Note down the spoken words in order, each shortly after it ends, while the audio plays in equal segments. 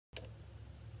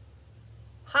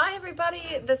Hi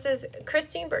everybody, this is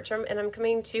Christine Bertram and I'm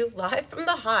coming to you live from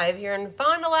the Hive here in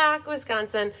Fond du Lac,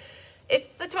 Wisconsin. It's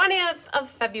the 20th of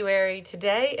February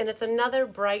today and it's another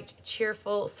bright,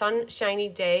 cheerful, sunshiny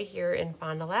day here in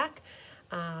Fond du Lac.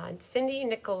 Cindy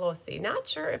Nicolosi, not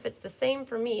sure if it's the same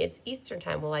for me. It's Eastern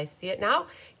time. Will I see it now?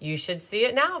 You should see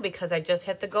it now because I just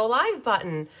hit the go live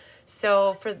button.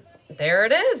 So there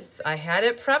it is. I had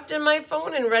it prepped in my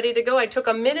phone and ready to go. I took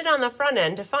a minute on the front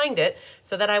end to find it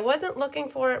so that I wasn't looking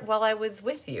for it while I was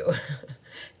with you.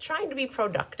 Trying to be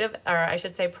productive, or I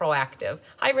should say proactive.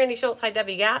 Hi, Randy Schultz. Hi,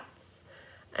 Debbie Gatz.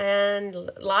 And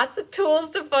lots of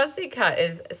tools to fussy cut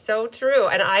is so true.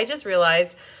 And I just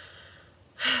realized,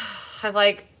 I'm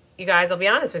like, you guys, I'll be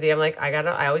honest with you. I'm like,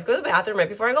 I always go to the bathroom right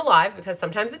before I go live because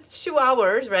sometimes it's 2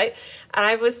 hours, right? And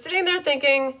I was sitting there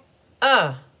thinking,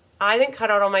 I didn't cut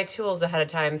out all my tools ahead of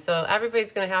time, so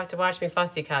everybody's going to have to watch me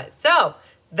fussy cut. So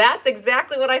that's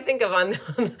exactly what I think of on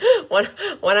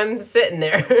when I'm sitting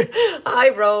there. Hi,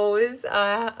 Rose.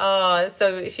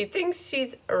 So she thinks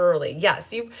she's early.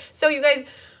 Yes. So you guys,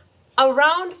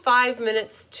 around 5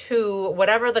 minutes to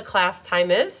whatever the class time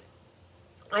is,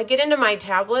 I get into my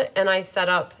tablet and I set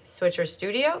up Switcher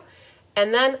Studio,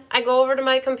 and then I go over to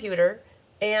my computer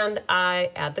and I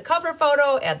add the cover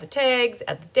photo, add the tags,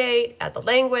 add the date, add the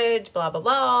language, blah, blah,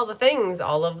 blah, all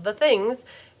of the things,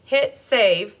 hit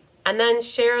save, and then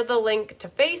share the link to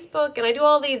Facebook. And I do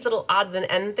all these little odds and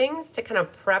end things to kind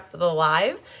of prep the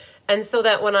live. And so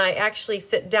that when I actually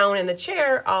sit down in the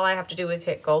chair, all I have to do is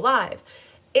hit go live.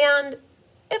 And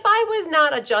if I was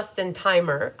not a just-in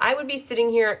timer, I would be sitting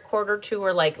here at 1:45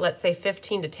 or like, let's say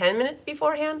 15 to 10 minutes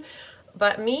beforehand.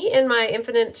 But me and my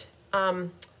infinite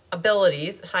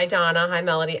abilities, hi Donna, hi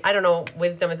Melody, I don't know,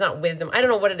 wisdom, it's not wisdom, I don't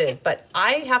know what it is, but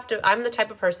I'm the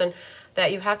type of person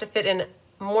that you have to fit in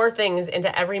more things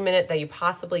into every minute that you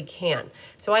possibly can.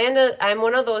 So I'm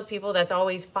one of those people that's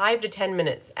always 5 to 10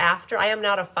 minutes after. I am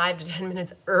not a 5 to 10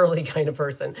 minutes early kind of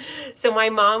person. So my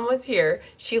mom was here,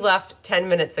 she left 10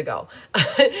 minutes ago.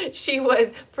 She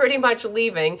was pretty much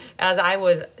leaving as I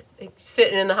was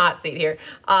sitting in the hot seat here.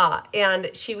 And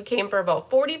she came for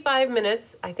about 45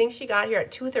 minutes. I think she got here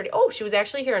at 2:30. Oh, she was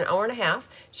actually here an hour and a half.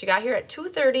 She got here at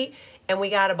 2:30 and we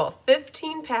got about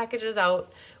 15 packages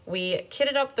out. We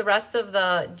kitted up the rest of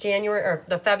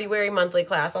the February monthly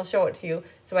class. I'll show it to you.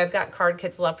 So I've got card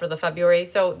kits left for the February.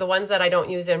 So the ones that I don't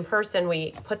use in person,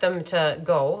 we put them to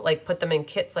go, like put them in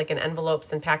kits, like in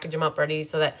envelopes and package them up ready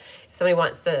so that if somebody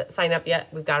wants to sign up yet,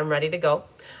 we've got them ready to go.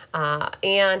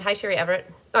 And hi, Sherry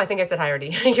Everett. Oh, I think I said hi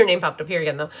already. Your name popped up here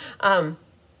again though. And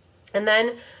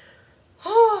then,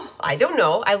 I don't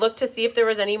know. I looked to see if there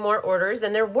was any more orders,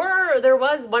 and there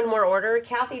was one more order.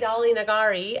 Kathy Dolly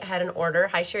Nagari had an order.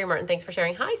 Hi, Sherry Martin. Thanks for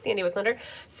sharing. Hi, Sandy Wicklander.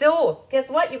 So guess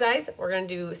what, you guys? We're going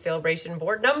to do sale-a-bration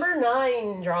board number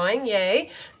 9 drawing. Yay.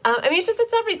 I mean,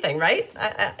 it's everything, right?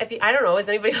 I don't know. Is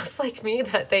anybody else like me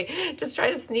that they just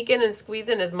try to sneak in and squeeze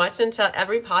in as much into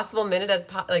every possible minute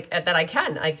that I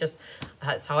can?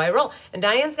 That's how I roll. And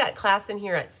Diane's got class in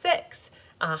here at 6.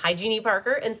 Hi, Jeannie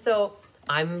Parker. And so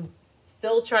I'm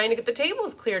still trying to get the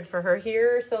tables cleared for her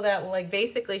here so that like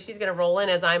basically she's going to roll in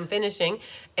as I'm finishing,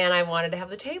 and I wanted to have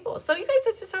the table. So you guys,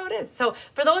 that's just how it is. So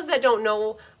for those that don't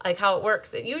know like how it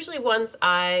works, usually once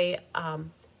I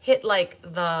hit like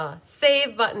the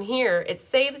save button here, it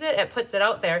saves it, it puts it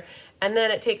out there, and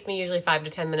then it takes me usually 5 to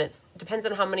 10 minutes. Depends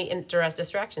on how many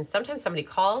distractions. Sometimes somebody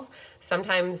calls,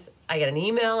 sometimes I get an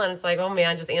email and it's like, oh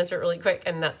man, just answer it really quick,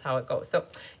 and that's how it goes. So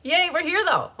yay, we're here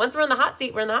though. Once we're in the hot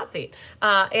seat, we're in the hot seat.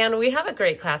 And we have a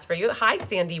great class for you. Hi,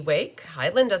 Sandy Wake. Hi,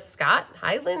 Linda Scott.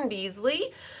 Hi, Lynn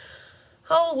Beasley.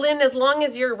 Oh, Lynn, as long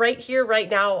as you're right here right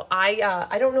now,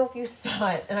 I don't know if you saw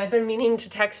it, and I've been meaning to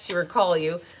text you or call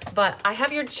you, but I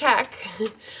have your check.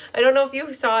 I don't know if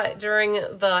you saw it during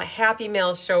the Happy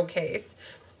Mail showcase.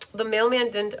 The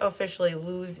mailman didn't officially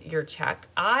lose your check.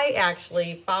 I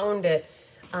actually found it.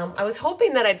 I was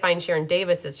hoping that I'd find Sharon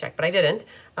Davis's check, but I didn't.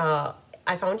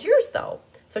 I found yours, though.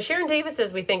 So Sharon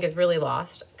Davis's, we think, is really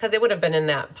lost because it would have been in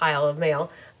that pile of mail.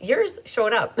 Yours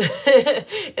showed up.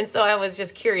 And so I was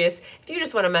just curious, if you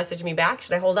just want to message me back,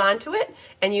 should I hold on to it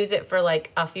and use it for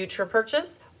like a future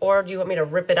purchase? Or do you want me to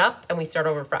rip it up and we start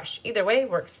over fresh? Either way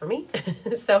works for me.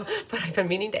 So, but I've been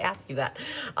meaning to ask you that.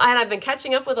 And I've been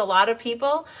catching up with a lot of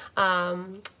people.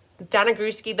 Donna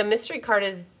Gruski, the mystery card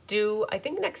is due, I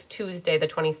think, next Tuesday, the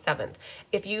 27th.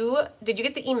 Did you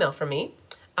get the email from me?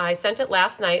 I sent it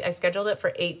last night. I scheduled it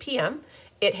for 8 p.m.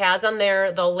 It has on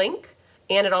there the link,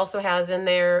 and it also has in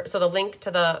there, so the link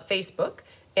to the Facebook,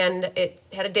 and it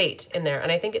had a date in there, and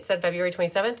I think it said February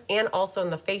 27th, and also in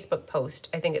the Facebook post,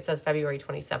 I think it says February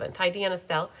 27th. Hi, Deanna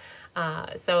Stell.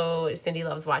 So Cindy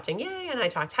loves watching, yay, and I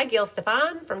talked, hi Gail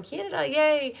Stefan from Canada,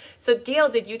 yay. So Gail,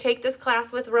 did you take this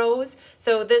class with Rose?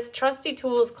 So this Trusty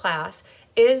Tools class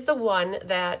is the one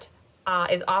that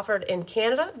is offered in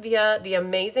Canada via the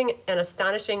amazing and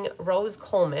astonishing Rose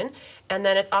Coleman, and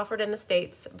then it's offered in the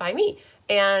States by me.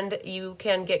 And you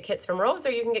can get kits from Rose,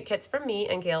 or you can get kits from me,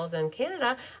 and Gail's in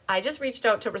Canada. I just reached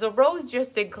out to her. So Rose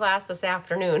just did class this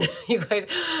afternoon. You guys,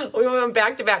 we went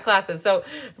back-to-back classes. So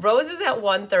Rose is at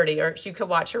 1:30, or you could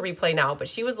watch her replay now, but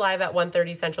she was live at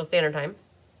 1:30 Central Standard Time.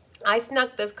 I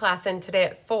snuck this class in today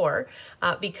at 4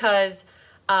 because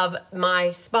of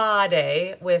my spa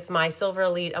day with my silver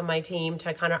elite of my team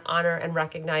to kind of honor and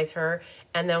recognize her.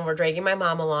 And then we're dragging my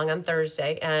mom along on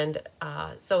Thursday. And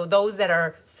so those that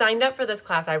are signed up for this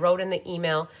class, I wrote in the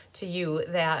email to you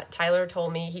that Tyler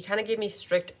told me, he kind of gave me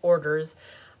strict orders.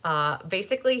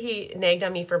 Basically, he nagged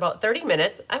on me for about 30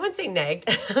 minutes. I wouldn't say nagged,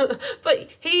 but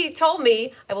he told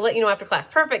me, I will let you know after class.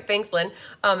 Perfect, thanks, Lynn.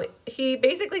 He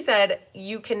basically said,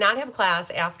 you cannot have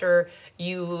class after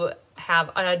you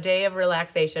have a day of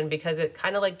relaxation because it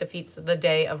kind of like defeats the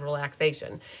day of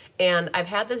relaxation. And I've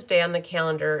had this day on the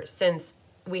calendar since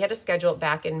we had to schedule it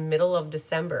back in middle of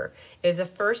December. It was the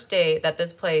first day that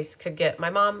this place could get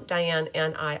my mom, Diane,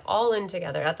 and I all in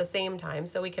together at the same time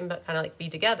so we can kind of like be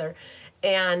together.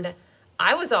 And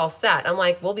I was all set. I'm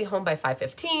like, we'll be home by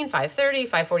 5:15, 5:30,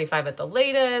 5:45 at the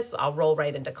latest. I'll roll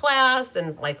right into class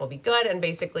and life will be good. And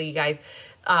basically, you guys,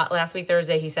 last week,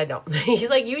 Thursday, he said no. He's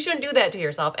like, you shouldn't do that to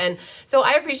yourself. And so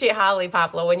I appreciate Holly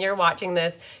Poplo. When you're watching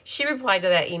this, she replied to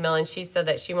that email and she said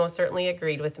that she most certainly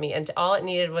agreed with me. And all it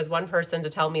needed was one person to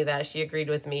tell me that she agreed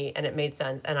with me and it made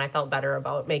sense. And I felt better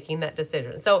about making that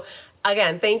decision. So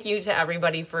again, thank you to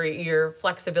everybody for your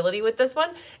flexibility with this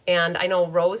one. And I know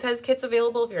Rose has kits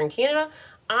available if you're in Canada.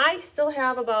 I still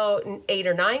have about 8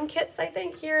 or 9 kits, I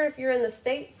think, here if you're in the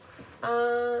States.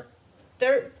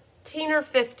 13 or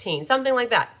 15, something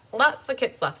like that. Lots of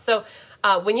kits left. So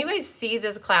when you guys see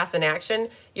this class in action,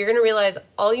 you're going to realize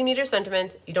all you need are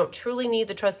sentiments. You don't truly need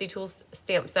the Trusty Tools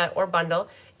stamp set or bundle.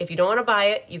 If you don't want to buy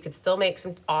it, you could still make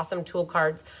some awesome tool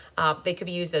cards. They could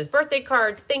be used as birthday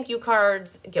cards, thank you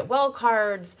cards, get well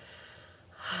cards,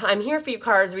 I'm here for you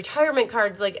cards, retirement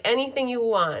cards, like anything you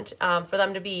want for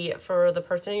them to be for the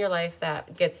person in your life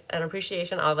that gets an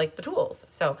appreciation of like the tools.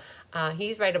 So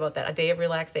he's right about that, a day of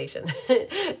relaxation.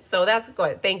 So that's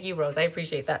good. Thank you, Rose. I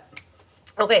appreciate that.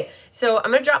 Okay, so I'm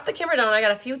going to drop the camera down. I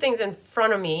got a few things in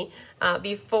front of me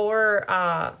before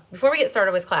we get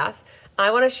started with class. I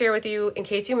want to share with you, in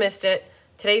case you missed it,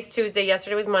 today's Tuesday,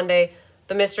 yesterday was Monday,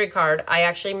 the mystery card. I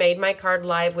actually made my card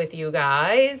live with you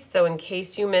guys. So in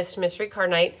case you missed mystery card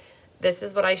night, this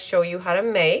is what I show you how to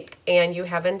make. And you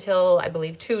have until, I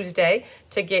believe, Tuesday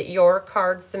to get your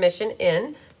card submission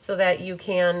in so that you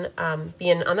can be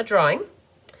in on the drawing.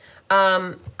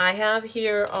 I have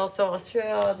here also,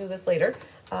 I'll do this later.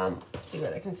 Let's see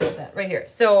what I can say with that right here.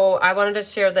 So I wanted to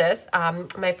share this.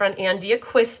 My friend Andy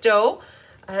Acquisto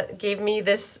gave me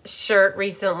this shirt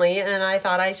recently and I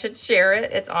thought I should share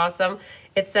it. It's awesome.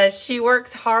 It says, she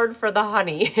works hard for the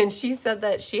honey. And she said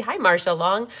that hi, Marsha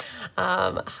Long.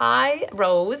 Hi,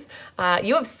 Rose.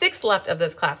 You have 6 left of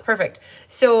this class. Perfect.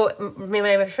 So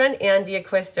my friend Andy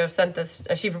Acquisto sent this.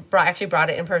 She actually brought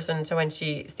it in person to when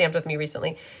she stamped with me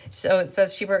recently. So it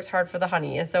says she works hard for the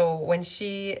honey. And so when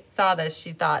she saw this,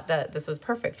 she thought that this was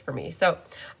perfect for me. So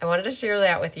I wanted to share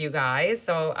that with you guys.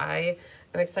 So I'm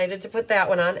excited to put that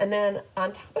one on. And then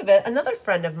on top of it, another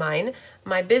friend of mine,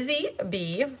 my busy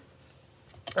bee.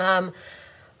 I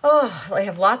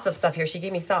have lots of stuff here. She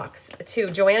gave me socks too.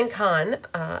 Joanne Kahn,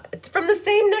 it's from the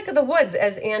same neck of the woods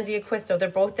as Andy Acquisto. They're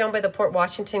both down by the Port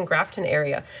Washington, Grafton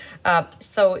area.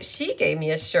 So she gave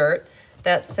me a shirt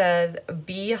that says,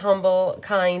 be humble,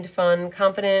 kind, fun,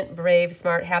 confident, brave,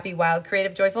 smart, happy, wild,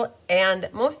 creative, joyful, and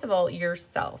most of all,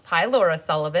 yourself. Hi, Laura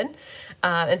Sullivan.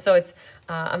 And so it's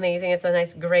amazing. It's a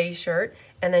nice gray shirt.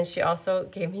 And then she also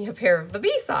gave me a pair of the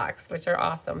bee socks, which are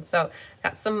awesome. So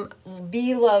got some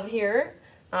bee love here.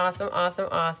 Awesome, awesome,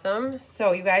 awesome.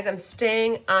 So you guys, I'm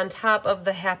staying on top of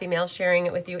the Happy Mail, sharing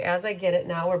it with you as I get it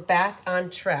now. We're back on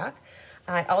track.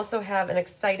 I also have an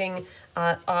exciting,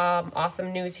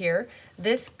 awesome news here.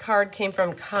 This card came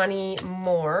from Connie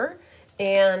Moore,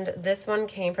 and this one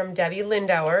came from Debbie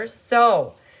Lindauer.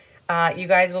 So you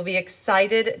guys will be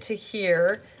excited to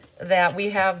hear that we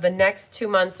have the next 2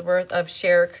 months worth of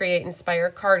Share, Create,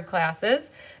 Inspire card classes.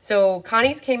 So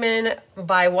Connie's came in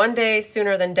by 1 day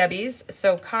sooner than Debbie's.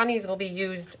 So Connie's will be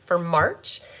used for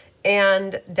March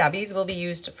and Debbie's will be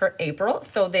used for April.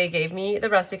 So they gave me the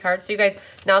recipe cards. So you guys,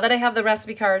 now that I have the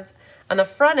recipe cards on the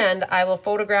front end, I will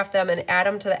photograph them and add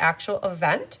them to the actual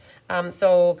event.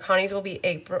 So Connie's will be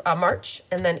March,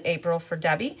 and then April for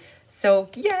Debbie. So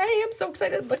yay, I'm so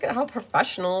excited. Look at how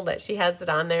professional that she has it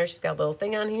on there. She's got a little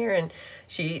thing on here, and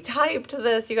she typed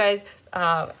this, you guys,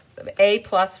 A+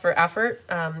 for effort.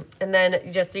 And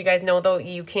then just so you guys know, though,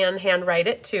 you can handwrite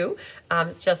it too,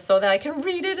 just so that I can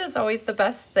read it is always the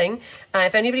best thing.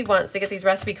 If anybody wants to get these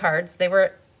recipe cards,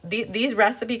 these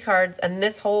recipe cards and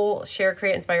this whole Share,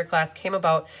 Create, Inspire class came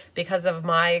about because of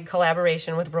my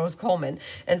collaboration with Rose Coleman.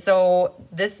 And so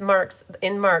this marks,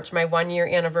 in March, my 1-year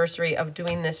anniversary of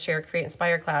doing this Share, Create,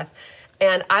 Inspire class.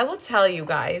 And I will tell you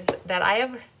guys that I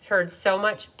have heard so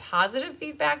much positive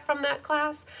feedback from that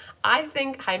class. I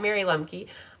think, hi Mary Lemke,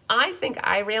 I think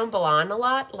I ramble on a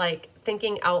lot, like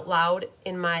thinking out loud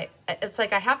in my, it's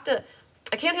like I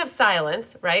can't have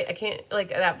silence, right? I can't, like,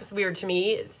 that was weird to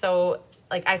me. So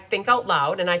like I think out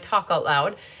loud and I talk out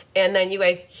loud, and then you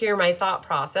guys hear my thought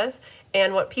process.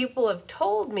 And what people have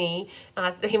told me,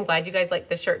 I'm glad you guys like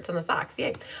the shirts and the socks,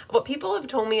 yay. What people have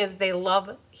told me is they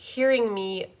love hearing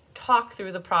me talk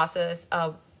through the process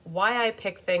of why I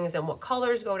pick things and what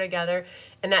colors go together,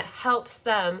 and that helps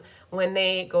them when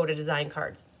they go to design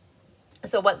cards.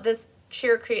 So what this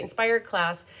Share, Create, Inspire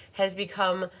class has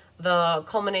become the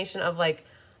culmination of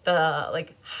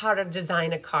how to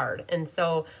design a card. And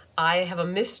so I have a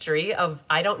mystery of,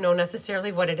 I don't know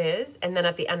necessarily what it is. And then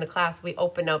at the end of class, we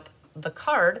open up the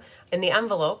card in the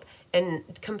envelope and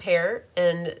compare,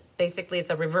 and basically it's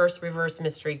a reverse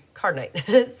mystery card night.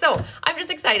 So I'm just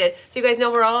excited. So you guys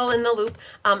know we're all in the loop.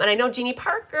 And I know Jeannie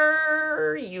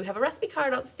Parker, you have a recipe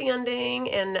card outstanding,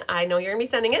 and I know you're gonna be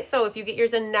sending it. So if you get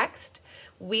yours in next,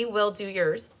 we will do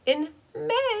yours in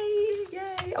May.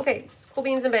 Yay. Okay, cool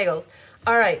beans and bagels.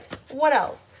 All right, what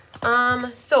else?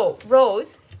 So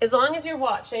Rose, as long as you're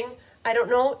watching, I don't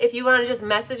know if you want to just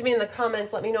message me in the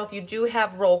comments. Let me know if you do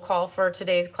have roll call for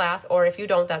today's class, or if you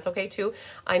don't, that's okay too.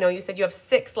 I know you said you have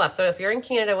 6 left. So if you're in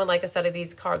Canada and would like a set of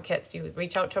these card kits, you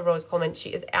reach out to Rose Coleman. She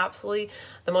is absolutely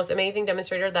the most amazing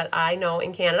demonstrator that I know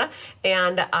in Canada,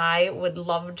 and I would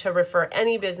love to refer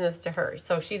any business to her.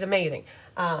 So she's amazing.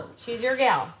 She's your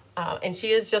gal. And she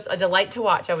is just a delight to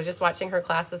watch. I was just watching her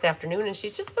class this afternoon, and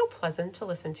she's just so pleasant to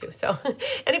listen to. So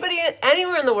anybody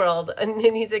anywhere in the world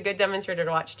needs a good demonstrator to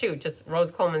watch too. Just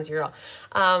Rose Coleman's your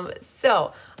girl.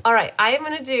 So, all right, I am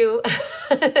going to do,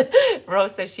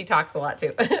 Rose says she talks a lot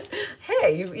too.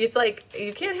 Hey, it's like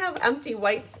you can't have empty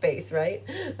white space, right?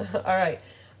 All right.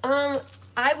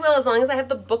 I will, as long as I have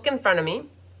the book in front of me.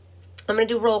 I'm going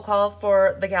to do roll call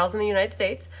for the gals in the United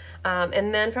States.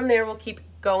 And then from there, we'll keep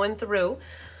going through.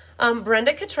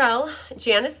 Brenda Cottrell,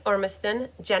 Janice Ormiston,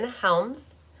 Jenna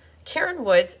Helms, Karen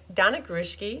Woods, Donna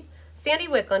Grushke, Sandy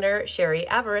Wicklander, Sherry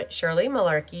Everett, Shirley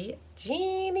Malarkey,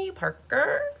 Jeannie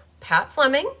Parker, Pat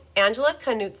Fleming, Angela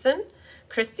Knutson,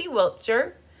 Christy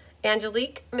Wiltshire,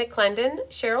 Angelique McClendon,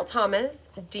 Cheryl Thomas,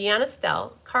 Deanna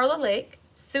Stell, Carla Lake,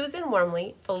 Susan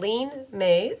Wormley, Feline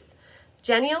Mays,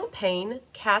 Jenniel Payne,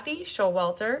 Kathy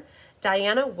Showalter,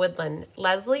 Diana Woodland,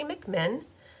 Leslie McMinn,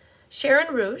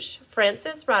 Sharon Rouge,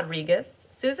 Frances Rodriguez,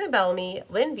 Susan Bellamy,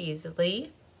 Lynn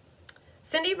Beasley,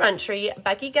 Cindy Runtree,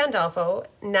 Becky Gandolfo,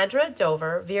 Nedra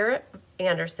Dover, Vera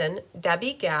Anderson,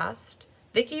 Debbie Gast,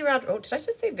 Vicky did I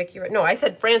just say Vicky? No, I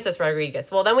said Frances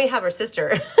Rodriguez. Well, then we have her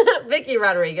sister, Vicky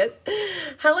Rodriguez,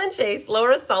 Helen Chase,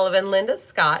 Laura Sullivan, Linda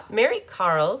Scott, Mary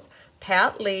Carls,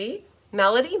 Pat Lee,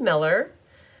 Melody Miller,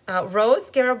 Rose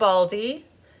Garibaldi,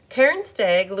 Karen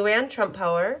Stagg, Luann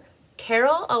Trumpauer,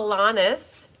 Carol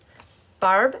Alanis,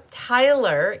 Barb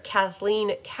Tyler,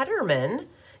 Kathleen Ketterman,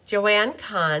 Joanne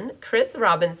Kahn, Chris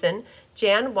Robinson,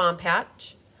 Jan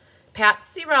Wampach,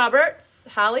 Patsy Roberts,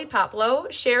 Holly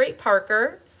Poplow, Sherry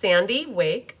Parker, Sandy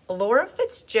Wake, Laura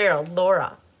Fitzgerald.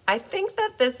 Laura, I think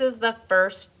that this is the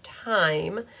first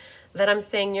time that I'm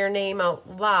saying your name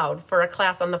out loud for a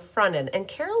class on the front end. And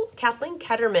Kathleen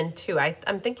Ketterman too.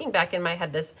 I'm thinking back in my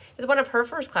head, this is one of her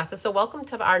first classes. So welcome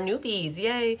to our newbies,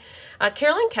 yay.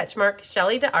 Carolyn Ketchmark,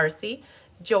 Shelley DeArcy,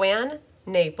 Joanne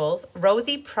Naples,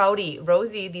 Rosie Prouty.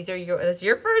 Rosie, this is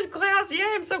your first class, yay,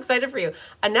 I'm so excited for you.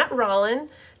 Annette Rollin,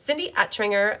 Cindy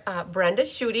Ettringer, Brenda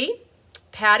Schutte,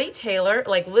 Patty Taylor,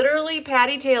 like literally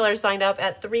Patty Taylor signed up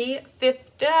at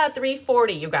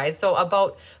 3:40, you guys. So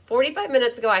about 45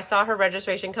 minutes ago, I saw her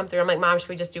registration come through. I'm like, Mom, should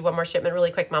we just do one more shipment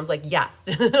really quick? Mom's like, yes.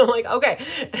 I'm like, okay.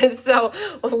 And so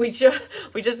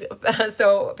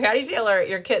so Patty Taylor,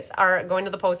 your kits are going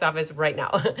to the post office right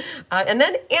now. And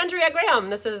then Andrea Graham,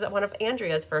 this is one of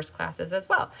Andrea's first classes as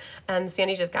well. And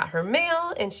Sandy just got her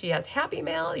mail, and she has happy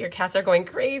mail. Your cats are going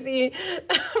crazy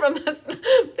from this.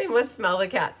 They must smell the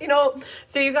cats, you know.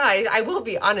 So you guys, I will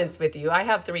be honest with you. I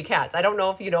have 3 cats. I don't know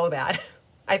if you know that.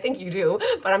 I think you do,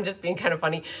 but I'm just being kind of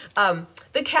funny.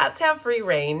 The cats have free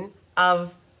reign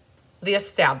of the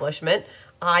establishment.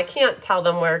 I can't tell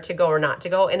them where to go or not to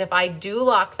go. And if I do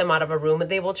lock them out of a room,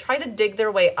 they will try to dig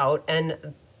their way out.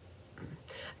 And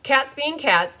cats being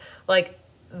cats, like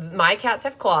my cats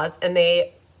have claws, and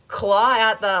they claw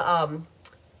at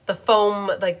the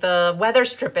foam, like the weather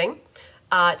stripping,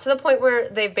 to the point where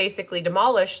they've basically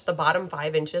demolished the bottom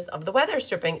 5 inches of the weather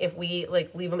stripping if we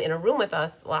like leave them in a room with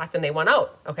us locked and they want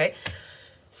out. Okay.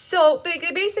 So they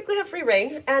basically have free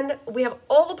reign, and we have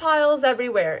all the piles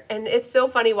everywhere. And it's so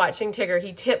funny watching Tigger.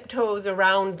 He tiptoes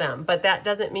around them, but that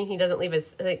doesn't mean he doesn't leave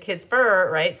his fur,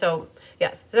 right? So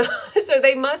yes, so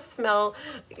they must smell,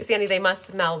 Sandy, they must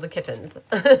smell the kittens.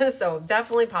 So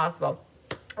definitely possible.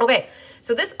 Okay,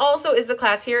 so this also is the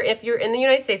class here. If you're in the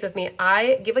United States with me,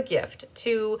 I give a gift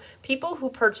to people who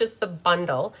purchase the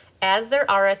bundle as their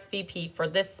RSVP for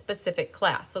this specific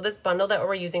class. So this bundle that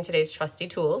we're using today is Trusty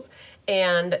Tools,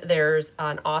 and there's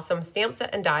an awesome stamp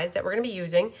set and dies that we're going to be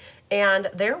using.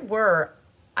 And there were,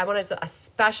 I want to say a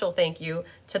special thank you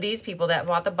to these people that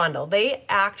bought the bundle. They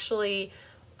actually,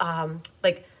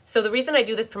 so the reason I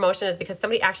do this promotion is because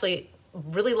somebody actually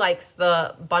really likes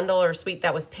the bundle or suite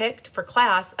that was picked for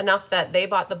class enough that they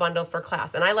bought the bundle for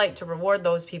class. And I like to reward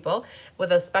those people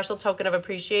with a special token of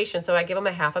appreciation. So I give them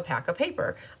a half a pack of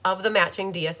paper of the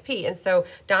matching DSP. And so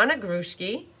Donna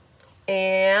Grushke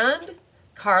and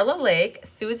Carla Lake,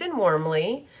 Susan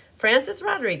Wormley, Frances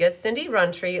Rodriguez, Cindy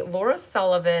Runtree, Laura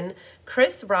Sullivan,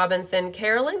 Chris Robinson,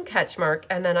 Carolyn Ketchmark,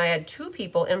 and then I had 2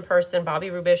 people in person, Bobby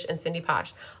Rubish and Cindy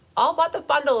Posh. All bought the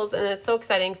bundles, and it's so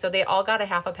exciting. So they all got a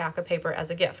half a pack of paper as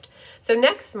a gift. So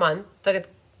next month,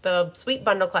 the sweet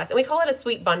bundle class, and we call it a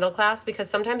sweet bundle class because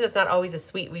sometimes it's not always a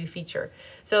suite we feature.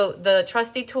 So the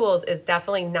Trusty Tools is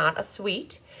definitely not a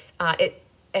suite.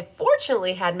 It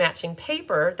fortunately had matching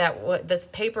paper. This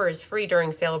paper is free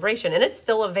during sale-a-bration, and it's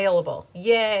still available.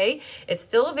 Yay! It's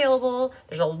still available.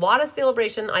 There's a lot of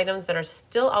sale-a-bration items that are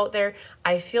still out there.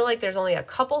 I feel like there's only a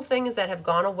couple things that have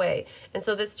gone away. And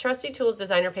so this Trusty Tools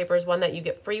designer paper is one that you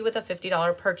get free with a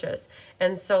 $50 purchase.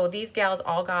 And so these gals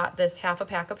all got this half a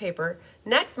pack of paper.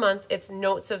 Next month, it's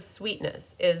Notes of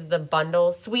Sweetness is the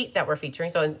bundle suite that we're featuring.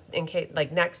 So in case,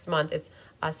 like next month, it's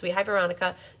Sweet Hi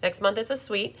Veronica. Next month it's a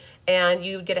suite, and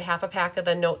you get a half a pack of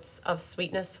the Notes of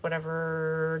Sweetness,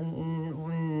 whatever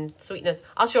sweetness.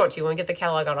 I'll show it to you when we get the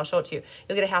catalog out. I'll show it to you.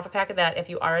 You'll get a half a pack of that if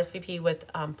you RSVP with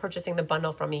purchasing the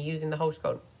bundle from me using the host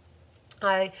code.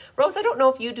 Rose, I don't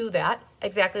know if you do that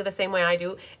exactly the same way I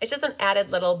do. It's just an added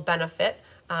little benefit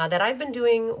that I've been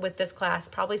doing with this class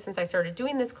probably since I started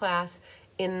doing this class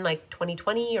in like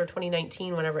 2020 or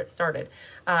 2019, whenever it started.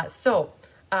 So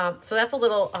that's a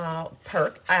little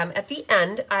perk. At the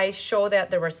end, I show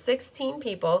that there were 16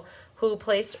 people who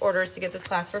placed orders to get this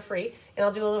class for free. And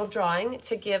I'll do a little drawing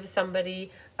to give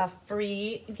somebody a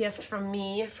free gift from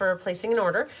me for placing an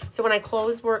order. So when I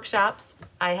close workshops,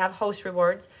 I have host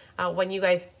rewards. When you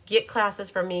guys get classes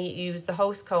from me, use the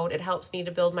host code. It helps me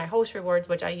to build my host rewards,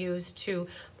 which I use to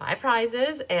buy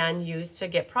prizes and use to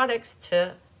get products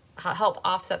to help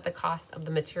offset the cost of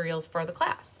the materials for the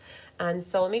class. And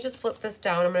so let me just flip this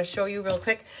down. I'm going to show you real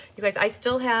quick. You guys, I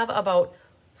still have about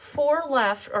 4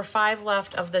 left or 5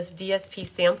 left of this DSP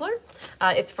sampler.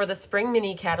 It's for the spring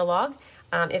mini catalog.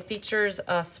 It features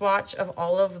a swatch of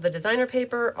all of the designer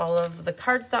paper, all of the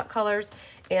cardstock colors,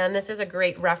 and this is a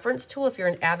great reference tool if you're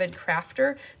an avid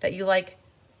crafter that you like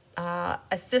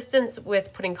assistance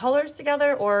with putting colors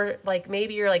together, or like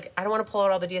maybe you're like, I don't want to pull out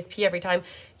all the DSP every time.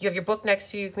 You have your book next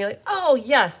to you, you can be like, oh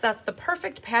yes, that's the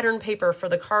perfect pattern paper for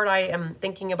the card I am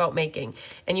thinking about making.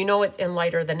 And you know it's in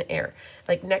lighter than air.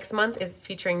 Like next month is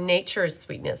featuring Nature's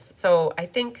Sweetness. So I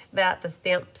think that the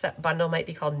stamp set bundle might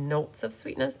be called Notes of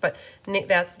Sweetness, but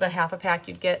that's the half a pack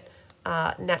you'd get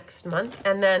next month.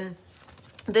 And then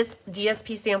this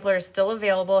DSP sampler is still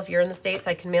available. If you're in the States,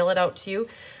 I can mail it out to you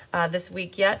this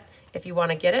week yet if you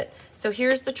want to get it. So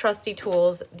here's the Trusty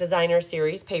Tools Designer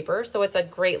Series paper. So it's a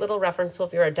great little reference tool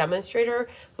if you're a demonstrator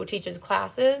who teaches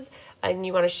classes and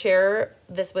you want to share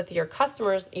this with your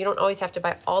customers. You don't always have to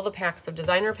buy all the packs of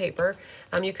designer paper.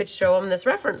 You could show them this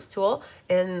reference tool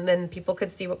and then people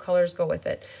could see what colors go with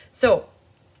it. So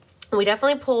we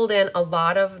definitely pulled in a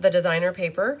lot of the designer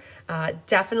paper.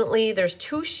 Definitely there's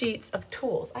 2 sheets of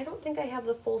tools. I don't think I have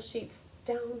the full sheet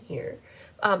down here.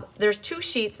 There's 2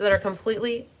 sheets that are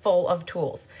completely full of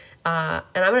tools. And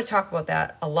I'm going to talk about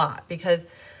that a lot because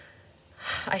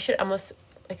I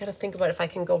got to think about if I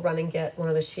can go run and get one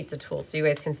of the sheets of tools so you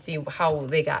guys can see how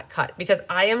they got cut. Because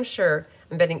I am sure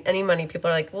I'm betting any money people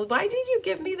are like, well, why did you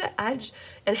give me the edge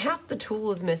and half the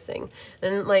tool is missing?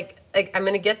 And like I'm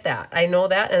going to get that. I know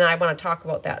that, and I want to talk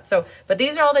about that. So, but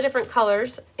these are all the different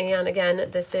colors. And again,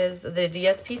 this is the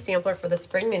DSP sampler for the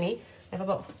Spring Mini. I have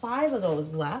about 5 of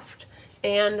those left.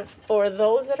 And for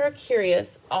those that are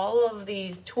curious, all of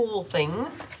these tool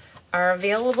things are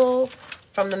available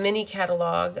from the mini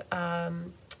catalog.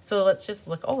 So let's just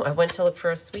look. Oh, I went to look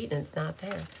for a sweet and it's not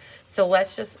there. So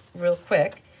let's just real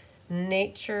quick.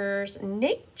 Nature's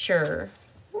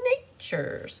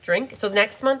drink. So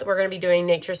next month we're going to be doing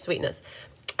Nature's Sweetness.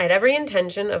 I had every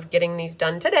intention of getting these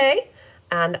done today,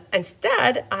 and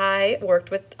instead I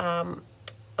worked with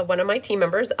one of my team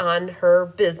members on her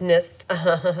business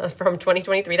from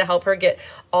 2023 to help her get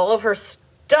all of her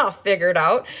stuff figured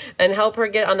out and help her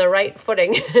get on the right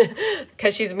footing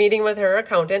because she's meeting with her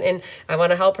accountant, and I want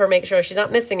to help her make sure she's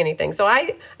not missing anything. So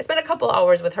I spent a couple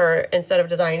hours with her instead of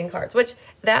designing cards, which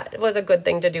that was a good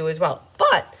thing to do as well.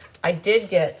 But I did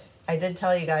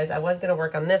tell you guys I was going to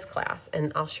work on this class,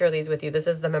 and I'll share these with you. This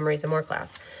is the Memories and More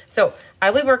class. So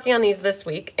I'll be working on these this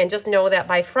week, and just know that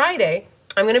by Friday,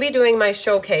 I'm going to be doing my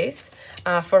showcase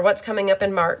for what's coming up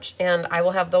in March, and I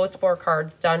will have those 4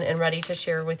 cards done and ready to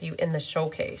share with you in the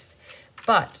showcase.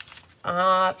 But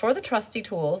for the Trusty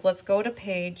tools, let's go to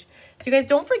page. So you guys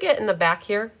don't forget in the back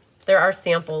here, there are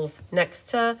samples next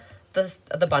to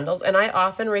the bundles, and I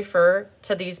often refer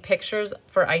to these pictures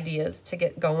for ideas to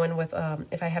get going with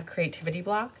if I have creativity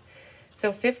block.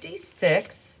 So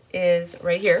 56 is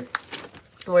right here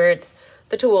where it's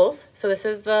the tools. So this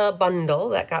is the bundle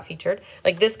that got featured.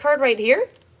 Like this card right here,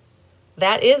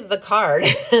 that is the card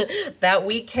that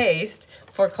we cased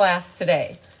for class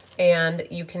today. And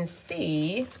you can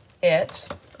see it.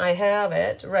 I have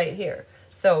it right here.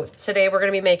 So today we're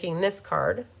going to be making this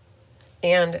card,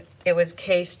 and it was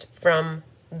cased from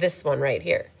this one right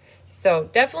here. So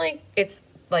definitely it's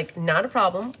like not a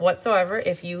problem whatsoever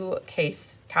if you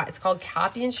case. It's called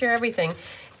Copy and Share Everything.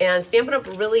 And Stampin' Up!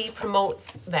 Really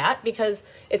promotes that because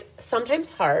it's sometimes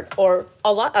hard, or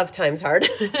a lot of times hard,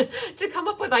 to come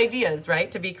up with ideas,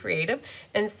 right? To be creative.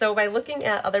 And so by looking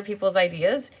at other people's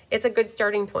ideas, it's a good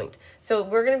starting point. So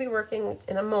we're going to be working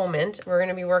in a moment. We're going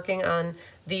to be working on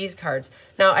these cards.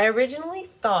 Now, I originally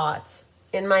thought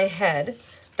in my head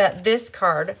that this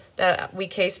card that we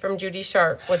cased from Judy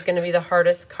Sharp was going to be the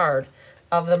hardest card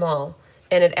of them all.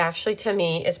 And it actually, to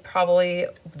me, is probably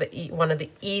one of the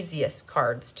easiest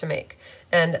cards to make.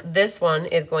 And this one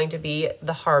is going to be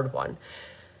the hard one.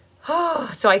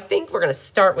 So I think we're going to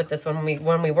start with this one.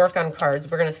 When we work on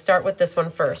cards, we're going to start with this one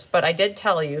first. But I did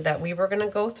tell you that we were going to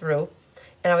go through,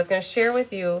 and I was going to share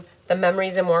with you the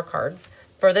Memories and More cards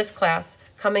for this class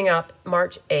coming up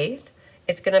March 8th.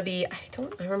 It's going to be, I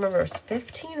remember if it's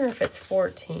 15 or if it's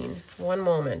 14. One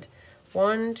moment.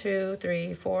 1, 2,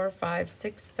 3, 4, 5,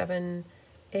 6, 7,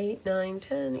 8, 9,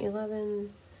 10,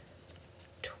 11,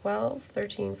 12,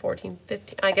 13, 14,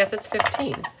 15. I guess it's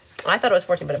 15. I thought it was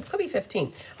 14, but it could be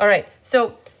 15. All right,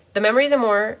 so the Memories and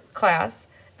More class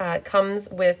comes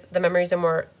with the Memories and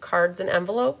More cards and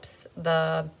envelopes,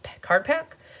 the card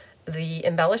pack, the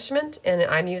embellishment, and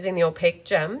I'm using the opaque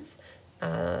gems,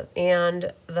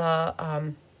 and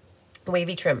the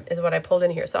wavy trim is what I pulled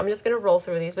in here. So I'm just going to roll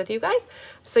through these with you guys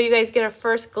so you guys get a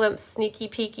first glimpse, sneaky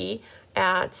peeky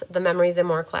at the Memories and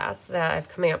More class that I've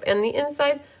coming up. And the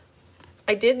inside,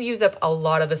 I did use up a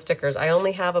lot of the stickers. I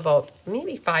only have about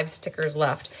maybe 5 stickers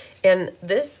left. And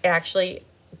this actually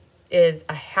is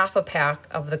a half a pack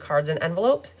of the cards and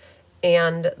envelopes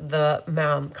and the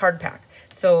card pack.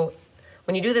 So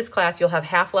when you do this class, you'll have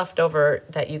half left over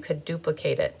that you could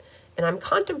duplicate it. And I'm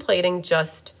contemplating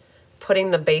just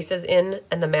putting the bases in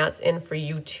and the mats in for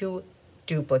you to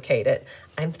duplicate it.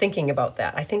 I'm thinking about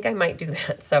that. I think I might do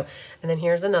that. So, and then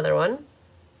here's another one.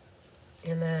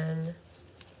 And then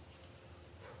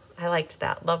I liked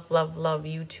that. Love, love, love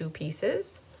you 2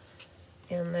 pieces.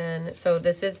 And then, so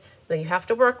this is, you have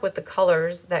to work with the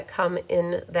colors that come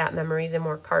in that Memories and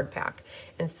More card pack.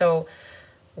 And so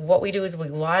what we do is we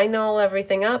line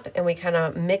everything up and we kind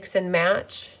of mix and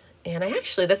match. And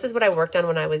this is what I worked on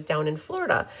when I was down in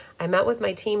Florida. I met with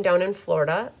my team down in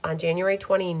Florida on January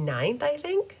 29th, I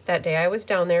think. That day I was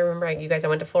down there. Remember, you guys, I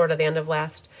went to Florida the end of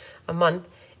last month.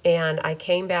 And I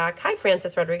came back. Hi,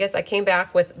 Francis Rodriguez. I came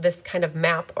back with this kind of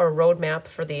map or road map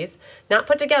for these. Not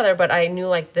put together, but I knew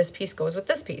like this piece goes with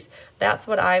this piece. That's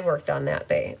what I worked on that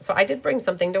day. So I did bring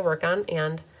something to work on.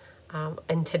 And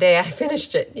today I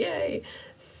finished it. Yay.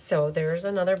 So there's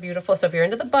another beautiful. So if you're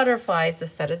into the butterflies,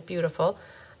 this set is beautiful.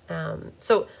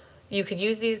 So you could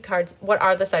use these cards. What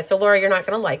are the sizes? So Laura, you're not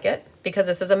going to like it because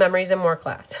this is a Memories and More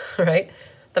class, right?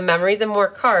 The Memories and More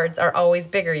cards are always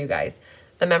bigger, you guys.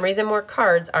 the Memories and More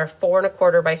cards are 4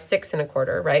 1/4 by 6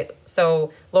 1/4, right?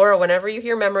 So Laura, whenever you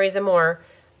hear Memories and More,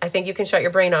 I think you can shut your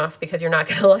brain off because you're not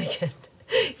going to like it.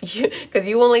 Because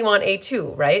you only want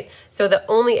A2, right? So the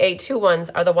only A2 ones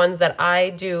are the ones that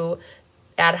I do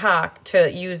ad hoc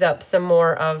to use up some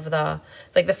more of the,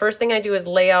 like the first thing I do is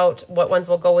lay out what ones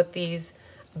will go with these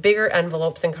bigger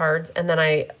envelopes and cards, and then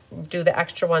I do the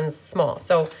extra ones small.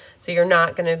 So you're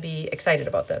not going to be excited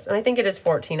about this. And I think it is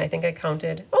 14. I think I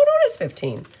counted. Oh, no, it is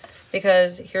 15.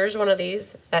 Because here's one of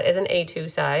these that is an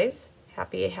A2 size.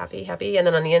 Happy, happy, happy. And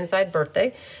then on the inside,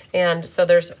 birthday. And so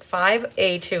there's 5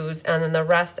 A2s, and then the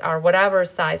rest are whatever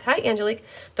size. Hi, Angelique.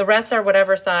 The rest are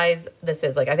whatever size this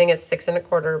is. Like, I think it's 6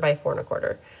 1/4 by 4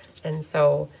 1/4. And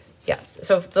so, yes.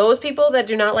 So if those people that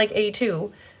do not like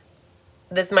A2,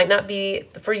 this might not be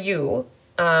for you.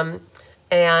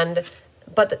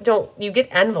 But you get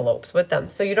envelopes with them.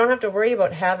 So you don't have to worry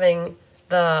about having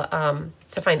the,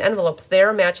 to find envelopes.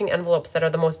 They're matching envelopes that are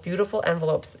the most beautiful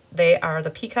envelopes. They are the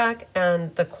peacock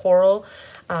and the coral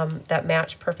that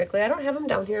match perfectly. I don't have them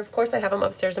down here. Of course, I have them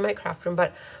upstairs in my craft room,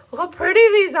 but look how pretty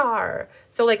these are.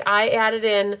 So like I added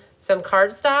in some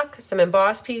cardstock, some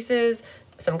embossed pieces,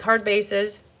 some card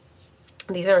bases.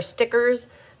 These are stickers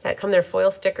that come, they're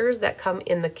foil stickers that come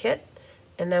in the kit.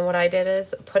 And then what I did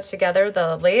is put together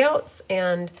the layouts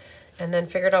and then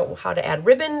figured out how to add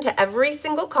ribbon to every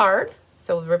single card.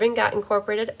 So the ribbon got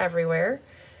incorporated everywhere.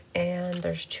 And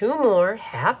there's 2 more.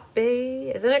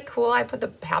 Happy. Isn't it cool? I put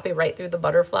the happy right through the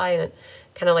butterfly, and it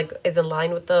kind of like is in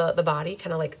line with the body,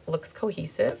 kind of like looks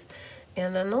cohesive.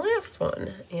 And then the last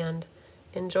one. And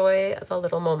enjoy the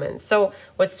little moments. So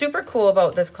what's super cool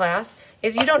about this class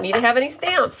is you don't need to have any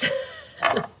stamps.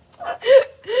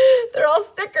 They're all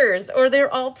stickers, or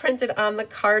they're all printed on the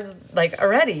cards like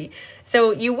already.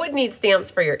 So you would need stamps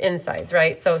for your insides,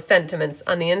 right? So sentiments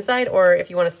on the inside, or if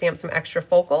you want to stamp some extra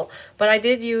focal. But I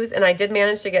did use, and I did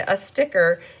manage to get a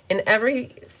sticker in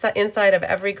every inside of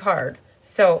every card.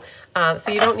 So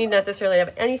so you don't need necessarily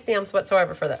have any stamps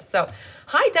whatsoever for this. So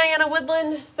hi, Diana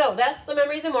Woodland. So that's the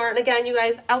Memories and More. And again, you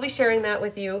guys, I'll be sharing that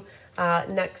with you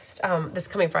this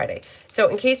coming Friday. So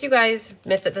in case you guys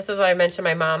missed it, this is what I mentioned.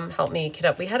 My mom helped me kit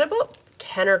up. We had about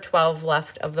 10 or 12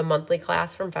 left of the monthly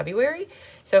class from February.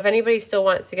 So if anybody still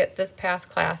wants to get this past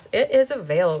class, it is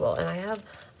available, and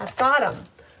I've got them.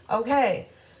 Okay.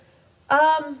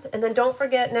 And then don't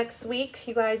forget, next week,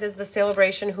 you guys, is the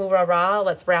sale-a-bration hoorah rah.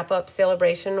 Let's wrap up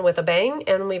sale-a-bration with a bang,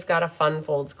 and we've got a fun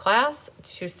folds class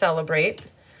to celebrate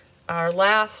our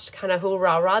last kind of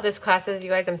hoorah rah. This class is, you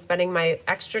guys, I'm spending my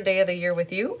extra day of the year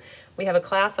with you. We have a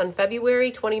class on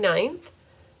February 29th,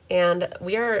 and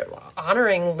we are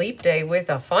honoring Leap Day with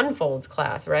a fun folds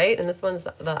class, right? And this one's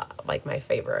like my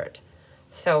favorite.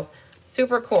 So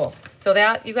super cool. So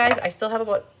that, you guys, I still have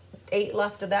about 8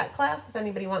 left of that class if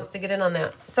anybody wants to get in on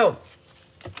that. So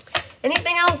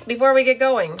anything else before we get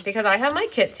going? Because I have my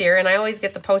kits here, and I always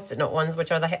get the Post-it note ones,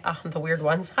 which are the weird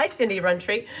ones. Hi, Cindy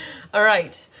Runtree. All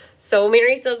right. So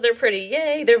Mary says they're pretty.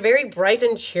 Yay. They're very bright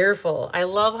and cheerful. I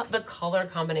love the color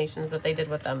combinations that they did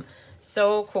with them.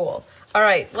 So cool. All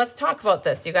right, let's talk about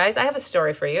this, you guys. I have a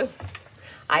story for you.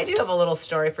 I do have a little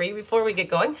story for you before we get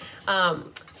going.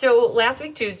 So last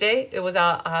week, Tuesday, it was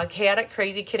a chaotic,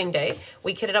 crazy kitting day.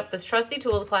 We kitted up this Trusty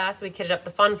Tools class, we kitted up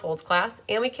the Fun Folds class,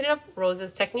 and we kitted up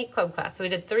Rose's Technique Club class. So we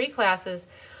did 3 classes.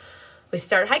 We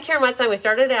started, hi Karen Wetstein, we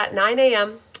started at 9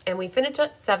 a.m. and we finished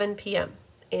at 7 p.m.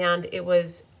 And it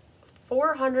was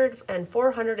 400, and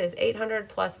 400 is 800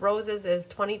 plus Rose's is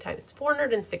 20 times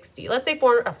 460. Let's say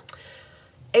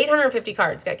 850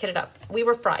 cards got kitted up. We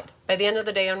were fried. By the end of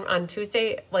the day on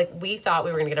Tuesday, like we thought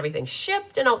we were gonna get everything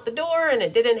shipped and out the door, and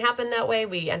it didn't happen that way.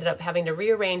 We ended up having to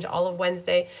rearrange all of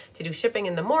Wednesday to do shipping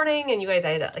in the morning, and you guys,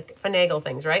 I had to like finagle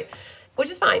things, right? Which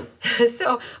is fine.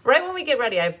 So right when we get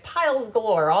ready, I have piles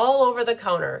galore all over the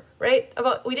counter, right?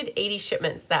 We did 80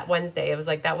 shipments that Wednesday. It was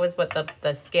like, that was what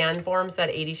the scan form said,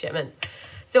 80 shipments.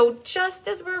 So just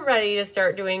as we're ready to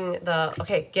start doing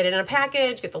okay, get it in a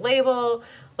package, get the label,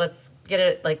 let's get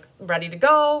it like ready to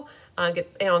go, get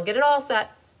it all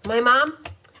set. My mom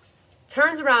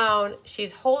turns around,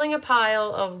 she's holding a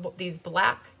pile of these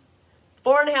black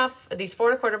 4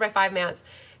 1/4 by 5 mats.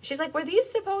 She's like, were these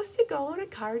supposed to go in a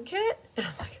card kit? And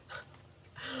I'm like,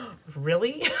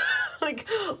 really? Like,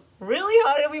 really?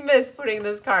 How did we miss putting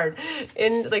this card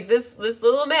in like this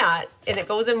little mat? And it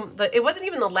goes in, it wasn't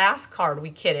even the last card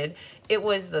we kitted. It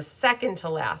was the second to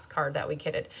last card that we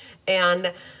kitted.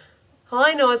 And all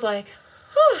I know is like,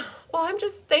 Well, I'm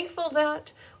just thankful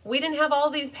that we didn't have all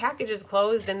these packages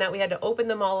closed and that we had to open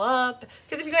them all up.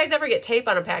 Because if you guys ever get tape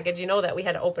on a package, you know that we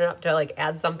had to open it up to like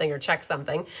add something or check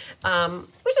something,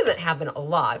 which doesn't happen a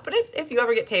lot. But if you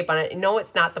ever get tape on it, you know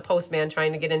it's not the postman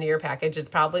trying to get into your package. It's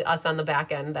probably us on the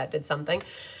back end that did something.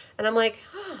 And I'm like,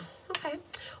 oh, okay.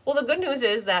 Well, the good news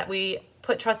is that we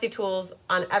put Trusty tools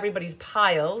on everybody's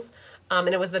piles. And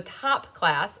it was the top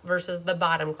class versus the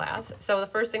bottom class. So the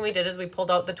first thing we did is we pulled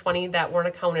out the 20 that weren't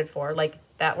accounted for, like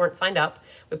that weren't signed up.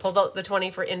 We pulled out the 20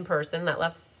 for in-person, that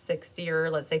left 60 or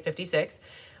let's say 56.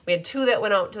 We had 2 that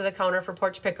went out to the counter for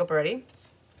porch pickup already.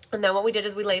 And then what we did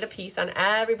is we laid a piece on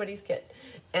everybody's kit.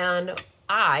 And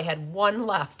I had 1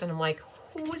 left, and I'm like,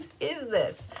 whose is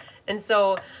this? And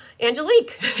so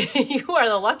Angelique, you are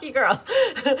the lucky girl.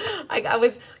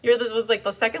 This was like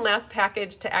the second last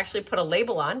package to actually put a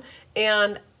label on,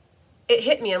 and it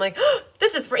hit me. I'm like, oh,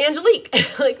 this is for Angelique.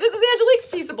 Like, this is Angelique's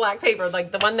piece of black paper,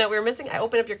 like the one that we were missing. I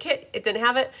opened up your kit, it didn't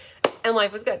have it, and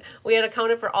life was good. We had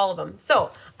accounted for all of them.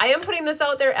 So I am putting this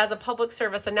out there as a public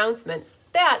service announcement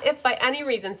that if by any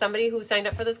reason somebody who signed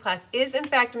up for this class is in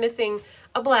fact missing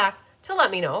a black, to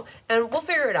let me know, and we'll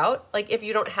figure it out. Like, if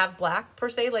you don't have black per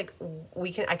se, like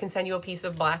I can send you a piece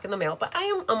of black in the mail, but I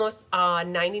am almost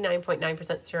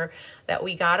 99.9% sure that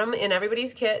we got them in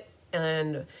everybody's kit,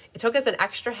 and it took us an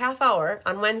extra half hour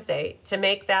on Wednesday to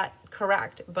make that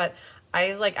correct. But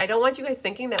I was like, I don't want you guys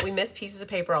thinking that we miss pieces of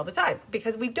paper all the time,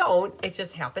 because we don't. It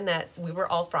just happened that we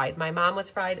were all fried. My mom was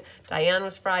fried, Diane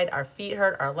was fried, our feet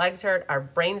hurt, our legs hurt, our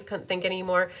brains couldn't think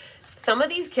anymore. Some of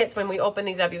these kits, when we open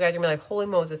these up, you guys are going to be like, holy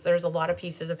Moses, there's a lot of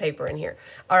pieces of paper in here.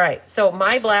 All right, so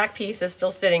my black piece is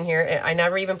still sitting here. I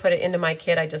never even put it into my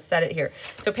kit. I just set it here.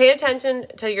 So pay attention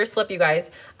to your slip, you guys.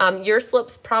 Your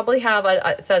slips probably have,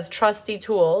 it says Trusty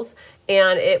Tools,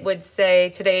 and it would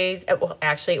say well,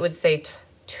 actually, it would say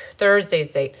Thursday's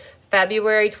date,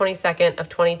 February 22nd of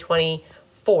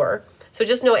 2024. So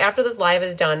just know after this live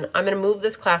is done, I'm going to move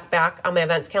this class back on my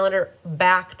events calendar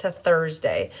back to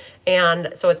Thursday.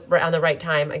 And so it's on the right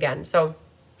time again. So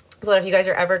that if you guys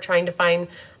are ever trying to find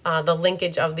the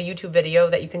linkage of the YouTube video,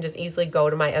 that you can just easily go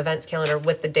to my events calendar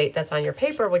with the date that's on your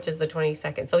paper, which is the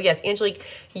 22nd. So yes, Angelique,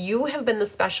 you have been the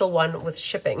special one with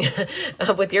shipping,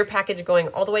 with your package going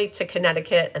all the way to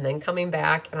Connecticut and then coming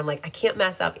back. And I'm like, I can't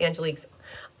mess up Angelique's.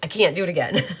 I can't do it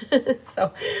again.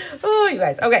 So, oh, you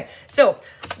guys. Okay, so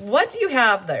what do you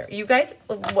have there? You guys,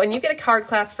 when you get a card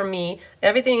class from me,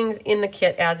 everything's in the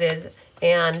kit as is.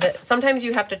 And sometimes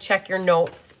you have to check your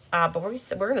notes. But we're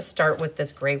going to start with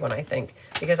this gray one, I think,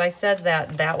 because I said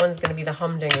that one's going to be the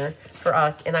humdinger for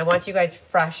us. And I want you guys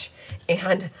fresh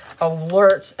and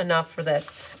alert enough for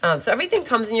this. So everything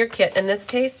comes in your kit. In this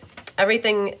case,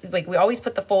 everything, like we always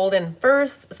put the fold in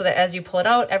first so that as you pull it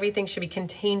out, everything should be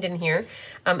contained in here.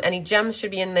 Any gems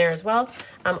should be in there as well.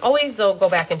 Always, though, go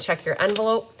back and check your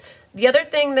envelope. The other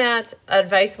thing that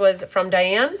advice was from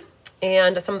Diane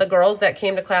and some of the girls that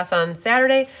came to class on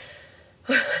Saturday,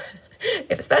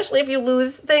 especially if you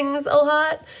lose things a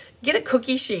lot, get a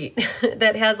cookie sheet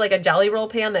that has like a jelly roll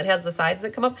pan that has the sides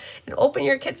that come up, and open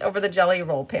your kits over the jelly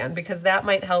roll pan, because that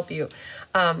might help you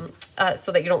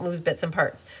so that you don't lose bits and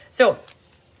parts. So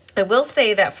I will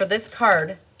say that for this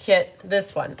card kit,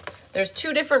 this one, there's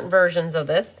 2 different versions of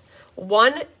this.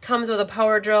 One comes with a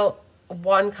power drill,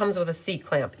 one comes with a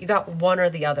C-clamp. You got one or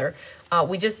the other.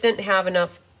 We just didn't have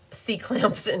enough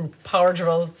C-clamps and power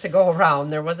drills to go around.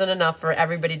 There wasn't enough for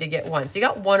everybody to get one. So you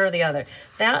got one or the other.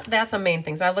 That's a main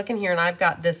thing. So I look in here and I've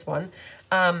got this one.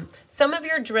 Some of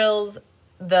your drills,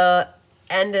 the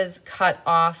end is cut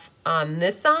off on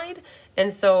this side.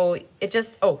 And so it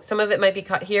just, some of it might be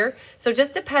cut here. So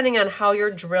just depending on how your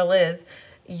drill is,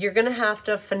 you're going to have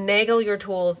to finagle your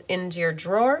tools into your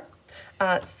drawer.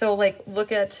 So like,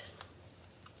 look at,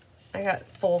 I got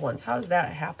full ones. How does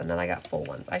that happen that I got full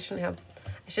ones? I should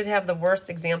have the worst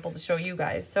example to show you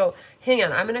guys. So hang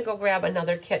on, I'm gonna go grab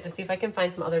another kit to see if I can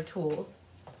find some other tools.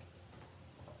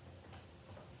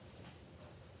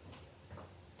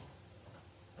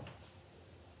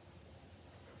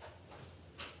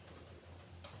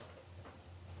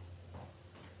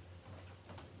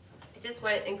 I just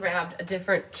went and grabbed a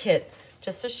different kit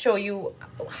just to show you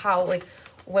how, like,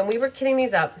 when we were kitting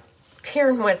these up,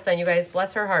 Karen Wetstein, you guys,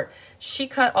 bless her heart, she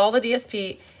cut all the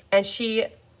DSP and she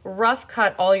rough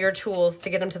cut all your tools to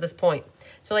get them to this point.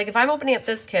 So like if I'm opening up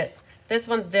this kit, this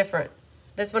one's different.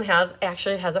 This one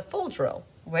actually has a full drill,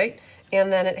 right?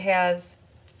 And then it has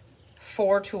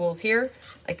 4 tools here.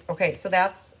 Like, okay, so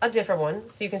that's a different one.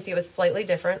 So you can see it was slightly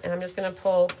different. And I'm just gonna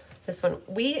pull this one.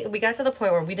 We got to the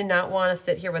point where we did not want to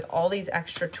sit here with all these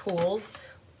extra tools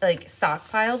like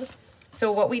stockpiled.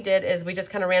 So what we did is we just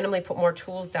kind of randomly put more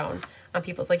tools down. on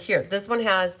people's. Like here, this one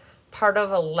has part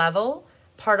of a level,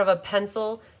 part of a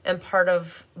pencil, and part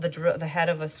of the head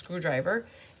of a screwdriver,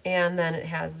 and then it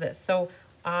has this. So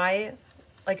I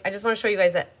just want to show you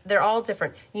guys that they're all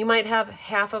different. You might have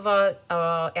half of a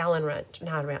Allen wrench,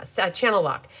 not a channel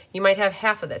lock. You might have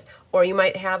half of this, or you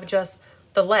might have just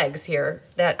the legs here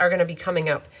that are going to be coming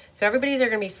up. So everybody's are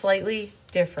going to be slightly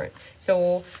different.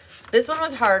 So this one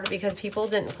was hard because people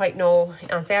didn't quite know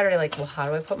on Saturday, like, well, how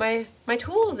do I put my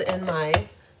tools in my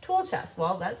tool chest?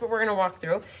 Well, that's what we're going to walk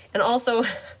through. And also,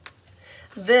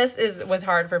 this was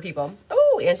hard for people.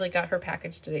 Oh, Angelique got her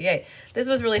package today. Yay. This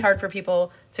was really hard for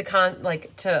people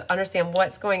to understand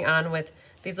what's going on with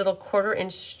these little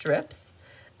 1/4-inch strips.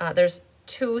 There's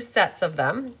 2 sets of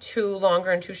them, 2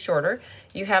 longer and 2 shorter.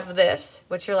 You have this,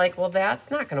 which you're like, well, that's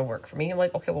not going to work for me. I'm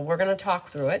like, okay, well, we're going to talk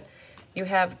through it. You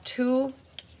have 2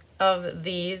 of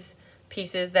these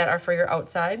pieces that are for your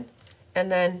outside,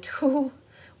 and then 2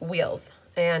 wheels.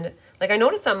 And like I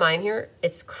noticed on mine here,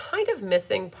 it's kind of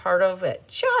missing part of it,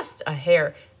 just a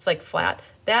hair. It's like flat.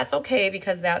 That's okay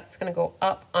because that's going to go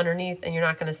up underneath and you're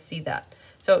not going to see that.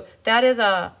 So that is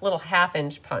a little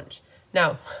 1/2-inch punch.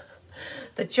 Now,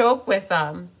 the joke with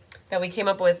that we came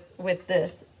up with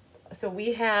this, so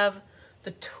we have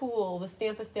the tool, the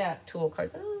Stamp-a-Stack tool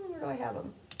cards. Oh, where do I have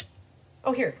them?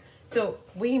 Oh, here. So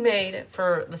we made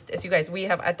for this, as you guys, we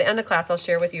have at the end of class, I'll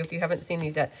share with you if you haven't seen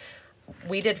these yet.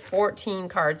 We did 14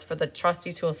 cards for the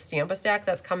Trusty tool Stamp-a-Stack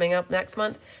that's coming up next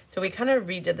month. So we kind of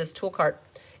redid this tool cart,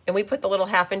 and we put the little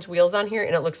 1/2-inch wheels on here,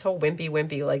 and it looked so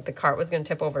wimpy, like the cart was going to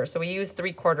tip over. So we used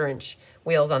 3/4-inch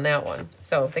wheels on that one.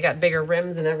 So they got bigger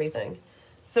rims and everything.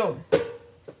 So,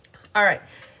 all right.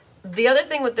 The other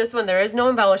thing with this one, there is no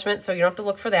embellishment, so you don't have to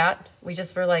look for that. We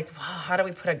just were like, wow, how do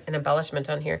we put an embellishment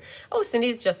on here? Oh,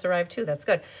 Cindy's just arrived too. That's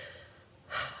good.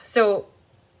 So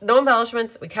no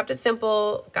embellishments. We kept it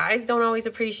simple. Guys don't always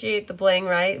appreciate the bling,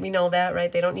 right? We know that,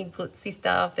 right? They don't need glitzy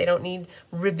stuff. They don't need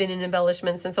ribbon and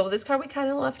embellishments. And so this card, we kind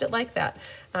of left it like that.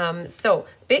 So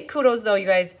big kudos, though, you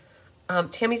guys.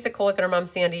 Tammy Sokolic and her mom,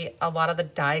 Sandy, a lot of the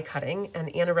die cutting.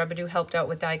 And Anna Rebedu helped out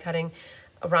with die cutting.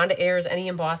 Rhonda Ayers, any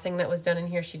embossing that was done in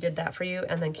here, she did that for you.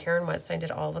 And then Karen Wetstein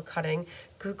did all the cutting.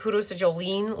 Kudos to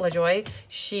Jolene LaJoy.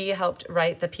 She helped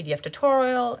write the PDF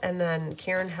tutorial. And then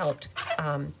Karen helped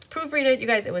proofread it. You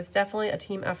guys, it was definitely a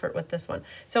team effort with this one.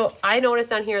 So I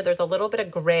noticed on here, there's a little bit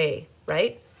of gray,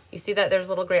 right? You see that there's a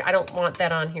little gray. I don't want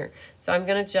that on here. So I'm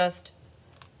going to just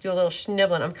do a little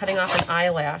schnibbling. I'm cutting off an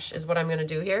eyelash is what I'm going to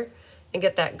do here and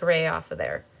get that gray off of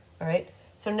there. All right.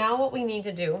 So now what we need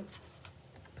to do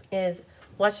is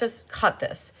let's just cut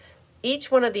this.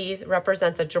 Each one of these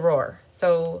represents a drawer.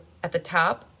 So at the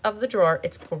top of the drawer,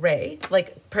 it's gray.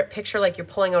 Like picture like you're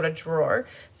pulling out a drawer.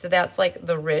 So that's like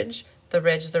the ridge, the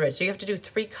ridge, the ridge. So you have to do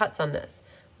 3 cuts on this.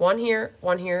 1 here,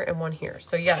 1 here, and 1 here.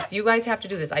 So yes, you guys have to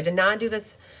do this. I did not do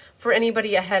this for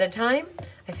anybody ahead of time.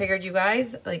 I figured you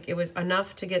guys, like it was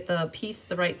enough to get the piece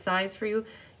the right size for you.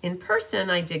 In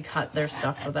person, I did cut their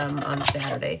stuff for them on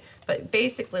Saturday. But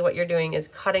basically what you're doing is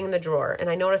cutting the drawer. And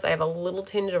I notice I have a little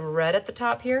tinge of red at the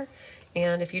top here.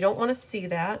 And if you don't want to see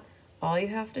that, all you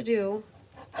have to do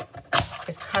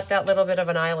is cut that little bit of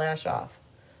an eyelash off.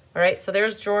 All right, so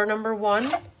there's drawer number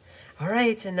 1. All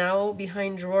right, and now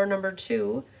behind drawer number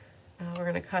 2, we're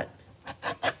going to cut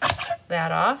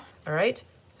that off. All right,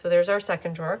 so there's our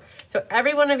second drawer. So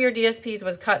every one of your DSPs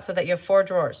was cut so that you have 4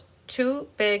 drawers. 2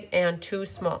 big and 2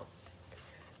 small.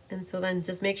 And so then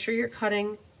just make sure you're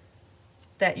cutting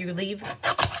that you leave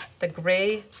the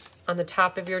gray on the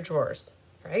top of your drawers,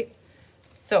 right?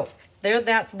 So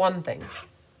that's one thing.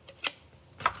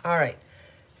 All right.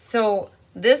 So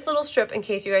this little strip, in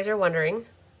case you guys are wondering,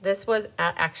 this was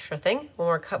an extra thing.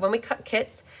 When we cut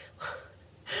kits,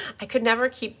 I could never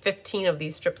keep 15 of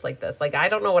these strips like this. Like, I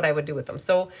don't know what I would do with them.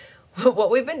 So what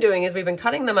we've been doing is we've been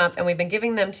cutting them up and we've been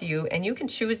giving them to you, and you can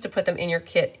choose to put them in your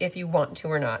kit if you want to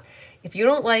or not. If you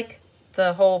don't like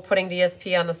the whole putting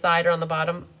DSP on the side or on the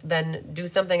bottom, then do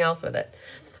something else with it.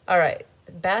 All right,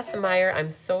 Beth Meyer,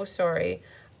 I'm so sorry.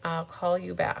 I'll call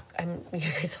you back. You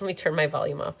guys, let me turn my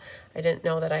volume off. I didn't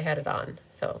know that I had it on.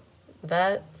 So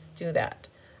let's do that.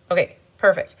 Okay,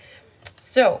 perfect.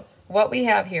 So what we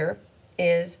have here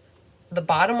is the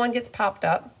bottom one gets popped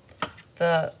up.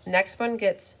 The next one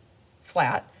gets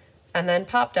flat, and then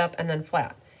popped up, and then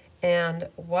flat. And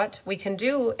what we can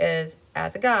do is,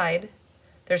 as a guide,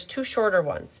 there's 2 shorter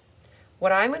ones.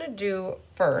 What I'm going to do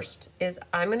first is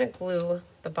I'm going to glue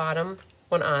the bottom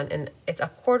one on, and it's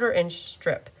a 1/4-inch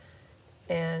strip.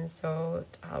 And so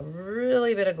a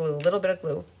really bit of glue, a little bit of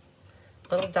glue,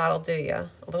 a little dot will do you,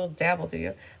 a little dab will do you.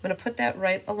 I'm going to put that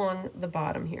right along the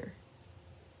bottom here.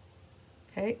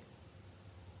 Okay.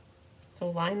 So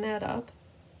line that up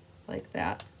like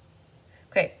that.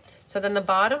 Okay, so then the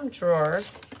bottom drawer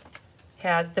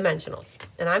has dimensionals,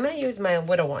 and I'm going to use my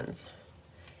little ones.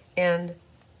 And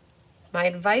my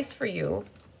advice for you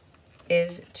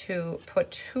is to put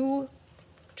 2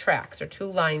 tracks or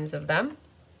 2 lines of them.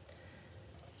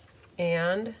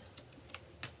 And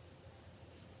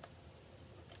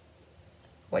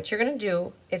what you're going to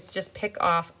do is just pick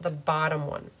off the bottom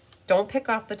one. Don't pick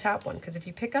off the top one, because if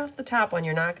you pick off the top one,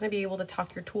 you're not going to be able to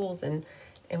tuck your tools in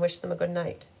and wish them a good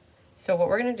night. So what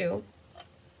we're going to do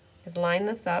is line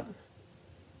this up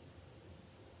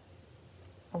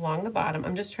along the bottom.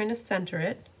 I'm just trying to center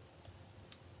it.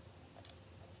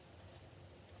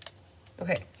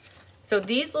 Okay, so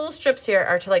these little strips here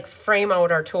are to like frame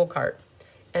out our tool cart.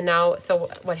 And now, so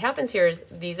what happens here is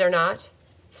these are not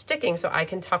sticking, so I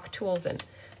can tuck tools in.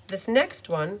 This next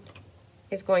one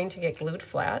is going to get glued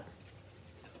flat.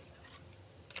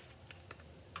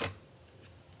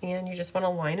 And you just want to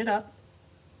line it up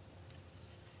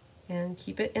and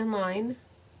keep it in line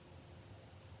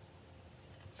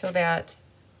so that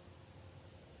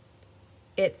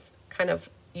it's kind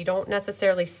of, you don't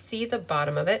necessarily see the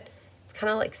bottom of it. It's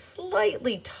kind of like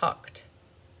slightly tucked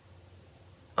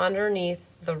underneath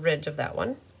the ridge of that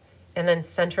one, and then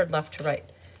centered left to right.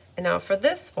 And now for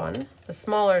this one, the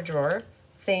smaller drawer,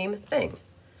 same thing.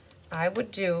 I would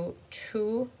do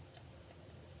 2.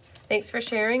 Thanks for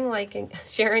sharing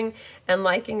and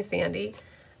liking, Sandy.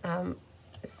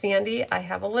 Sandy, I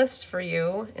have a list for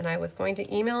you, and I was going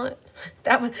to email it.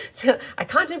 I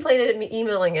contemplated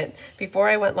emailing it before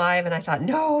I went live, and I thought,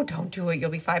 no, don't do it.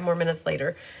 You'll be 5 more minutes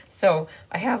later. So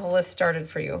I have a list started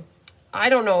for you. I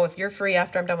don't know if you're free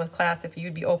after I'm done with class, if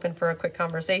you'd be open for a quick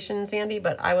conversation, Sandy,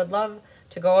 but I would love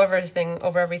to go over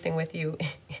everything with you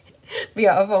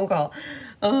via a phone call.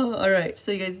 Oh, all right.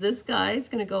 So you guys, this guy is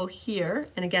going to go here.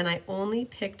 And again, I only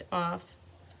picked off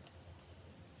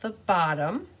the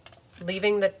bottom,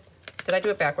 leaving the, did I do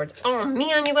it backwards? Oh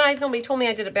man, you guys, nobody told me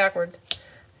I did it backwards.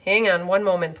 Hang on one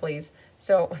moment, please.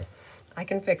 So I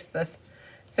can fix this.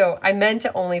 So I meant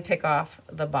to only pick off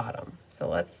the bottom. So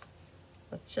let's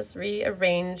just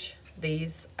rearrange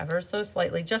these ever so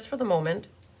slightly, just for the moment.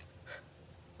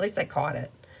 At least I caught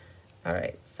it. All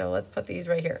right, so let's put these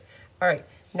right here. All right,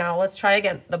 now let's try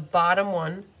again. The bottom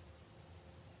one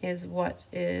is what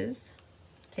is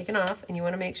taken off, and you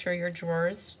want to make sure your drawer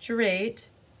is straight.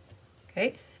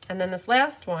 Okay, and then this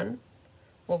last one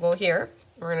will go here.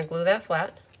 We're going to glue that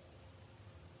flat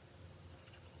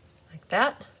like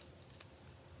that.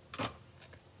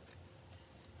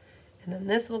 And then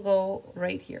this will go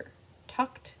right here,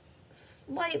 tucked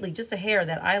slightly, just a hair,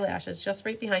 that eyelash is just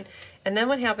right behind. And then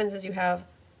what happens is you have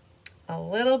a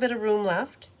little bit of room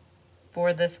left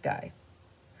for this guy,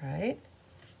 right?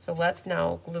 So let's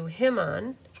now glue him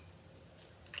on.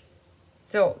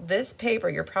 So this paper,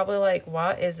 you're probably like,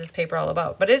 what is this paper all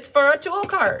about? But it's for a tool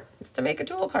cart. It's to make a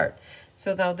tool cart.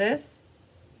 So now this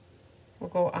will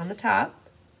go on the top,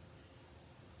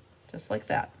 just like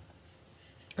that.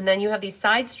 And then you have these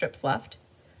side strips left,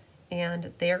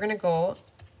 and they are going to go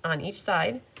on each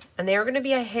side, and they are going to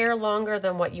be a hair longer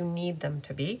than what you need them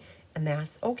to be, and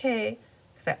that's okay,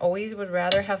 because I always would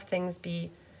rather have things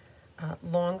be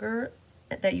longer,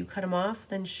 that you cut them off,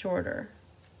 than shorter.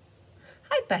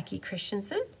 Hi, Becky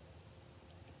Christensen.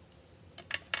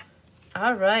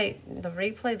 All right, the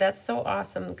replay, that's so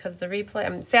awesome, because the replay,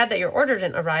 I'm sad that your order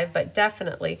didn't arrive, but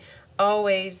definitely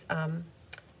always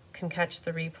can catch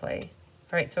the replay.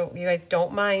 All right, so you guys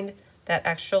don't mind that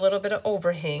extra little bit of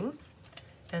overhang.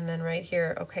 And then right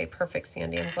here, okay, perfect,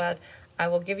 Sandy. I'm glad. I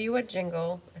will give you a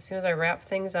jingle as soon as I wrap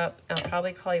things up. I'll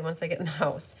probably call you once I get in the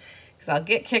house, because I'll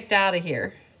get kicked out of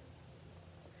here.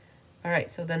 All right,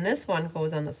 so then this one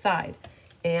goes on the side.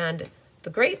 And the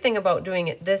great thing about doing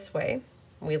it this way,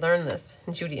 we learned this,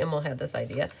 and Judy Immel had this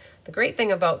idea. The great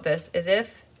thing about this is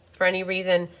if, for any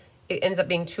reason, it ends up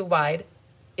being too wide,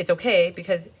 it's okay,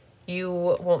 because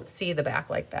you won't see the back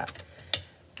like that.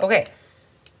 Okay,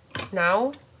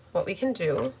 now what we can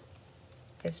do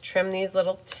is trim these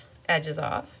little edges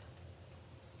off.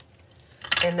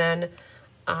 And then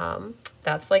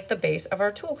that's like the base of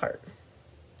our tool cart.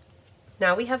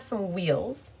 Now we have some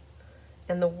wheels,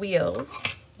 and the wheels,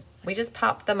 we just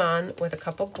popped them on with a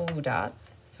couple glue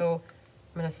dots. So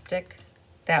I'm gonna stick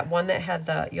that one that had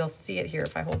the, you'll see it here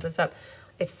if I hold this up.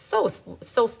 It's so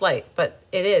slight, but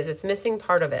it's missing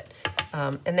part of it.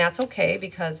 And that's okay,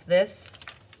 because this,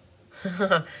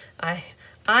 I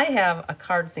have a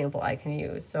card sample I can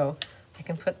use. So I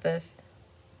can put this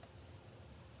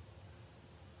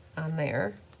on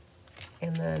there,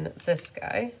 and then this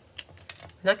guy.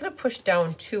 I'm not gonna push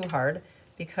down too hard,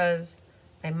 because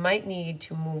I might need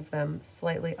to move them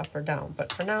slightly up or down,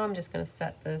 but for now I'm just going to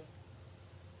set this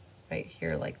right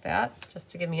here like that, just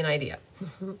to give me an idea.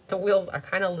 The wheels are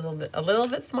kind of a little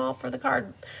bit small for the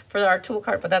card, for our tool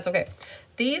card, but that's okay.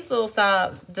 These little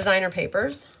designer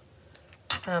papers,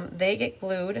 they get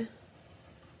glued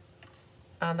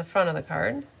on the front of the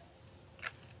card.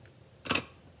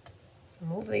 So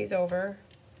move these over.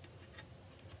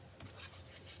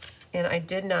 And I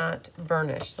did not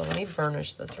burnish, so let me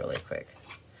burnish this really quick.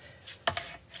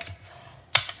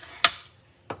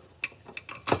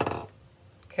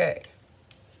 Okay.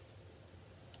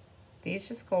 These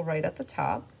just go right at the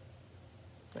top,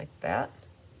 like that.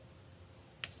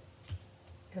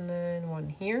 And then one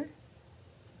here,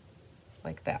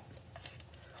 like that.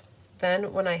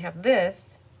 Then when I have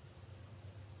this,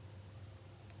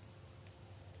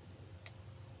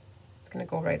 it's gonna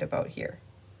go right about here.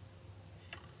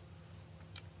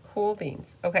 Cool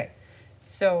beans. Okay,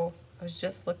 so I was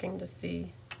just looking to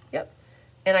see, yep.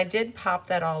 And I did pop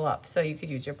that all up. So you could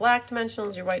use your black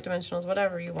dimensionals, your white dimensionals,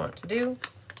 whatever you want to do.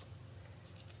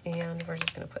 And we're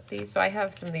just gonna put these. So I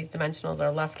have some of these dimensionals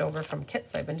are left over from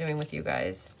kits I've been doing with you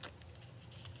guys.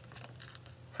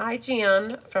 Hi,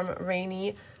 Jan from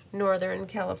rainy Northern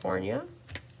California.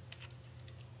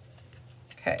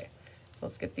 Okay, so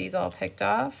let's get these all picked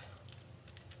off.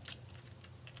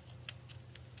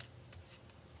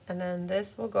 And then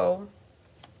this will go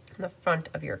in the front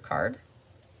of your card.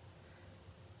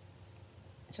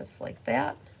 Just like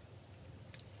that.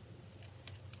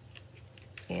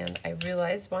 And I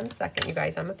realized, one second, you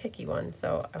guys, I'm a picky one,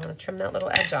 so I want to trim that little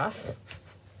edge off.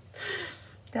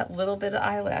 That little bit of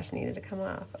eyelash needed to come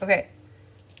off. Okay.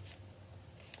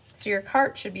 So your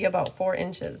cart should be about 4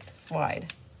 inches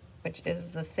wide, which is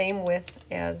the same width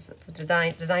as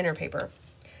the designer paper.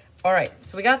 All right,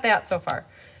 so we got that so far.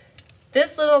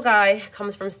 This little guy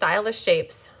comes from Stylish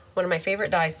Shapes, one of my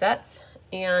favorite die sets,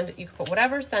 and you can put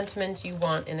whatever sentiment you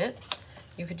want in it.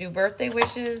 You could do birthday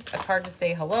wishes, a card to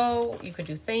say hello, you could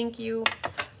do thank you.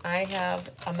 I have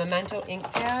a memento ink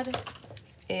pad,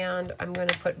 and I'm going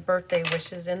to put birthday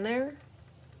wishes in there.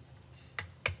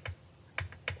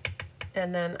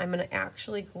 And then I'm going to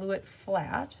actually glue it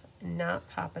flat and not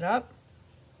pop it up.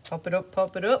 Pop it up,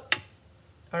 pop it up.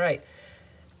 All right.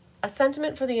 A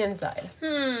sentiment for the inside.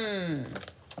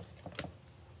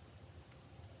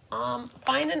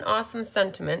 Find an awesome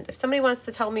sentiment. If somebody wants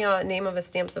to tell me a name of a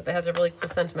stamp set that has a really cool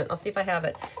sentiment, I'll see if I have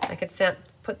it. I could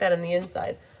put that in the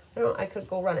inside. I could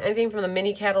go run anything from the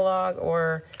mini catalog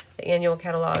or the annual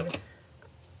catalog.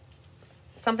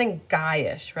 Something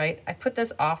guyish, right? I put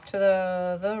this off to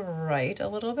the right a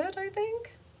little bit, I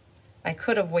think. I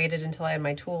could have waited until I had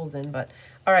my tools in, but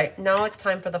all right, now it's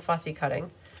time for the fussy cutting.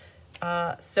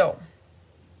 So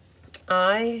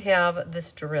I have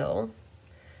this drill,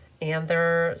 and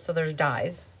there's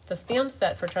dies. The stamp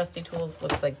set for Trusty Tools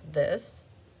looks like this,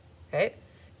 okay?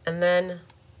 And then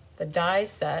the die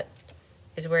set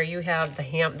is where you have the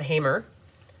hammer.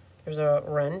 There's a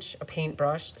wrench, a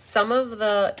paintbrush. Some of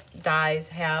the dies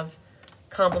have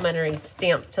complementary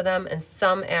stamps to them, and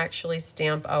some actually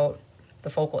stamp out the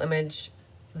focal image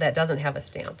that doesn't have a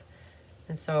stamp.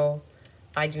 And so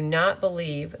I do not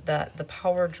believe that the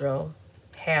power drill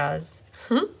has,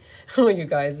 oh, you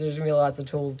guys, there's gonna be lots of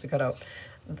tools to cut out.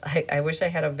 I wish I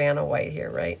had a Vanna White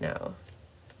here right now.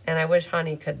 And I wish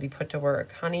Honey could be put to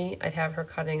work. Honey, I'd have her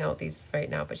cutting out these right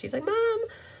now, but she's like, Mom,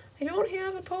 I don't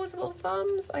have opposable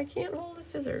thumbs. I can't hold the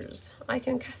scissors. I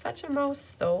can fetch a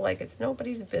mouse though, like it's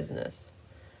nobody's business.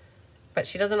 But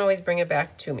she doesn't always bring it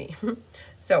back to me.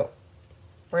 So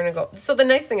we're gonna go. So the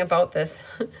nice thing about this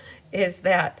is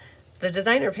that the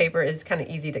designer paper is kind of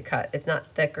easy to cut. It's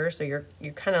not thicker, so you're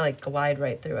kind of like glide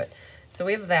right through it. So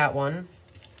we have that one.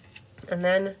 And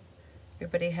then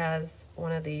everybody has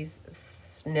one of these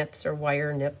snips or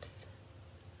wire nips.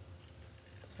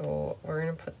 So we're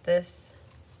gonna put this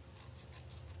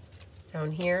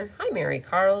down here. Hi, Mary.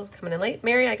 Carl's coming in late.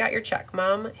 Mary, I got your check.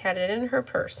 Mom had it in her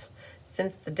purse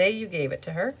since the day you gave it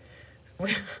to her,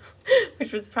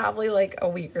 which was probably like a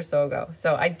week or so ago.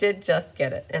 So I did just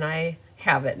get it, and I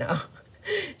have it now.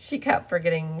 She kept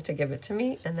forgetting to give it to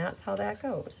me, and that's how that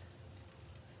goes.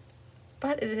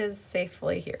 But it is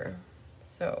safely here.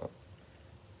 So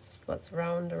let's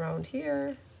round around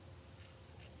here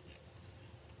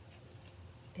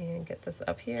and get this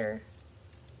up here.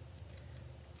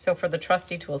 So for the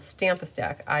Trusty Tools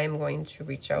Stamp-A-Stack, I am going to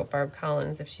reach out Barb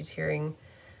Collins. If she's hearing,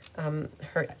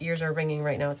 her ears are ringing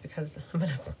right now, it's because I'm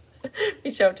going to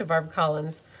reach out to Barb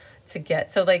Collins to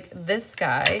get, so like this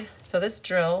guy, so this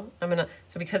drill,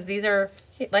 so because these are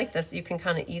like this, you can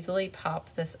kind of easily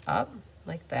pop this up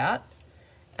like that.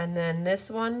 And then this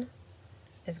one,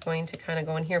 is going to kind of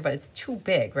go in here, but it's too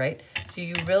big, right? So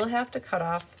you really have to cut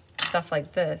off stuff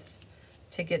like this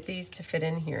to get these to fit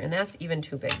in here, and that's even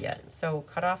too big yet. So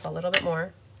cut off a little bit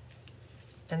more,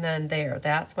 and then there,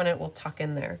 that's when it will tuck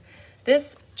in there.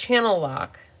 This channel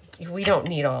lock, we don't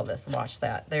need all this. Watch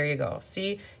that. There you go.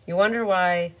 See, you wonder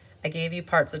why I gave you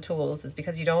parts of tools. It's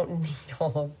because you don't need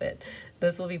all of it.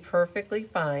 This will be perfectly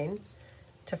fine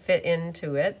to fit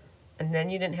into it, and then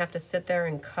you didn't have to sit there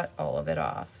and cut all of it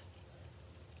off.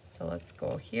 So let's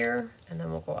go here, and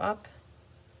then we'll go up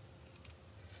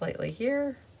slightly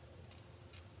here,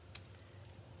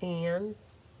 and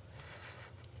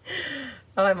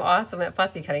oh, I'm awesome at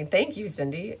fussy cutting. Thank you,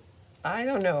 Cindy. I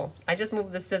don't know. I just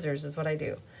move the scissors is what I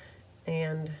do.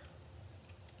 And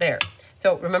there.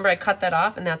 So remember, I cut that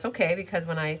off, and that's okay, because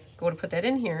when I go to put that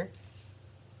in here,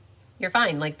 you're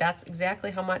fine. Like, that's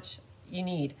exactly how much you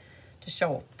need to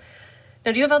show.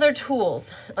 Now, do you have other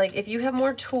tools? Like, if you have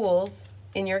more tools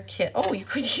in your kit, oh, you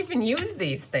could even use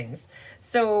these things.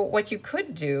 So what you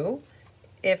could do,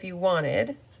 if you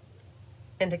wanted,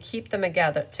 and to keep them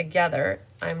together,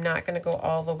 I'm not going to go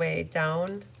all the way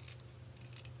down.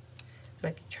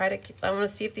 I want to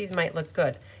see if these might look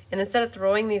good. And instead of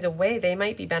throwing these away, they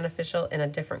might be beneficial in a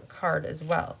different card as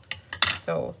well.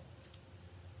 So,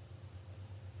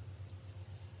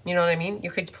 you know what I mean?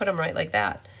 You could put them right like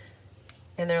that.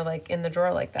 And they're like in the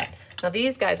drawer like that. Now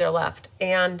these guys are left,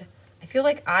 and I feel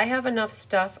like I have enough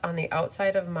stuff on the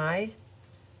outside of my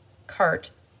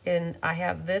cart, and I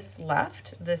have this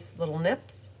left, this little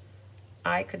nips.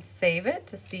 I could save it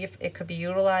to see if it could be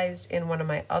utilized in one of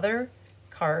my other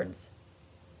cards,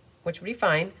 which would be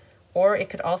fine, or it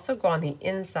could also go on the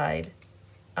inside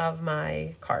of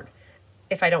my card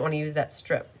if I don't want to use that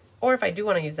strip. Or if I do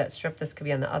want to use that strip, this could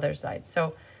be on the other side.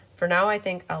 So for now, I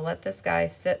think I'll let this guy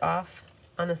sit off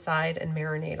on the side and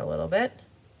marinate a little bit.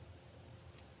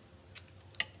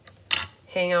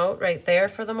 Hang out right there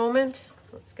for the moment.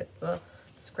 Let's get the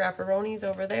scrapperonis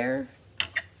over there.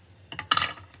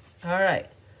 All right.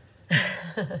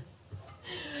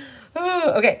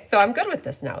 Ooh, okay, so I'm good with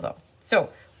this now, though. So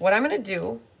what I'm going to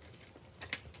do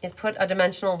is put a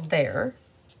dimensional there,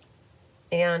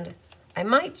 and I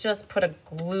might just put a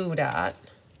glue dot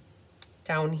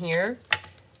down here,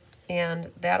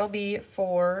 and that'll be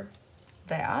for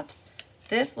that.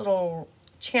 This little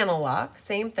channel lock,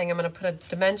 same thing. I'm going to put a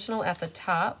dimensional at the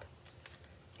top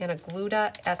and a glue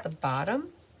dot at the bottom,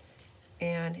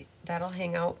 and that'll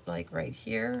hang out like right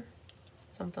here,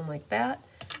 something like that.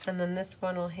 And then this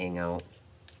one will hang out.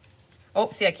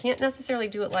 Oh, see, I can't necessarily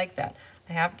do it like that.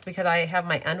 I have to, because I have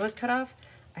my end was cut off,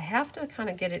 I have to kind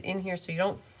of get it in here so you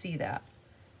don't see that.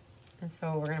 And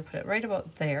so we're going to put it right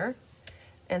about there.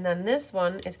 And then this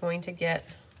one is going to get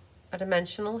a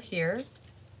dimensional here.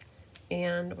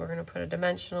 And we're going to put a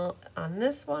dimensional on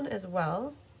this one as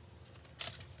well.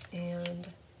 And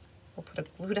we'll put a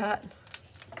glue dot.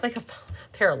 It's like a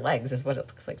pair of legs is what it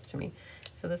looks like to me.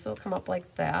 So this will come up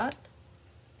like that.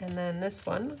 And then this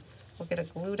one will get a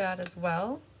glue dot as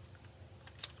well.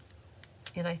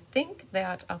 And I think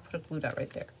that I'll put a glue dot right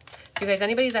there. So you guys,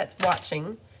 anybody that's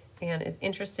watching and is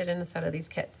interested in a set of these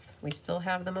kits, we still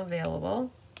have them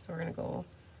available. So we're going to go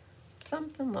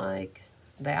something like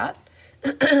that.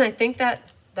 I think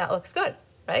that looks good,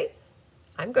 right?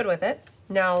 I'm good with it.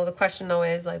 Now the question though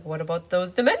is like, what about those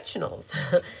dimensionals?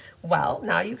 Well,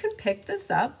 now you can pick this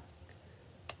up.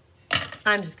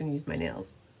 I'm just going to use my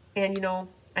nails. And you know,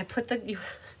 I put the,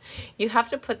 you have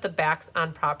to put the backs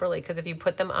on properly, because if you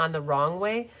put them on the wrong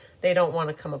way, they don't want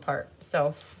to come apart.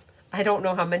 So I don't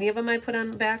know how many of them I put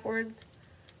on backwards,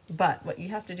 but what you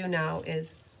have to do now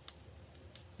is,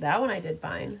 that one I did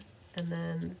fine, and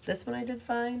then this one I did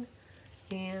fine,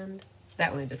 and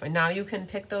that one I did fine. Now you can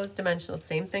pick those dimensionals,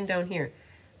 same thing down here.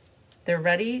 They're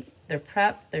ready, they're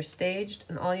prepped, they're staged,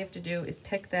 and all you have to do is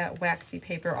pick that waxy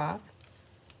paper off,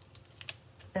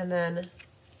 and then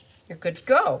you're good to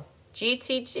go.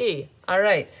 GTG. All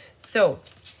right. So,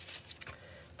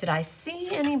 did I see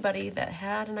anybody that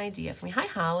had an idea for me? Hi,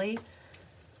 Holly.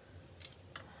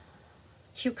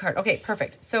 Cute card. Okay,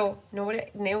 perfect. So,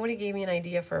 nobody gave me an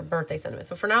idea for a birthday sentiment.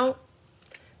 So, for now,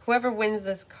 whoever wins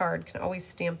this card can always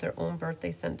stamp their own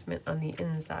birthday sentiment on the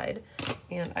inside.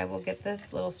 And I will get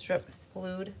this little strip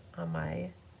glued on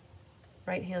my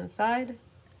right-hand side,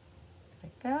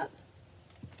 like that.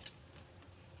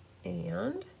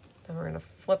 And then we're going to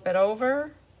flip it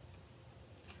over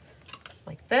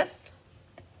like this.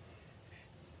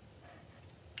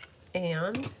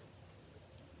 And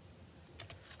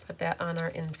put that on our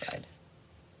inside.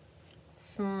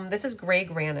 This is gray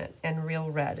granite and real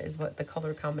red is what the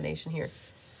color combination here.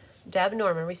 Deb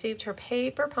Norman received her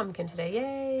paper pumpkin today.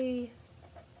 Yay!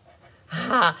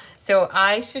 So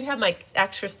I should have my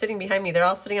extras sitting behind me. They're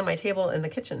all sitting on my table in the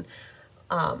kitchen.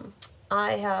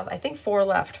 I have, I think, 4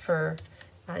 left for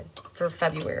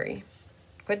February.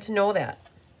 Good to know that.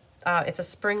 It's a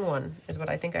spring one is what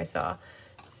I think I saw.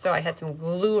 So I had some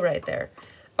glue right there.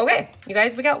 Okay, you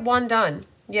guys, we got 1 done.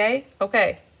 Yay?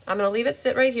 Okay, I'm going to leave it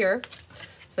sit right here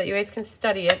so that you guys can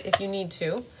study it if you need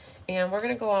to. And we're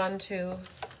going to go on to,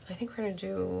 I think we're going to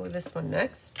do this one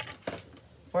next.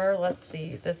 Or let's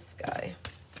see, this guy.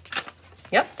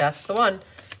 Yep, that's the one.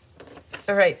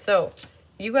 All right, so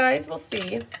you guys will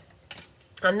see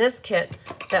on this kit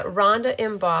that Rhonda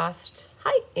embossed,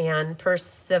 hi, Anne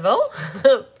Percival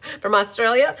from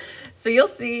Australia. So you'll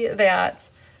see that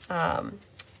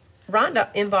Rhonda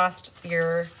embossed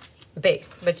your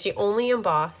base, but she only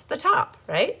embossed the top,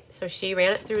 right? So she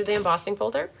ran it through the embossing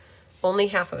folder, only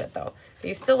half of it though. But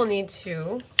you still will need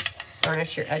to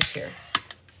varnish your edge here.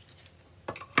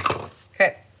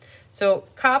 Okay, so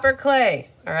copper clay,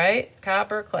 all right?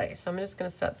 Copper clay. So I'm just gonna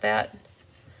set that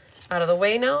out of the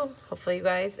way now. Hopefully you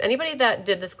guys, anybody that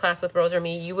did this class with Rose or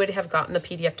me, you would have gotten the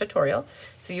PDF tutorial.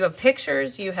 So you have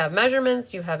pictures, you have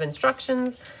measurements, you have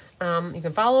instructions. You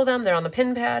can follow them. They're on the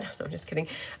pin pad. No, I'm just kidding.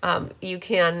 You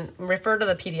can refer to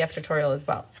the PDF tutorial as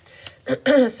well.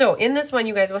 So in this one,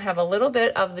 you guys will have a little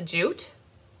bit of the jute,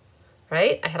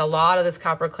 right? I had a lot of this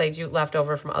copper clay jute left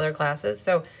over from other classes.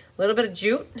 So a little bit of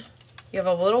jute. You have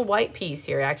a little white piece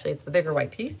here. Actually, it's the bigger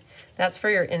white piece. That's for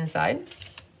your inside.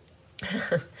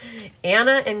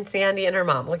 Anna and Sandy and her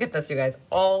mom. Look at this, you guys.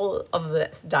 All of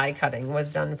this die cutting was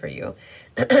done for you.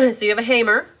 So you have a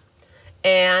hammer,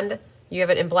 and you have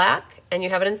it in black, and you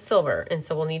have it in silver. And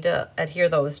so we'll need to adhere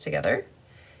those together.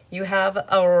 You have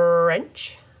a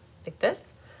wrench, like this.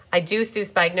 I do, Sue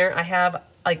Spagner. I have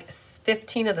like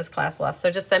 15 of this class left.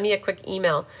 So just send me a quick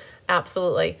email.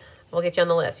 Absolutely. We'll get you on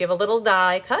the list. You have a little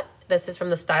die cut. This is from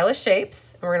the Stylish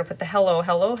Shapes. And we're going to put the hello,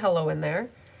 hello, hello in there.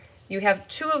 You have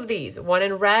 2 of these, one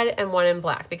in red and one in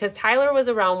black, because Tyler was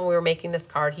around when we were making this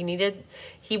card.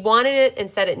 He wanted it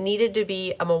and said it needed to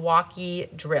be a Milwaukee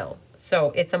drill.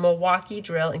 So it's a Milwaukee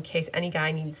drill in case any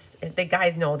guy needs, the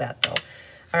guys know that though.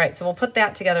 All right, so we'll put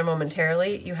that together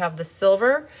momentarily. You have the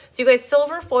silver. So you guys,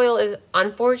 silver foil is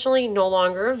unfortunately no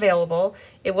longer available.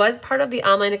 It was part of the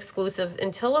online exclusives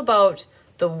until about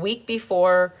the week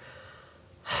before,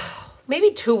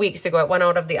 maybe 2 weeks ago, it went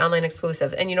out of the online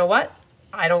exclusive. And you know what?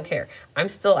 I don't care.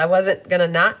 I wasn't gonna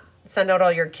not send out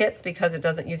all your kits because it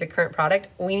doesn't use a current product.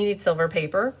 We needed silver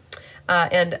paper.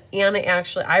 And Anna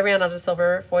actually, I ran out of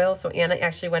silver foil, so Anna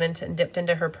actually went into and dipped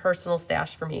into her personal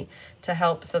stash for me to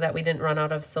help so that we didn't run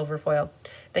out of silver foil.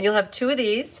 Then you'll have 2 of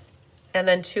these and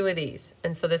then 2 of these.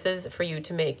 And so this is for you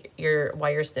to make your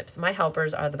wire snips. My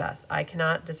helpers are the best. I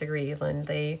cannot disagree, Lynn.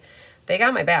 They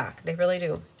got my back. They really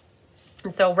do.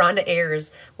 And so Rhonda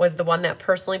Ayers was the one that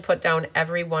personally put down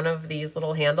every one of these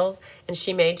little handles, and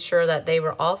she made sure that they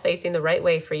were all facing the right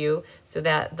way for you so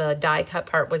that the die cut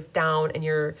part was down and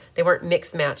they weren't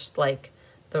mix matched like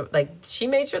she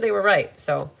made sure they were right.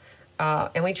 So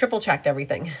and we triple checked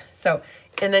everything. So,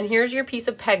 and then here's your piece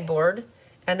of pegboard,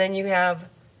 and then you have,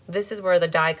 this is where the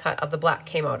die cut of the black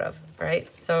came out of,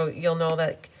 right? So you'll know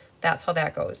that that's how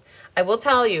that goes. I will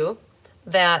tell you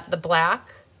that the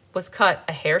black was cut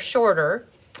a hair shorter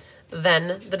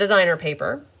than the designer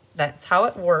paper. That's how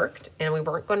it worked, and we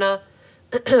weren't gonna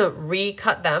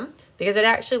recut them because it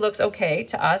actually looks okay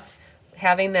to us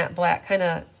having that black kind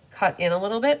of cut in a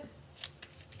little bit.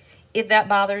 If that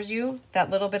bothers you, that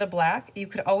little bit of black, you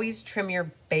could always trim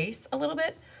your base a little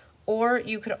bit, or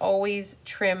you could always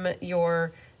trim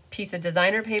your piece of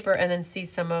designer paper and then see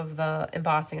some of the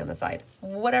embossing on the side.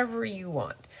 Whatever you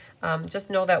want. Just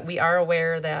know that we are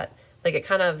aware that like it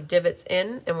kind of divots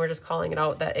in, and we're just calling it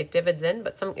out that it divots in,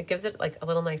 but it gives it like a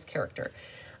little nice character.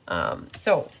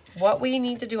 So what we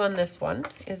need to do on this one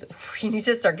is we need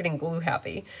to start getting glue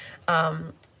happy.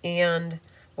 And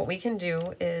what we can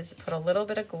do is put a little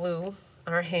bit of glue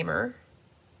on our hammer.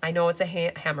 I know it's a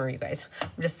hammer, you guys. I'm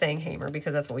just saying hammer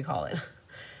because that's what we call it.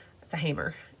 It's a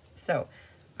hammer. So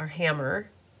our hammer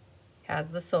has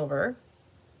the silver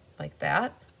like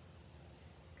that.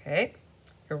 Okay.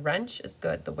 Your wrench is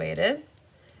good the way it is.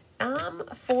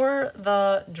 For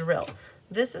the drill,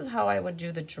 this is how I would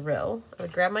do the drill. I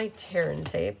would grab my tear-in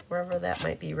tape, wherever that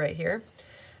might be, right here.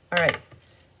 All right,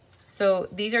 so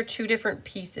these are 2 different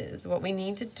pieces. What we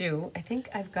need to do, I think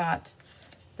I've got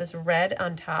this red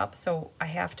on top, so I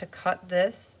have to cut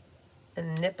this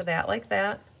and nip that like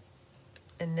that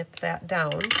and nip that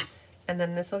down, and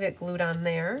then this will get glued on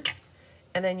there.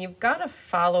 And then you've got to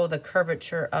follow the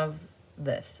curvature of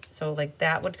this. So like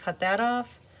that would cut that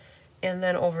off. And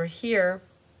then over here,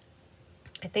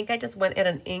 I think I just went at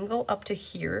an angle up to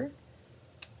here,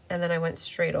 and then I went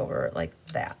straight over it like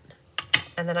that.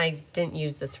 And then I didn't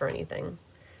use this for anything.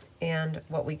 And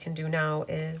what we can do now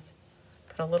is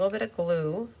put a little bit of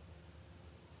glue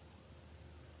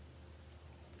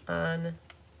on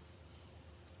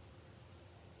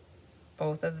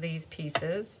both of these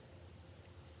pieces.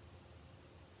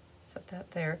 Set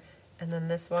that there. And then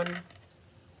this one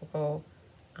will go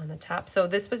on the top. So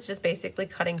this was just basically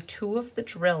cutting 2 of the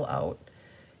drill out.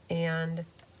 And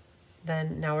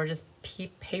then now we're just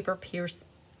paper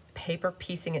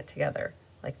piecing it together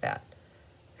like that.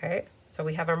 Okay, so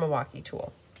we have our Milwaukee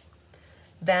tool.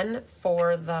 Then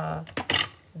for the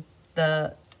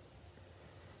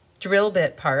drill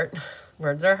bit part,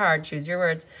 words are hard, choose your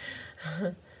words.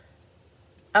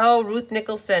 Oh, Ruth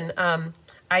Nicholson,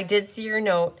 I did see your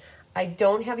note. I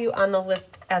don't have you on the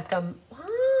list at the, maybe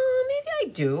I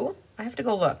do. I have to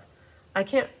go look. I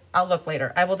can't, I'll look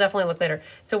later. I will definitely look later.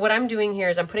 So what I'm doing here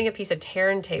is I'm putting a piece of tear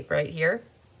and tape right here.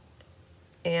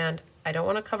 And I don't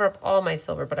want to cover up all my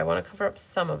silver, but I want to cover up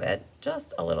some of it,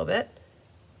 just a little bit.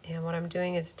 And what I'm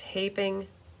doing is taping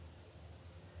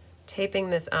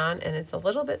this on, and it's a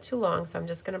little bit too long, so I'm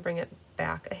just going to bring it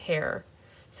back a hair.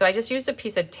 So I just used a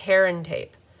piece of tear and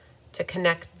tape to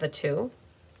connect the two.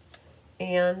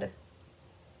 And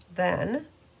then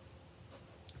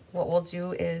what we'll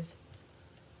do is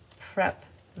prep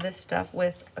this stuff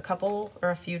with a couple or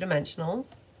a few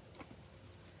dimensionals.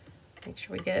 Make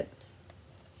sure we get,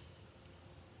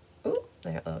 ooh,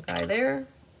 that little guy there.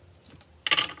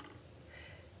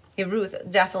 Hey, Ruth,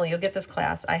 definitely, you'll get this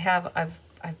class. I've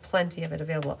plenty of it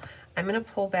available. I'm gonna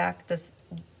pull back this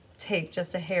tape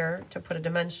just a hair to put a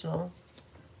dimensional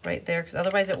right there, because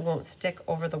otherwise it won't stick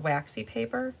over the waxy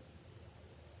paper.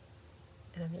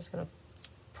 And I'm just gonna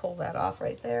pull that off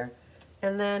right there.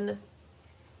 And then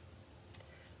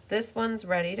this one's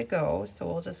ready to go, so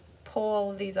we'll just pull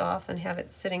all of these off and have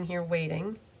it sitting here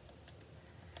waiting.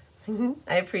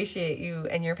 I appreciate you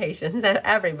and your patience,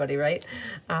 everybody, right?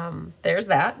 There's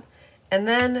that. And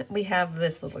then we have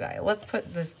this little guy. Let's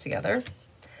put this together.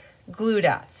 Glue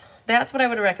dots. That's what I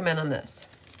would recommend on this.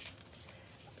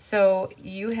 So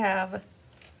you have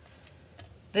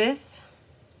this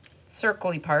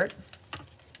circle-y part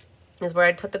is where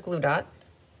I'd put the glue dot.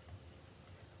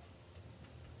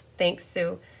 Thanks,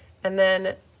 Sue. And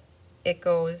then it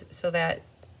goes so that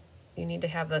you need to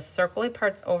have the circle-y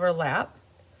parts overlap,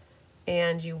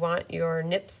 and you want your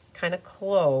nips kind of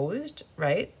closed,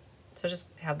 right? So just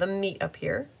have them meet up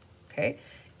here, okay?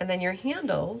 And then your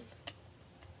handles,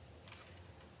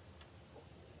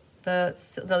 now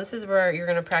this is where you're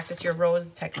gonna practice your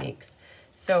rose techniques.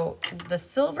 So the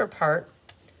silver part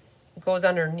goes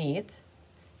underneath,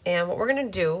 and what we're gonna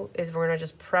do is we're gonna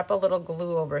just prep a little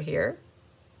glue over here,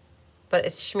 but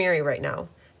it's shmeary right now.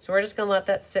 So we're just gonna let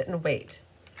that sit and wait.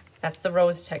 That's the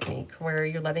rose technique, where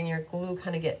you're letting your glue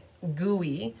kind of get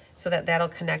gooey so that that'll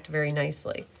connect very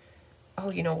nicely. Oh,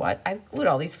 you know what? I've glued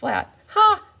all these flat.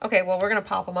 Ha! Okay, well, we're gonna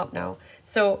pop them up now.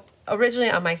 So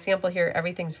originally on my sample here,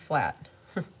 everything's flat.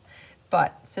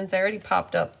 But since I already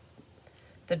popped up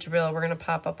the drill, we're gonna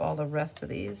pop up all the rest of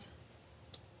these.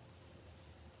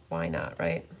 Why not,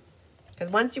 right? Because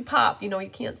once you pop, you know you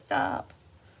can't stop.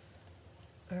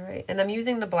 All right, and I'm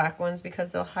using the black ones because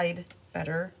they'll hide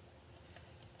better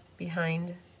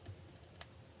behind.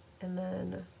 And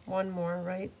then one more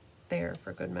right there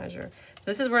for good measure.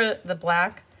 This is where the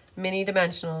black mini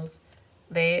dimensionals,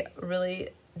 they really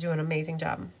do an amazing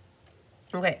job.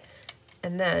 Okay,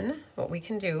 and then what we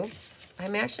can do,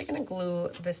 I'm actually gonna glue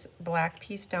this black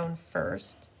piece down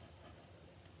first.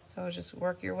 So just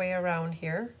work your way around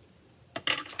here.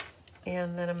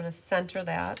 And then I'm gonna center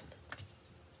that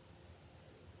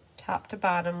top to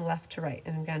bottom, left to right.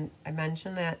 And again, I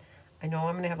mentioned that I know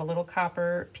I'm gonna have a little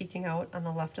copper peeking out on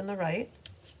the left and the right,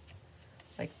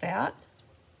 like that.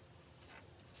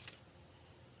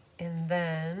 And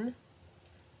then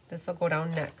this will go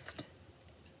down next.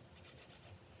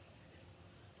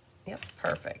 Yep,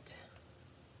 perfect.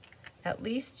 At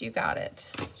least you got it.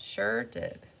 Sure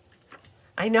did.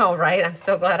 I know, right? I'm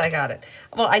so glad I got it.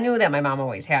 Well, I knew that my mom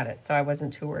always had it, so I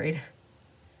wasn't too worried.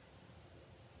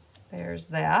 There's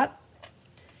that.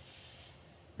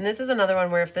 And this is another one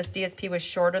where if this DSP was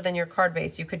shorter than your card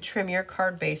base, you could trim your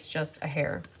card base just a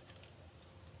hair.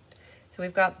 So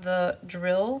we've got the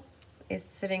drill is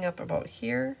sitting up about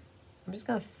here. I'm just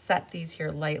gonna set these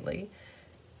here lightly.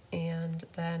 And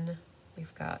then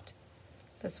we've got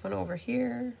this one over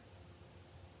here.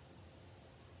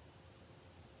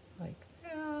 Like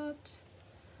that.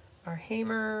 Our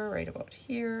hammer right about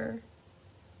here.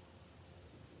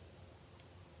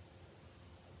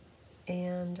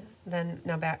 And then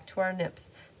now back to our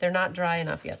nips. They're not dry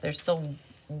enough yet. They're still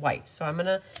white. So I'm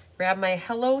gonna grab my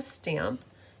Hello stamp.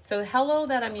 So Hello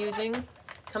that I'm using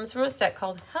comes from a set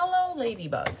called Hello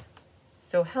Ladybug.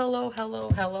 So Hello, Hello,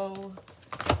 Hello.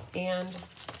 And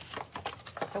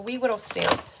it's a wee widow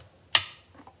stamp.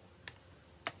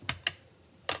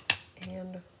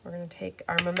 And we're gonna take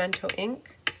our Memento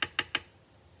ink,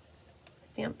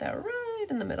 stamp that right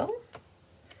in the middle.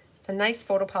 It's a nice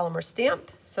photopolymer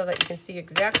stamp so that you can see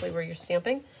exactly where you're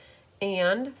stamping.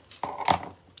 And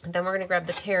then we're gonna grab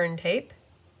the tear and tape.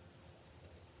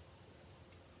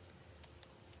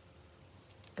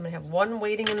 I'm gonna have one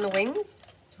waiting in the wings.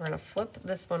 So we're gonna flip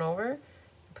this one over,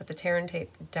 put the tear and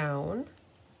tape down,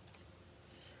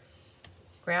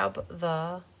 grab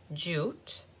the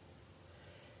jute,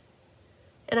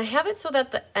 and I have it so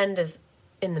that the end is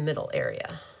in the middle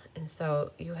area. And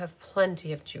so you have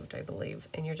plenty of jute, I believe,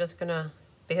 and you're just gonna,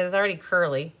 because it's already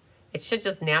curly, it should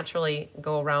just naturally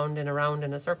go around and around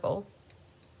in a circle,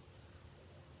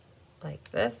 like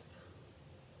this.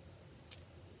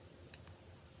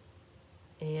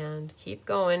 And keep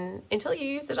going until you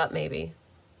use it up, maybe.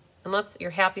 Unless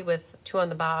you're happy with 2 on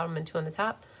the bottom and 2 on the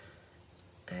top.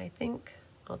 I think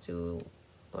I'll do,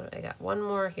 what I got? One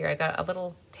more here. I got a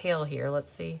little tail here.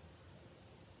 Let's see.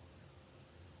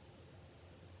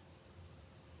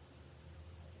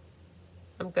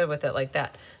 I'm good with it like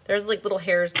that. There's like little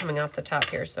hairs coming off the top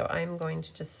here, so I'm going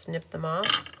to just snip them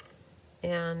off.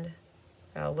 And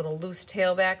got a little loose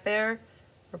tail back there.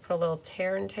 We'll put a little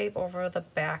tear and tape over the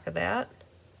back of that.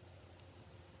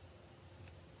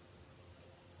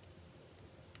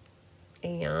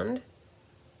 And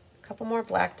a couple more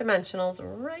black dimensionals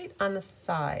right on the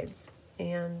sides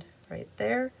and right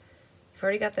there. You've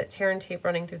already got that tear and tape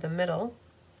running through the middle.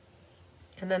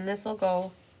 And then this will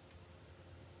go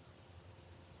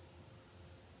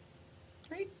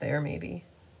right there maybe.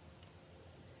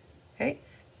 Okay,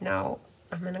 now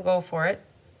I'm gonna go for it.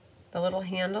 The little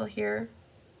handle here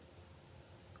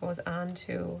goes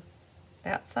onto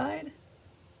that side,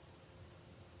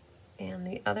 and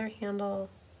the other handle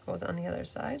goes on the other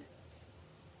side.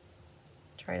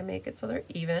 Try to make it so they're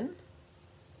even.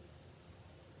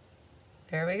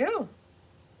 There we go.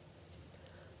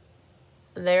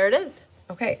 There it is.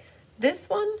 Okay, this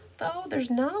one though,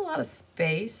 there's not a lot of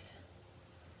space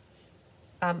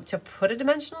to put a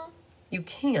dimensional. You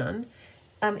can,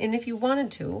 and if you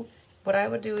wanted to, what I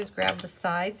would do is grab the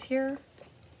sides here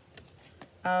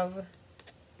of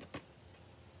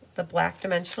the black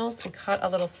dimensionals and cut a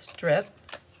little strip.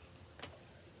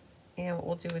 And what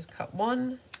we'll do is cut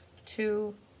 1,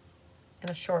 2,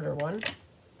 and a shorter one.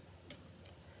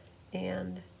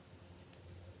 And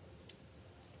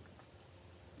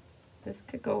this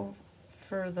could go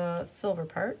for the silver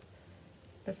part.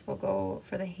 This will go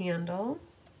for the handle.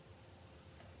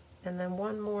 And then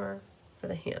one more for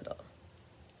the handle.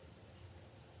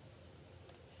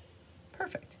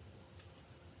 Perfect.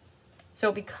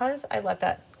 So because I let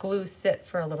that glue sit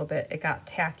for a little bit, it got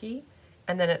tacky,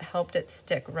 and then it helped it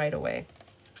stick right away.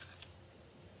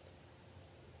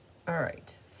 All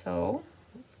right, so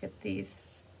let's get these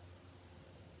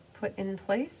put in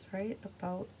place right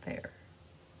about there.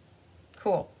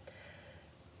 Cool.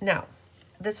 Now,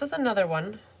 this was another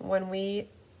one. When we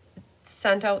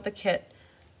sent out the kit,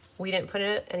 we didn't put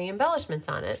any embellishments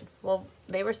on it. Well,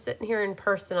 they were sitting here in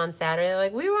person on Saturday. They're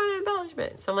like, we want an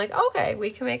embellishment. So I'm like, okay, we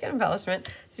can make an embellishment.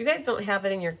 So you guys don't have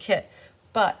it in your kit.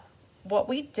 But what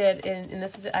we did, and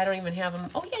this is, I don't even have them.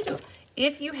 Oh, yeah, I do.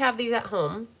 If you have these at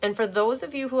home, and for those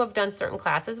of you who have done certain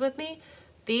classes with me,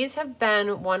 these have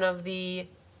been one of the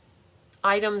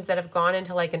items that have gone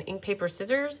into like an ink, paper,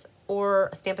 scissors or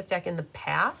a Stampin' Stack in the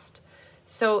past.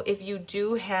 So if you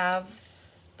do have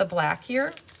the black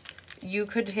here, you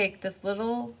could take this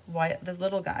little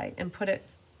guy and put it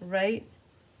right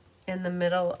in the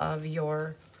middle of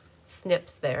your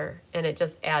snips there, and it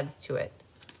just adds to it,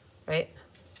 right?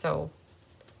 So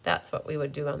that's what we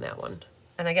would do on that one.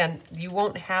 And again, you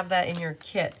won't have that in your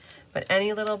kit, but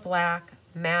any little black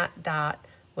matte dot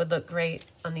would look great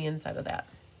on the inside of that.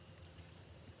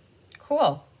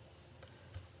 Cool.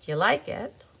 Do you like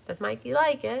it? Does Mikey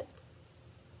like it?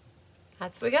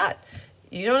 That's what we got.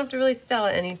 You don't have to really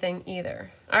Stella anything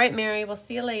either. All right, Mary, we'll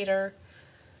see you later.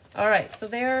 All right, so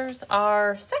there's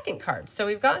our second card. So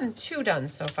we've gotten 2 done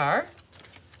so far.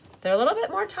 They're a little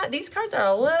bit more time. These cards are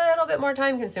a little bit more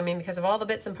time consuming because of all the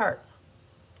bits and parts.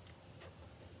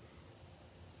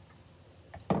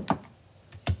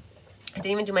 I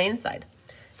didn't even do my inside.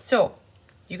 So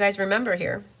you guys remember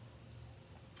here,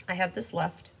 I have this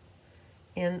left,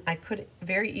 and I could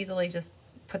very easily just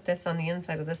put this on the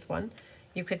inside of this one.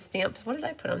 You could stamp, what did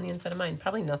I put on the inside of mine?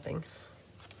 Probably nothing.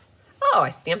 Oh, I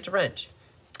stamped a wrench.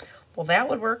 Well, that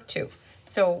would work too.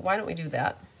 So why don't we do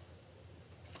that?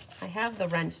 I have the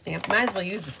wrench stamp. Might as well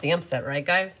use the stamp set, right,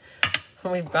 guys?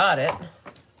 We've got it.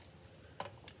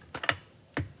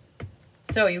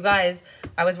 So you guys,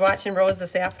 I was watching Rose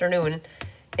this afternoon,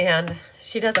 and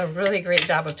she does a really great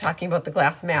job of talking about the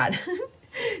glass mat.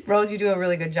 Rose, you do a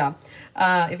really good job.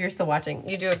 If you're still watching,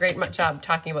 you do a great job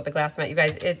talking about the glass mat. You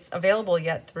guys, it's available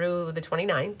yet through the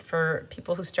 29th for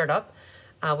people who start up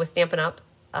with Stampin' Up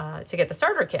to get the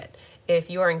starter kit. If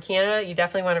you are in Canada, you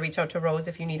definitely want to reach out to Rose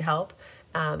if you need help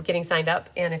getting signed up.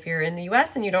 And if you're in the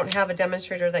US and you don't have a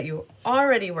demonstrator that you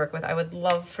already work with, I would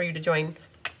love for you to join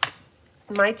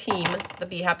my team, the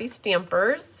Be Happy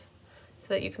Stampers, so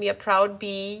that you can be a proud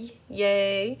bee.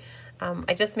 Yay.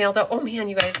 I just mailed out, oh man,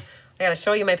 you guys, I gotta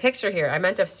show you my picture here. I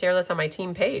meant to share this on my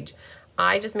team page.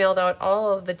 I just mailed out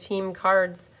all of the team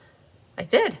cards. I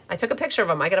did. I took a picture of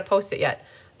them. I gotta post it yet.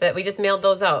 But we just mailed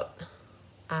those out.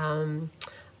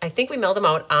 I think we mailed them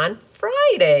out on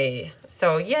Friday.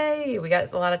 So yay, we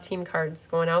got a lot of team cards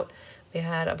going out. We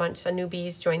had a bunch of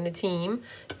newbies join the team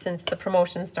since the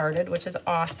promotion started, which is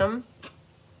awesome.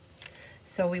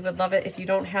 So we would love it if you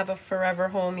don't have a forever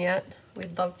home yet.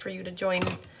 We'd love for you to join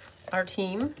our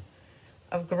team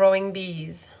of growing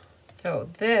bees. So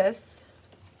this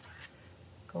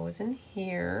goes in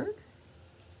here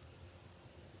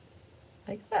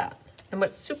like that. And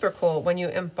what's super cool when you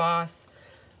emboss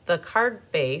the card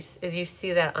base is you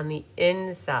see that on the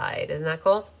inside. Isn't that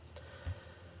cool?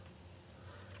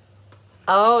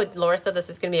 Oh, Laura said this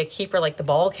is going to be a keeper like the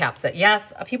ball cap set.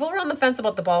 Yes, people were on the fence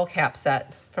about the ball cap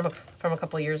set from a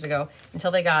couple of years ago until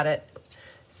they got it.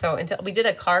 So until we did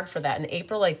a card for that in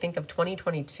April, I think, of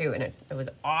 2022, and it was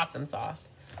awesome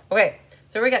sauce. Okay,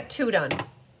 so we got 2 done.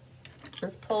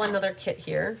 Let's pull another kit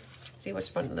here. See which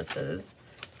one this is.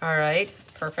 All right,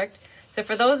 perfect. So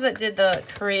for those that did the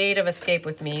Creative Escape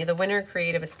with me, the Winter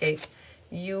Creative Escape,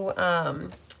 you'll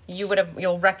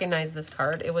recognize this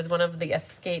card. It was one of the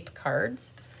Escape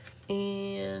cards.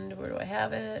 And where do I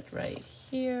have it? Right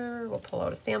here. We'll pull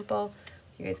out a sample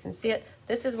so you guys can see it.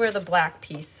 This is where the black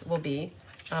piece will be.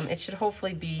 It should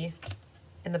hopefully be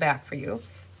in the back for you.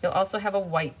 You'll also have a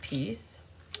white piece.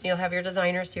 You'll have your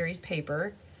designer series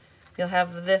paper. You'll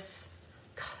have this.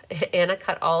 Anna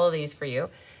cut all of these for you.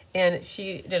 And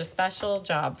she did a special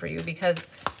job for you because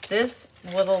this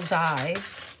little die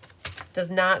does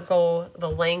not go the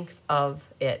length of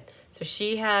it. So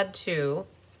she had to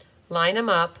line them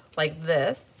up like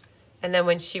this. And then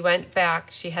when she went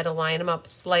back, she had to line them up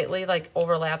slightly like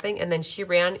overlapping. And then she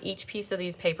ran each piece of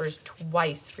these papers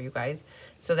twice for you guys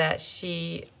so that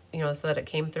she, so that it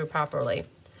came through properly.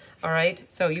 All right.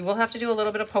 So you will have to do a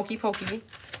little bit of pokey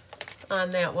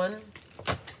on that one.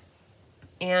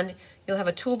 And you'll have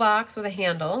a toolbox with a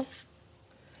handle.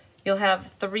 You'll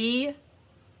have 3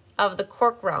 of the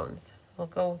cork rounds.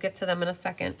 We'll get to them in a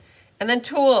second. And then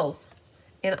tools.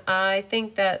 And I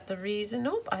think that the reason,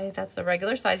 that's the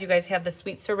regular size. You guys have the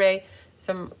Sweet Soiree,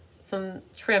 some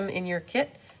trim in your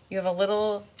kit. You have a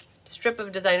little strip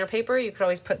of designer paper. You could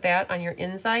always put that on your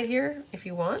inside here if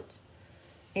you want.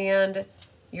 And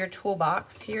your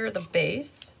toolbox here, the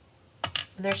base.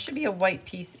 And there should be a white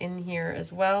piece in here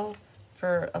as well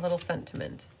for a little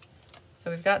sentiment.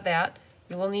 So we've got that.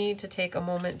 You will need to take a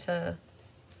moment to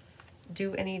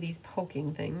do any of these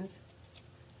poking things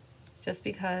just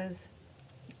because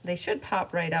they should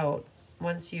pop right out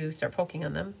once you start poking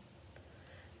on them.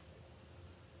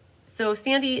 So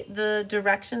Sandy, the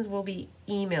directions will be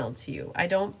emailed to you. I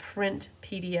don't print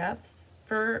PDFs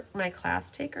for my class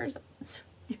takers.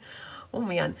 Oh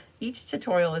man, each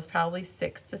tutorial is probably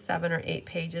 6 to 7 or 8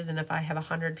 pages. And if I have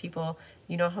 100 people,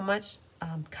 you know how much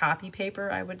copy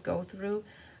paper I would go through.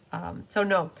 So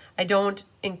no, I don't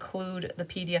include the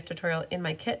PDF tutorial in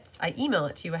my kits. I email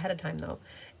it to you ahead of time though.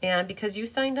 And because you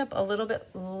signed up a little bit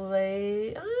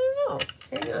late, I don't know,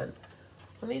 hang on.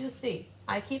 Let me just see.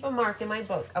 I keep a mark in my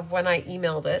book of when I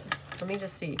emailed it. Let me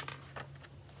just see.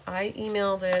 I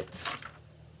emailed it.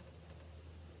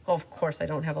 Oh, of course I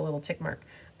don't have a little tick mark.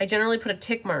 I generally put a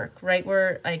tick mark right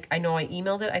where I know I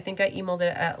emailed it. I think I emailed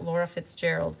it at Laura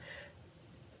Fitzgerald.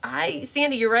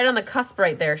 Sandy, you're right on the cusp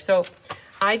right there. So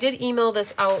I did email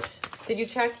this out. Did you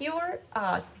check your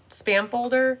spam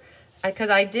folder?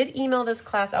 Because I did email this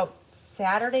class out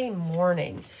Saturday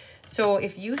morning. So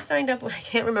if you signed up, I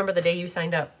can't remember the day you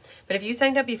signed up, but if you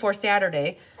signed up before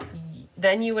Saturday,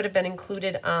 then you would have been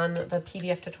included on the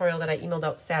PDF tutorial that I emailed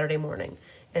out Saturday morning.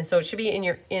 And so it should be in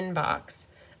your inbox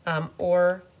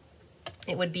or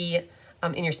it would be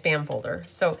in your spam folder.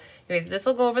 So anyways, this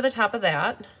will go over the top of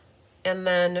that. And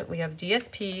then we have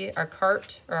DSP, our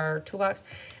cart, or our toolbox.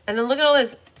 And then look at all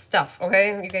this stuff,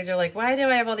 okay? You guys are like, why do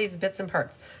I have all these bits and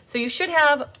parts? So you should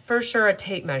have, for sure, a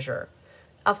tape measure.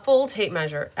 A full tape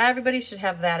measure. Everybody should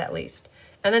have that at least.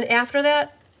 And then after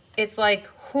that, it's like,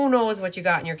 who knows what you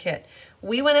got in your kit.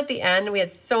 We went at the end, we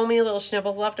had so many little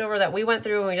schnibbles left over that we went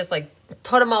through and we just like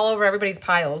put them all over everybody's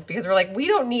piles because we're like, we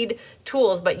don't need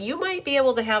tools, but you might be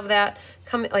able to have that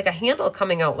come, like a handle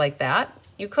coming out like that.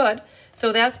 You could.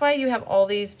 So that's why you have all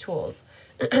these tools.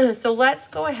 So let's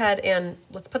go ahead and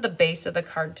let's put the base of the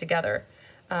card together.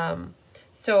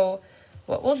 So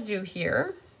what we'll do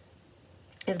here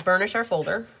is burnish our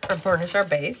folder or burnish our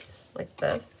base like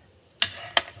this.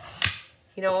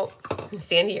 You know,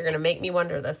 Sandy, you're going to make me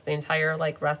wonder this the entire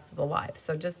like rest of the live.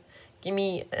 So just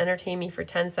entertain me for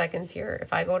 10 seconds here.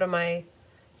 If I go to my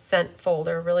sent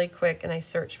folder really quick and I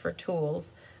search for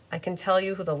tools, I can tell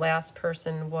you who the last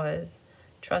person was.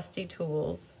 Trusty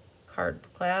Tools, card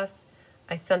class.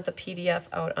 I sent the PDF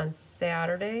out on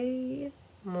Saturday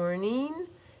morning,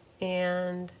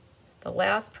 and the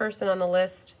last person on the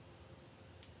list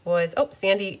was, oh,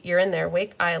 Sandy, you're in there,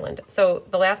 Wake Island. So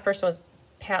the last person was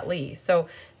Pat Lee. So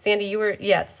Sandy, you were,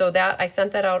 yeah, so that I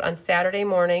sent that out on Saturday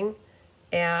morning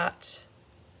at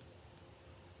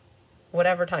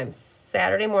whatever time.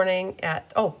 Saturday morning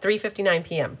at, 3:59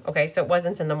 p.m. Okay, so it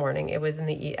wasn't in the morning. It was in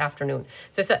the afternoon.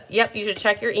 So, yep, you should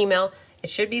check your email. It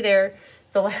should be there.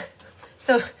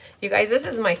 So, you guys, this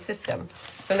is my system.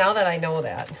 So now that I know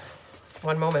that,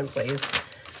 one moment, please.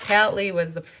 Pat Lee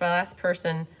was the last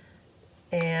person,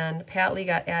 and Pat Lee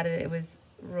got added. It was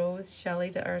Rose, Shelley,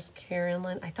 DeArs,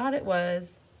 Carolyn. I thought it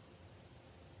was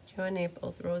Joanne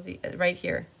Naples, Rosie, right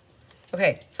here.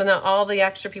 Okay, so now all the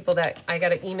extra people that I got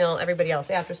to email everybody else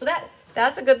after. So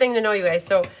that's a good thing to know, you guys.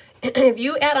 So if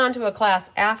you add on to a class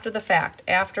after the fact,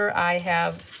 after I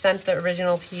have sent the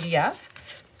original PDF,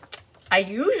 I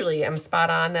usually am spot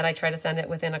on that I try to send it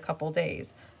within a couple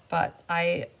days. But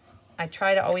I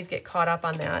try to always get caught up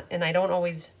on that, and I don't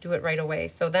always do it right away.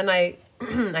 So then I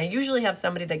usually have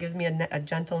somebody that gives me a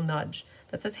gentle nudge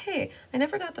that says, hey, I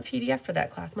never got the PDF for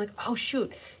that class. I'm like, oh,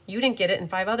 shoot, you didn't get it, and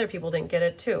 5 other people didn't get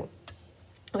it too.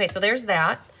 Okay, so there's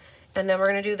that. And then we're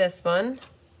going to do this one.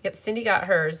 Yep, Cindy got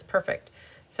hers. Perfect.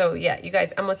 So, yeah, you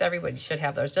guys, almost everybody should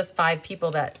have those. Just 5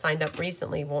 people that signed up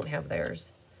recently won't have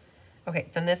theirs. Okay,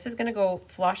 then this is going to go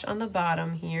flush on the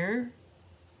bottom here.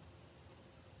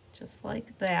 Just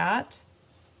like that.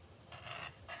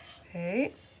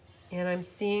 Okay, and I'm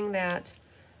seeing that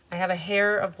I have a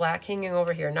hair of black hanging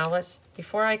over here. Now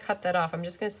before I cut that off, I'm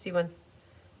just going to see once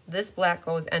this black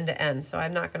goes end to end, so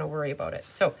I'm not going to worry about it.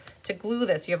 So to glue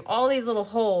this, you have all these little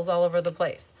holes all over the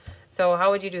place. So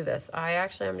how would you do this?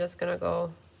 I'm just going to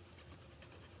go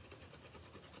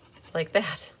like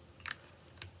that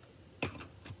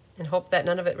and hope that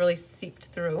none of it really seeped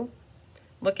through.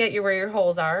 Look at where your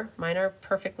holes are. Mine are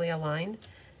perfectly aligned.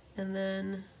 And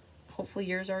then hopefully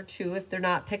yours are too. If they're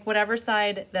not, pick whatever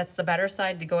side that's the better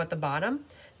side to go at the bottom,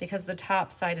 because the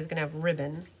top side is going to have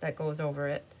ribbon that goes over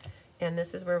it. And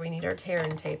this is where we need our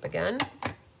tear-in tape again.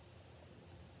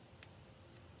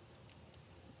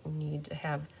 We need to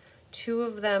have 2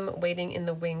 of them waiting in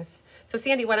the wings. So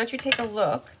Sandy, why don't you take a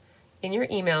look in your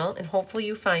email, and hopefully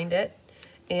you find it.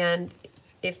 And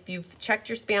if you've checked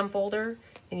your spam folder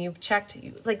and you've checked,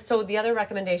 so the other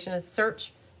recommendation is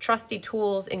search Trusty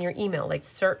Tools in your email, like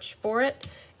search for it,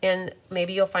 and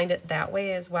maybe you'll find it that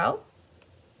way as well.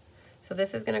 So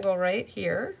this is going to go right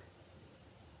here.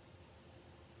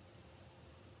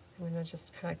 I'm going to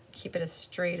just kind of keep it as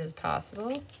straight as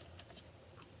possible.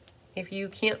 If you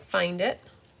can't find it,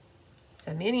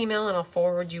 send me an email and I'll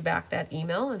forward you back that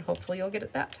email, and hopefully you'll get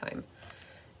it that time.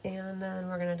 And then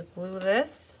we're going to glue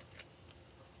this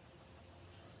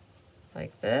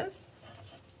like this.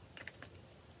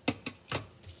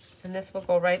 And this will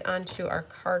go right onto our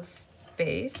card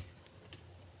base.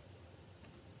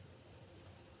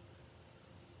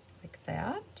 Like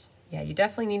that. Yeah, you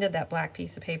definitely needed that black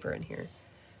piece of paper in here.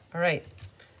 All right,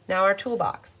 now our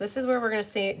toolbox. This is where we're going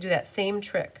to do that same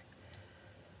trick,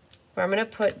 where I'm going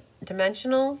to put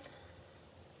dimensionals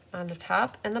on the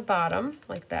top and the bottom,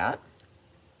 like that.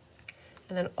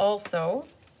 And then also,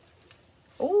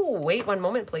 oh, wait one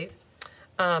moment, please.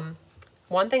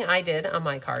 One thing I did on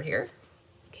my card here,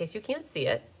 in case you can't see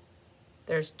it,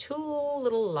 there's 2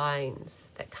 little lines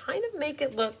that kind of make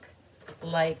it look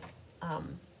like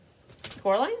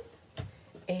score lines.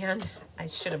 And I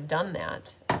should have done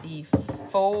that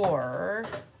before.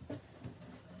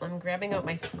 I'm grabbing out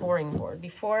my scoring board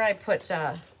before I put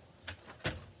the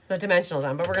dimensionals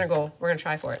on, but we're gonna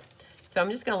try for it. So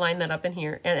I'm just gonna line that up in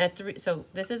here. And at 3, so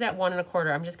this is at 1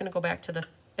 1/4. I'm just gonna go back to the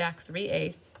back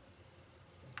 3/8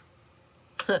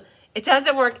 It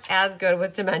doesn't work as good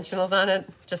with dimensionals on it,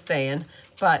 just saying,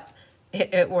 but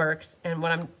it works. And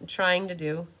what I'm trying to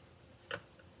do,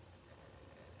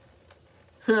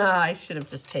 I should have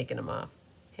just taken them off.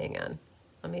 Hang on,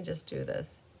 let me just do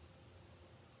this.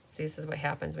 See, this is what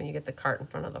happens when you get the cart in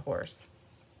front of the horse.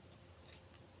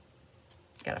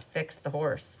 Gotta fix the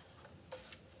horse.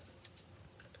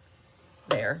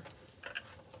 There.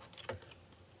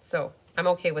 So I'm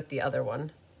okay with the other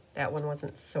one. That one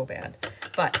wasn't so bad.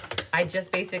 But I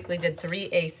just basically did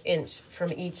 3/8 inch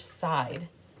from each side.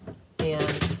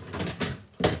 And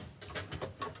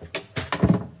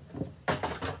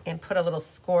put a little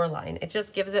score line. It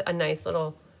just gives it a nice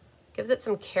little, gives it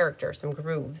some character, some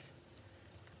grooves.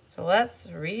 So let's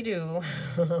redo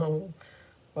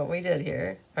what we did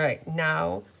here. All right,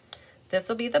 now this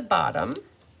will be the bottom.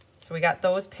 So we got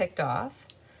those picked off,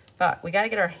 but we got to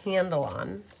get our handle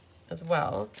on as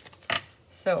well.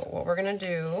 So what we're gonna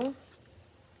do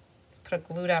is put a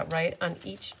glue dot right on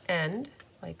each end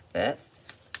like this.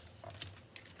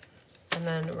 And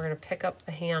then we're gonna pick up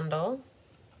the handle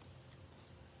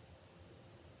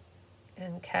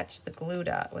and catch the glue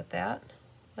dot with that,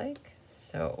 like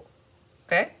so.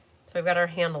 Okay, so we've got our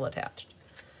handle attached.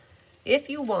 If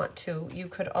you want to, you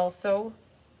could also,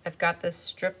 I've got this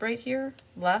strip right here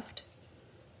left.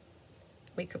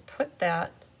 We could put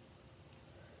that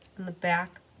on the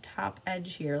back top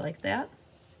edge here like that.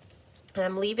 And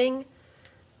I'm leaving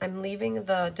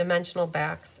the dimensional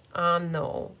backs on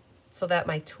though, so that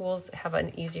my tools have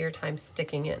an easier time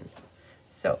sticking in.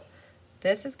 So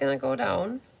this is gonna go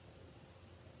down,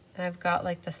 and I've got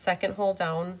like the second hole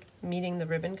down meeting the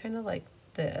ribbon kind of like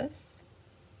this.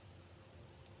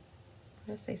 I'm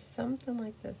gonna say something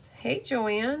like this. Hey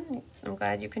Joanne, I'm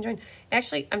glad you can join.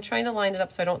 Actually, I'm trying to line it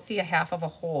up so I don't see a half of a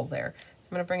hole there. So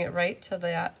I'm gonna bring it right to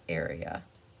that area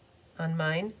on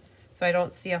mine, so I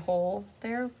don't see a hole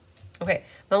there. Okay,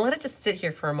 now let it just sit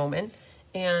here for a moment,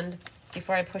 and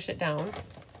before I push it down.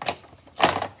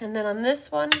 And then on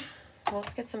this one,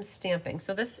 let's get some stamping.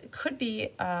 So this could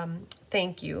be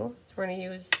thank you. So we're gonna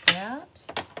use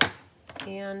that,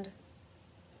 and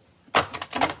I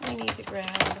think we need to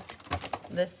grab,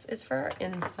 this is for our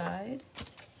inside.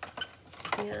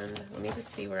 And let me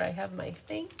just see where I have my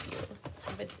thank you,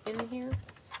 if it's in here.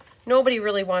 Nobody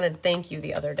really wanted thank you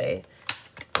the other day.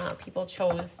 People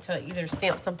chose to either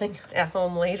stamp something at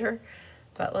home later,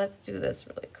 but let's do this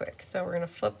really quick. So we're gonna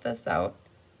flip this out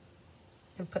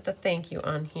and put the thank you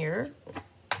on here.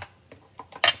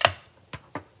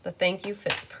 The thank you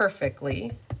fits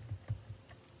perfectly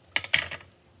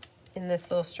in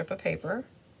this little strip of paper,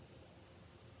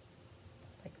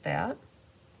 like that.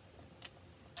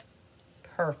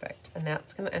 Perfect, and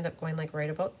that's gonna end up going like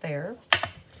right about there.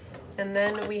 And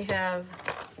then we have,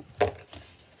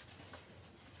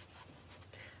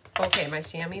 okay, my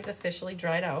chamois officially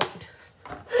dried out.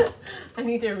 I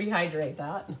need to rehydrate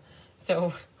that.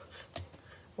 So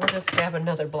we'll just grab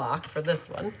another block for this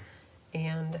one.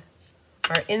 And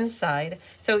our inside,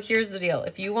 so here's the deal.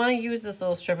 If you wanna use this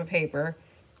little strip of paper,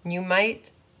 you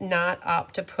might not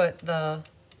opt to put the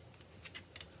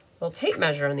little tape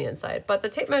measure on the inside, but the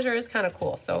tape measure is kind of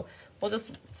cool. So we'll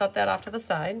just set that off to the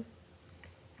side.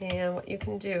 And what you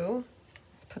can do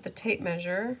is put the tape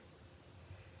measure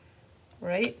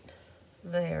right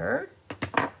there.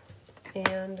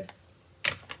 And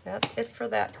that's it for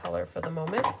that color for the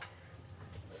moment.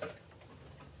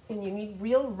 And you need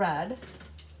real red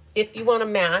if you want to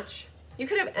match. You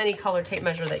could have any color tape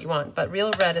measure that you want, but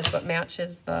real red is what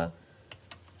matches the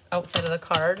outside of the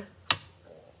card.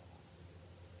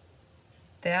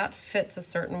 That fits a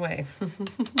certain way.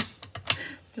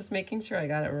 Just making sure I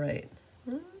got it right.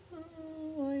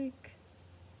 Like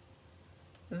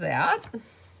that.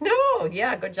 No,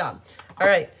 yeah, good job. All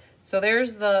right, so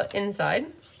there's the inside.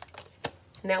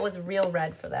 And that was real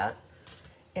red for that.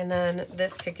 And then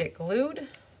this could get glued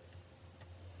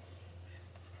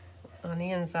on the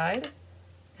inside.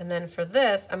 And then for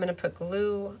this, I'm gonna put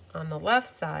glue on the left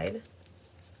side.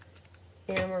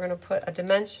 And we're gonna put a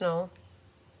dimensional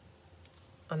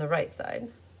on the right side.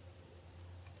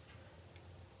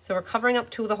 So we're covering up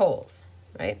two of the holes,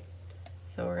 right?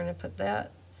 So we're gonna put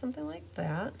that, something like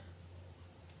that.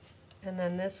 And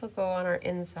then this will go on our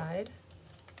inside.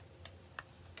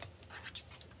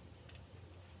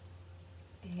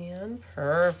 And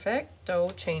perfecto,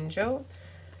 changeo.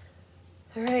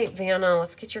 All right, Vanna,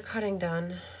 let's get your cutting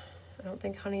done. I don't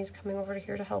think Honey's coming over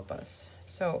here to help us.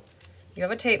 So you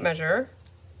have a tape measure.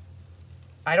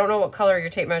 I don't know what color your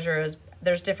tape measure is.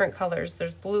 There's different colors.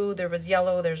 There's blue, there was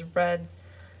yellow, there's reds.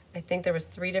 I think there was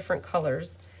 3 different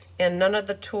colors. And none of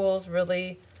the tools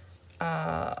really,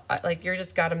 like you're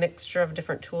just got a mixture of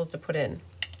different tools to put in.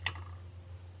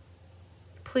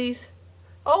 please.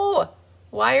 Oh,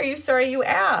 why are you sorry you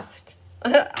asked?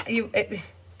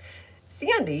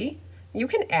 Sandy, you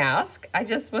can ask. I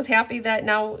just was happy that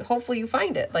now hopefully you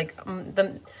find it. Like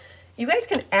you guys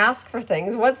can ask for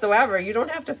things whatsoever. You don't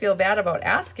have to feel bad about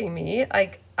asking me.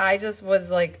 Like I just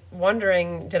was like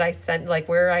wondering, did I send, like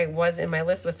where I was in my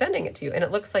list with sending it to you, and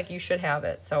it looks like you should have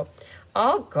it. So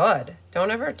all good.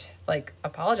 Don't ever like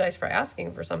apologize for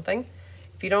asking for something.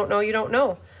 If you don't know, you don't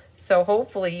know. So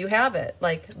hopefully you have it.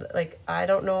 Like I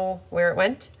don't know where it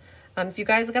went. If you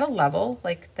guys got a level,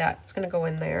 like that's gonna go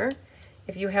in there.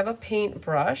 If you have a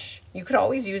paintbrush, you could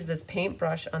always use this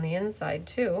paintbrush on the inside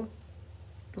too.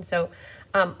 And so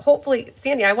hopefully,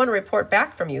 Sandy, I want to report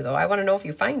back from you though. I want to know if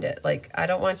you find it. Like I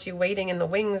don't want you waiting in the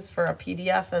wings for a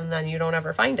PDF and then you don't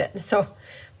ever find it. So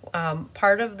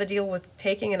part of the deal with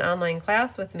taking an online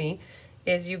class with me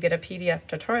is you get a PDF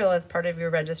tutorial as part of your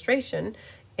registration,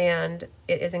 and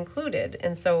it is included.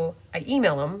 And so I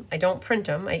email them. I don't print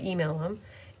them. I email them.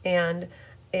 And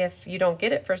if you don't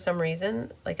get it for some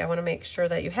reason, like I want to make sure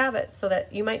that you have it so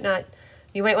that you might want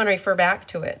to refer back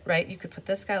to it, right? You could put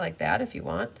this guy like that if you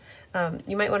want.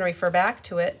 You might want to refer back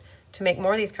to it to make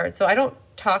more of these cards. So I don't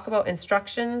talk about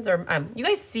instructions, or you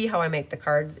guys see how I make the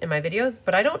cards in my videos,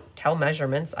 but I don't tell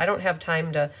measurements. I don't have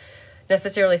time to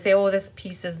necessarily say, oh, this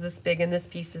piece is this big and this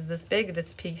piece is this big,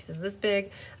 this piece is this big.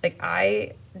 Like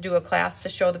I do a class to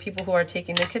show the people who are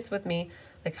taking the kits with me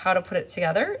like how to put it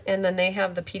together, and then they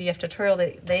have the PDF tutorial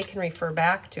that they can refer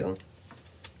back to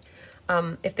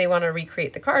if they want to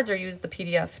recreate the cards or use the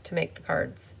PDF to make the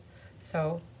cards.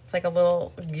 So it's like a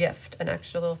little gift, an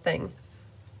extra little thing.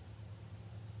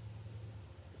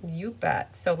 You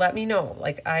bet. So let me know.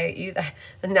 Like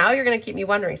now you're going to keep me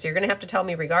wondering. So you're going to have to tell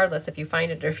me regardless if you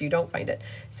find it or if you don't find it.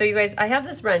 So you guys, I have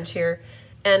this wrench here,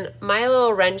 and my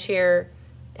little wrench here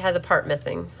has a part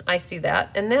missing. I see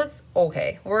that, and that's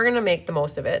okay. We're going to make the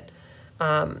most of it.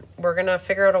 We're going to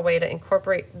figure out a way to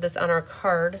incorporate this on our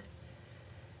card.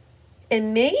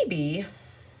 And maybe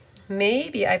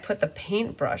I put the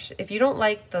paintbrush. If you don't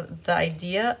like the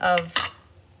idea of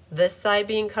this side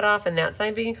being cut off and that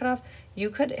side being cut off, you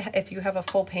could, if you have a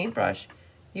full paintbrush,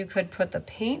 you could put the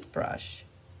paintbrush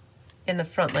in the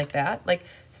front like that. Like,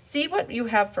 see what you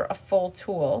have for a full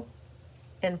tool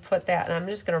and put that. And I'm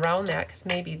just going to round that because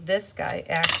maybe this guy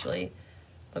actually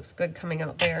looks good coming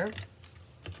out there.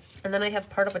 And then I have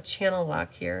part of a channel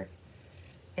lock here.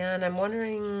 And I'm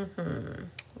wondering,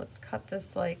 let's cut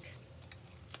this like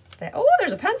that. Oh,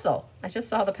 there's a pencil. I just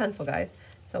saw the pencil, guys.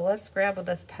 So let's grab with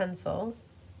this pencil.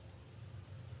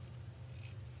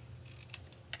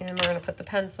 And we're going to put the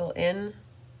pencil in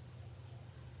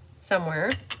somewhere.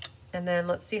 And then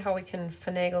let's see how we can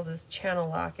finagle this channel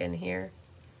lock in here.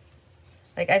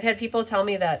 Like I've had people tell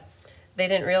me that they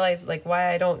didn't realize like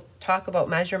why I don't talk about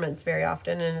measurements very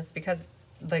often. And it's because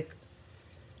like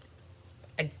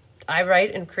I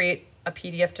write and create a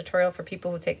PDF tutorial for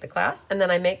people who take the class, and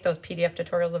then I make those PDF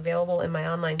tutorials available in my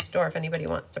online store if anybody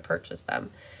wants to purchase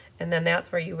them. And then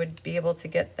that's where you would be able to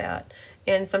get that.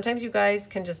 And sometimes you guys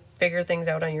can just figure things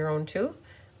out on your own too.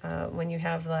 When you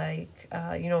have like,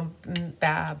 you know,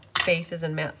 bases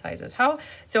and mat sizes.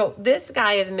 So this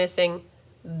guy is missing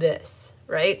this,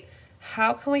 right?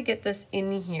 How can we get this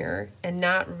in here and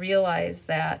not realize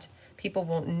that people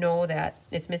won't know that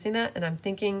it's missing that? And I'm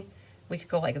thinking we could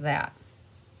go like that,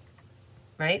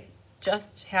 right?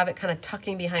 Just have it kind of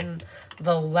tucking behind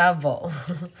the level,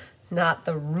 not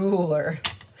the ruler.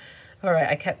 All right,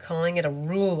 I kept calling it a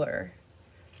ruler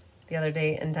the other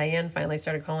day, and Diane finally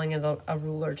started calling it a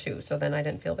ruler too, so then I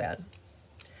didn't feel bad.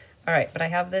 All right, but I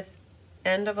have this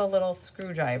end of a little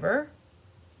screwdriver,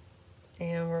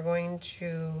 and we're going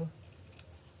to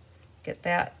get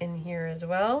that in here as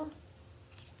well.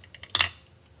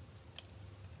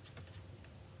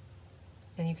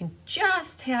 And you can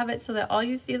just have it so that all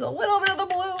you see is a little bit of the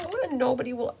blue, and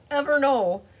nobody will ever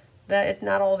know that it's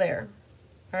not all there.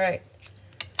 All right.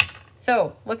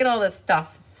 So look at all this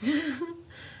stuff.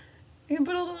 You can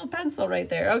put a little pencil right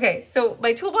there. Okay, so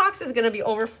my toolbox is going to be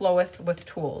overflow with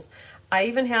tools. I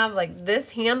even have like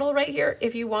this handle right here.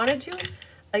 If you wanted to,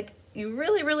 like you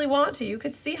really, really want to, you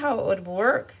could see how it would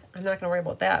work. I'm not going to worry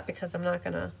about that because I'm not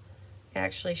going to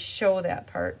actually show that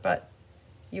part. But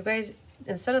you guys,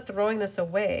 instead of throwing this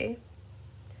away,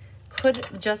 could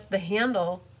just the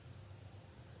handle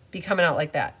be coming out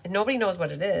like that? And nobody knows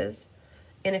what it is.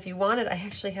 And if you wanted, I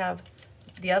actually have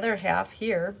the other half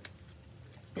here.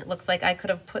 It looks like I could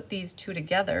have put these two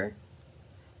together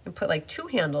and put like two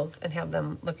handles and have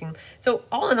them looking. So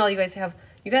all in all, you guys have,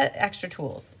 you got extra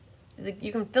tools.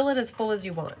 You can fill it as full as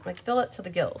you want, like fill it to the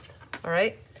gills, all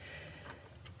right?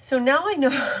 So now I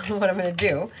know what I'm gonna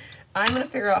do. I'm gonna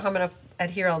figure out how I'm gonna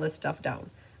adhere all this stuff down.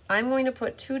 I'm going to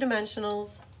put 2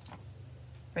 dimensionals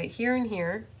right here and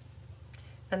here,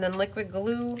 and then liquid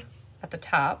glue at the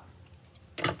top.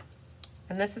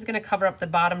 And this is going to cover up the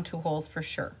bottom 2 holes for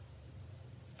sure.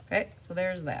 Okay, so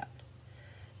there's that.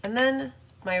 And then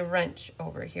my wrench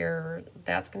over here,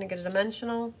 that's going to get a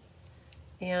dimensional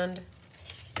and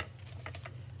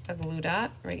a glue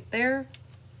dot right there.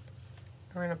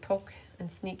 We're going to poke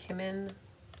and sneak him in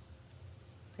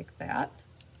like that.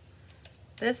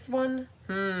 This one,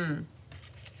 I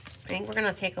think we're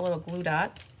going to take a little glue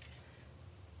dot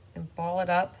and ball it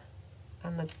up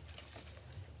on the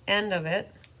end of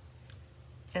it.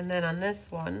 And then on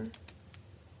this one,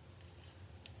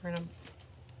 we're going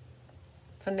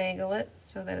to finagle it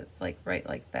so that it's like right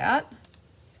like that.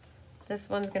 This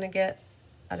one's going to get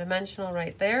a dimensional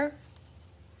right there.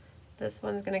 This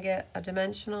one's going to get a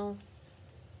dimensional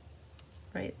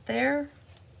right there.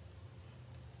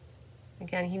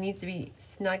 Again, he needs to be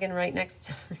snugging right next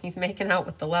to, he's making out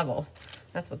with the level.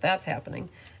 That's what that's happening.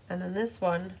 And then this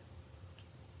one,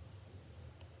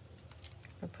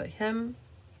 I'll put him,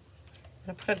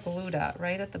 I'm gonna put a glue dot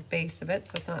right at the base of it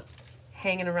so it's not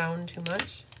hanging around too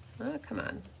much. Oh, come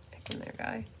on, pick in there,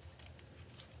 guy.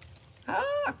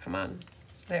 Ah, come on,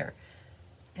 there.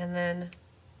 And then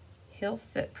he'll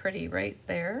sit pretty right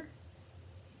there.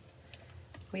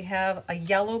 We have a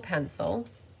yellow pencil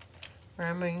where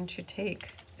I'm going to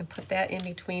take and put that in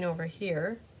between over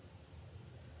here,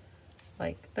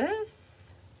 like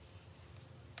this.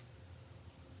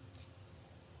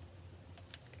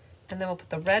 And then we'll put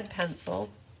the red pencil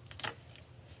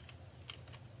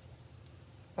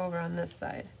over on this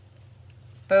side.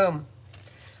 Boom.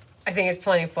 I think it's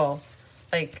plenty full.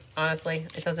 Like, honestly,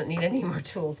 it doesn't need any more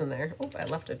tools in there. Oh, I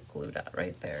left a glue dot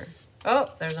right there.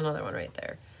 Oh, there's another one right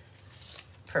there.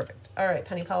 Perfect. All right,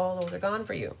 Penny Powell, those are gone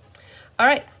for you. All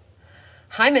right.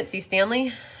 Hi, Mitzi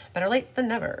Stanley. Better late than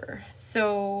never.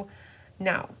 So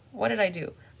now, what did I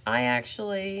do? I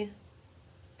actually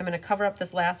am going to cover up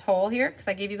this last hole here because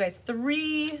I gave you guys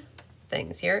 3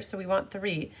 things here. So we want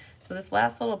 3. So this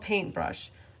last little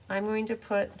paintbrush, I'm going to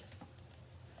put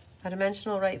a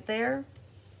dimensional right there.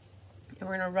 And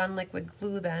we're going to run liquid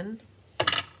glue then.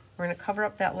 We're going to cover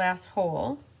up that last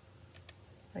hole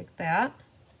like that.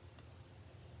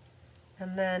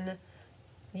 And then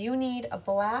you need a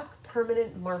black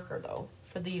permanent marker though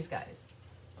for these guys.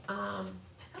 I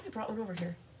thought I brought one over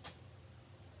here.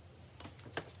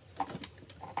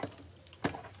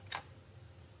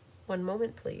 One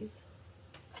moment, please.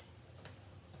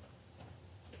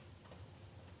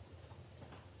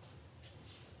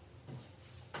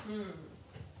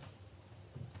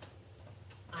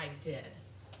 I did.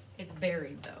 It's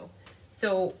buried though.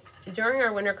 So during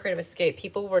our winter creative escape,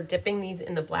 people were dipping these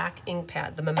in the black ink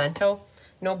pad, the Memento.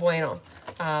 No bueno.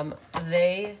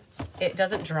 It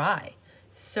doesn't dry.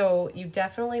 So you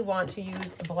definitely want to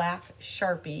use a black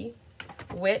Sharpie,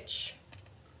 which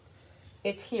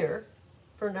it's here.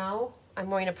 For now, I'm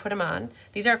going to put them on.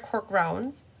 These are cork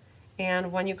rounds,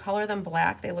 and when you color them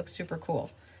black, they look super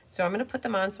cool. So I'm going to put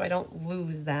them on so I don't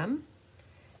lose them.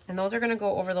 And those are going to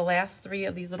go over the last 3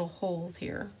 of these little holes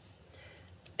here.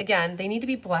 Again, they need to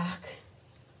be black.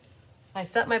 I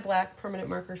set my black permanent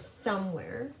marker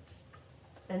somewhere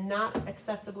and not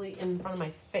accessibly in front of my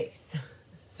face.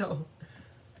 So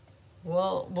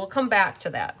we'll come back to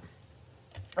that.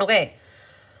 Okay.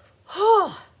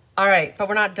 Oh, all right, but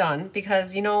we're not done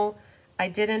because, you know, I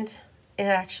didn't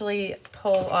actually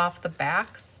pull off the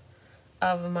backs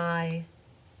of my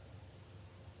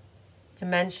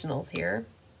dimensionals here.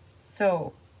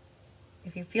 So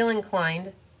if you feel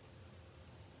inclined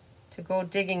to go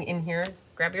digging in here,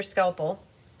 grab your scalpel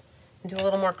and do a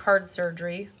little more card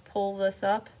surgery. Pull this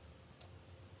up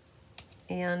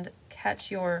and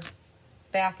catch your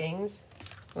backings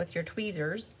with your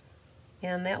tweezers,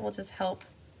 and that will just help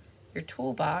your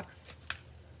toolbox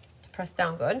to press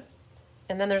down good.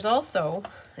 And then there's also,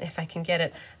 if I can get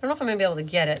it, I don't know if I'm gonna be able to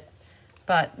get it,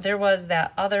 but there was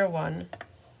that other one.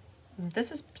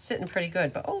 This is sitting pretty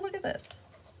good, but oh, look at this.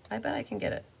 I bet I can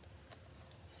get it.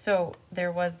 So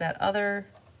there was that other,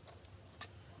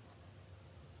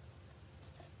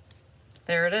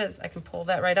 there it is. I can pull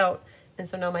that right out. And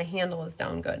so now my handle is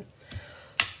down good.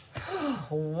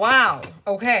 Wow.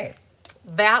 Okay.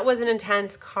 That was an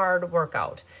intense card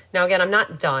workout. Now again, I'm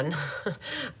not done.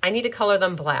 I need to color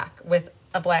them black with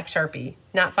a black Sharpie.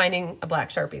 Not finding a black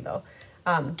Sharpie though.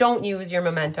 Don't use your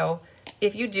Memento.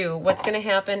 If you do, what's going to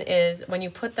happen is when you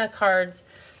put the cards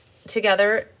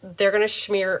together, they're going to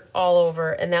smear all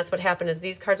over. And that's what happened is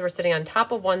these cards were sitting on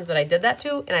top of ones that I did that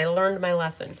to, and I learned my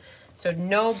lesson. So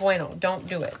no bueno, don't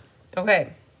do it.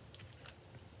 Okay.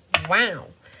 Wow.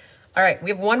 All right, we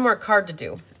have one more card to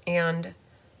do, and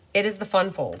it is the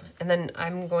fun fold, and then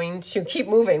I'm going to keep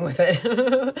moving with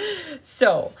it.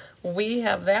 So we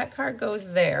have that card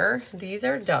goes there. These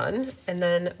are done, and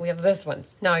then we have this one.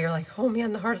 Now you're like, oh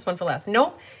man, the hardest one for last.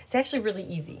 Nope, it's actually really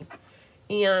easy.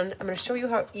 And I'm going to show you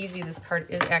how easy this card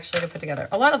is actually to put together.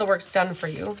 A lot of the work's done for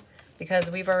you because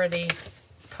we've already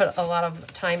put a lot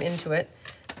of time into it.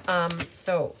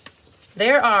 So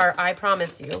there are, I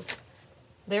promise you,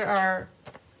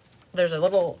 there's a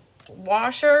little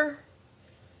washer,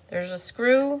 there's a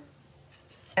screw,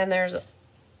 and there's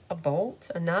a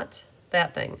bolt, a nut,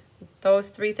 that thing. Those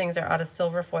three things are out of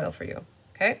silver foil for you,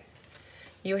 okay?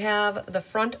 You have the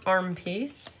front arm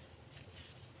piece.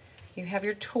 You have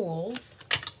your tools.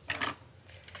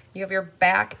 You have your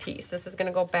back piece. This is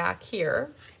gonna go back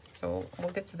here. So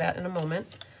we'll get to that in a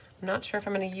moment. I'm not sure if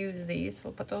I'm gonna use these, so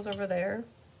we'll put those over there.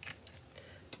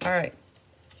 All right,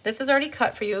 this is already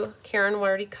cut for you. Karen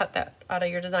already cut that out of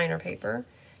your designer paper.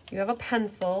 You have a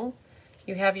pencil.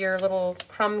 You have your little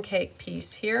crumb cake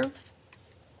piece here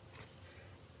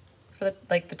for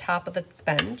the top of the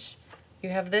bench.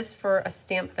 You have this for a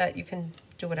stamp that you can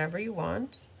do whatever you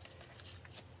want.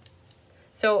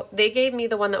 So they gave me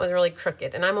the one that was really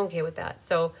crooked, and I'm okay with that.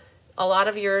 So a lot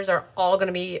of yours are all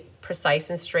gonna be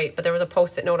precise and straight, but there was a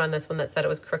Post-it note on this one that said it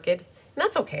was crooked, and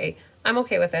that's okay. I'm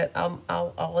okay with it.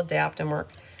 I'll adapt and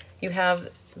work. You have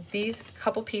these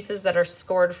couple pieces that are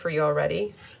scored for you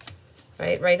already,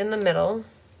 right in the middle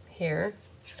here.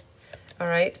 All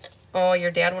right. Oh, your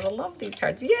dad would have loved these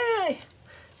cards. Yay!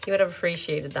 He would have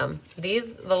appreciated them. The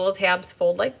little tabs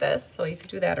fold like this, so you could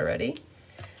do that already.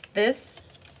 This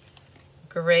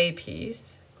gray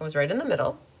piece goes right in the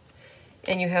middle.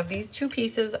 And you have these two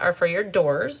pieces are for your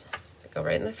doors that go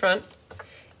right in the front.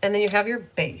 And then you have your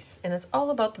base, and it's all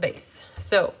about the base.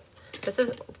 So this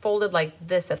is folded like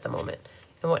this at the moment.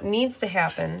 And what needs to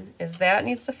happen is that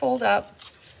needs to fold up,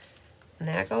 and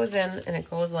that goes in, and it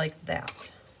goes like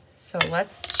that. So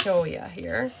let's show you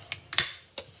here.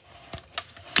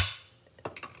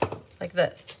 Like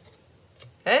this,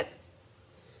 okay?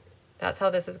 That's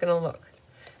how this is gonna look.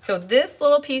 So this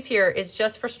little piece here is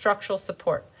just for structural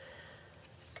support.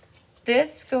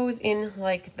 This goes in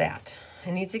like that.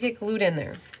 It needs to get glued in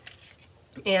there.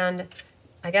 And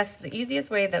I guess the easiest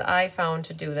way that I found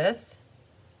to do this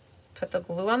is put the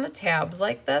glue on the tabs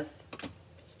like this.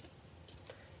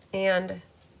 And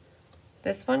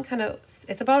this one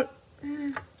it's about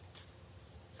a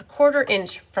 1/4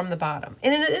 inch from the bottom.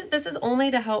 And this is only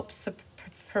to help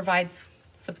provide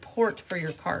support for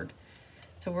your card.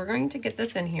 So we're going to get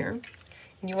this in here.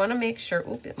 And you wanna make sure,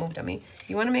 oop, it moved on me.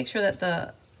 You wanna make sure that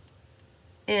the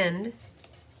end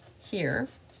here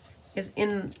is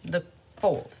in the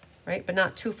fold, right? But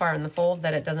not too far in the fold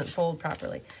that it doesn't fold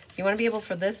properly. So you want to be able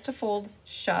for this to fold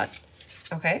shut,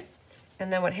 okay?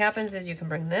 And then what happens is you can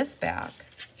bring this back,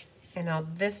 and now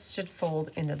this should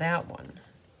fold into that one,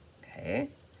 okay?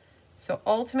 So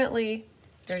ultimately,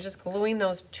 you're just gluing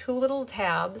those two little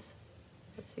tabs.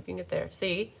 Let's see if you can get there.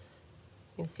 See?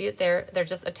 You can see it there. They're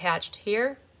just attached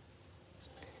here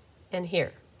and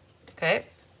here, okay?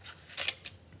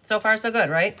 So far, so good,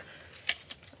 right?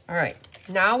 All right,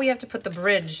 now we have to put the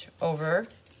bridge over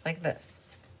like this,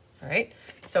 all right?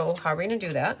 So how are we gonna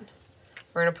do that?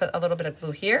 We're gonna put a little bit of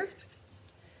glue here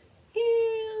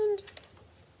and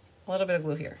a little bit of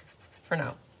glue here for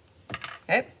now,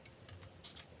 okay?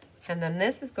 And then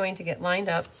this is going to get lined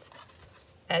up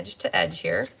edge to edge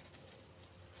here,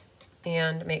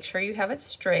 and make sure you have it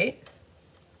straight,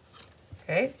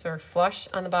 okay? So we're flush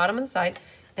on the bottom and the side,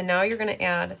 and now you're gonna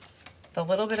add the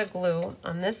little bit of glue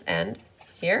on this end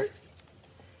here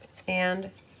and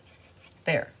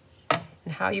there.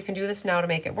 And how you can do this now to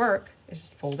make it work is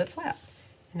just fold it flat.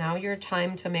 Now your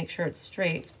time to make sure it's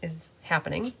straight is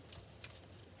happening.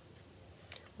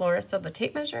 Laura said the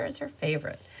tape measure is her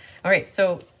favorite. All right,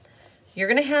 so you're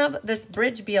gonna have this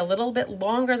bridge be a little bit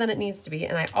longer than it needs to be,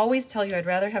 and I always tell you I'd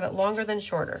rather have it longer than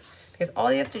shorter, because all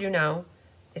you have to do now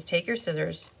is take your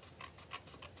scissors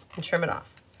and trim it off.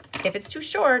 If it's too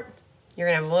short, you're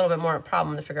gonna have a little bit more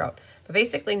problem to figure out. But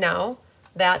basically now,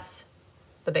 that's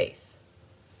the base,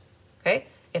 okay?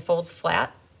 It folds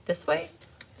flat this way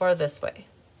or this way.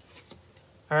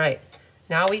 All right,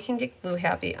 now we can get glue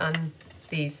happy on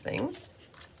these things,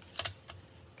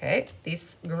 okay?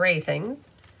 These gray things.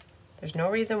 There's no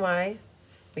reason why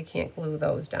we can't glue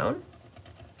those down.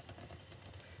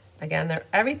 Again,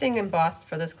 everything embossed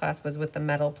for this class was with the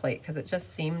metal plate because it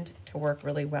just seemed to work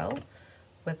really well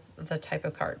with the type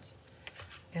of cards.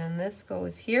 And this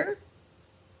goes here,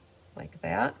 like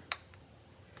that.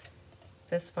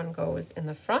 This one goes in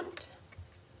the front,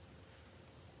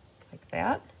 like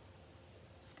that.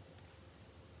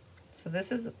 So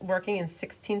this is working in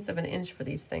 1/16 of an inch for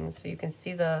these things. So you can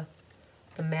see the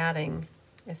matting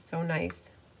is so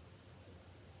nice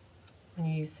when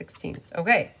you use 1/16.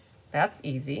 Okay, that's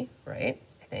easy, right?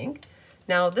 I think.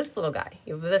 Now this little guy,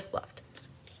 you have this left.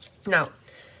 Now,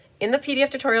 in the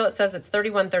PDF tutorial, it says it's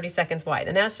 30 seconds wide,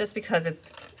 and that's just because it's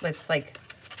like,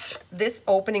 this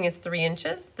opening is 3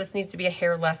 inches. This needs to be a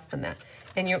hair less than that.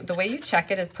 And the way you check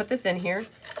it is put this in here,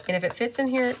 and if it fits in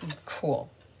here,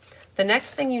 cool. The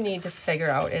next thing you need to figure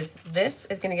out is this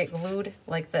is gonna get glued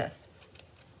like this.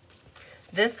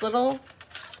 This little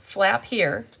flap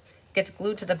here gets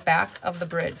glued to the back of the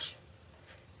bridge.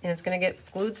 And it's gonna get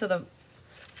glued so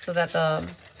that the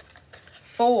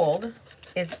fold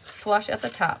is flush at the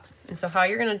top. And so how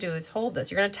you're gonna do is hold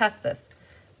this. You're gonna test this.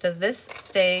 Does this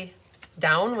stay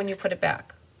down when you put it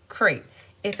back? Great.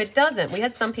 If it doesn't, we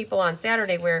had some people on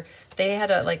Saturday where they had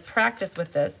to like practice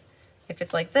with this. If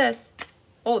it's like this,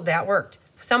 oh, that worked.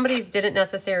 Somebody's didn't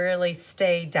necessarily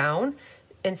stay down,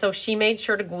 and so she made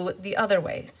sure to glue it the other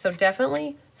way. So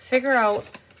definitely figure out,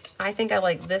 I think I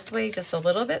like this way just a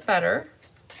little bit better.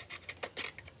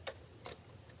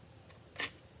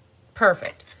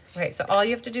 Perfect. Okay, so all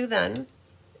you have to do then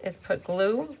is put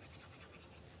glue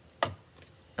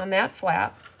on that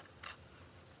flap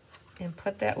and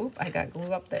put that, oop, I got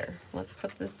glue up there. Let's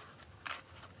put this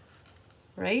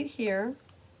right here.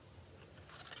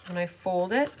 When I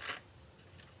fold it,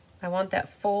 I want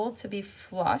that fold to be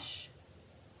flush,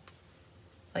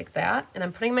 like that. And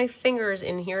I'm putting my fingers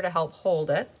in here to help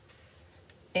hold it.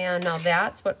 And now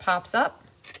that's what pops up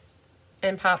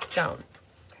and pops down.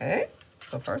 Okay,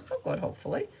 so far so good,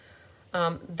 hopefully.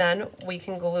 Then we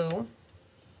can glue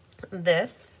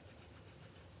this,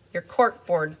 your cork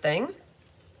board thing.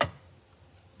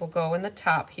 Will go in the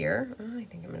top here. Oh, I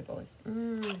think I'm gonna go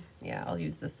like, yeah, I'll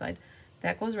use this side.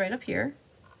 That goes right up here,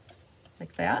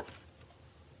 like that.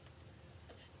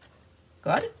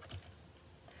 Good.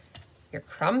 Your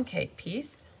crumb cake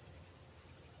piece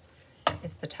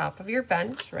is the top of your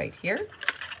bench right here,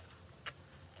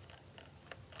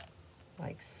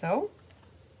 like so.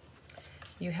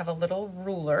 You have a little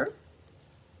ruler.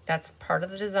 That's part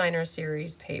of the designer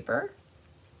series paper.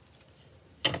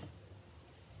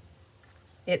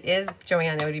 It is,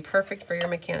 Joanne, that would be perfect for your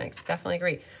mechanics. Definitely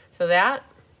agree. So that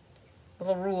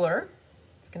little ruler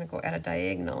is going to go at a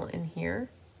diagonal in here.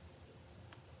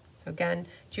 So again,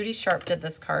 Judy Sharp did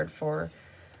this card for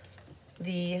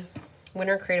the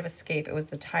Winter Creative Escape. It was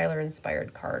the Tyler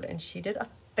inspired card, and she did a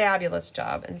fabulous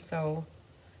job. And so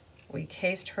we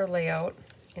cased her layout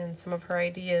and some of her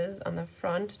ideas on the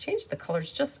front. Changed the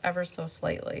colors just ever so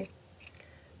slightly.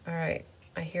 All right,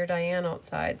 I hear Diane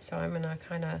outside, so I'm going to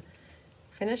kind of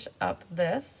finish up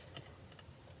this.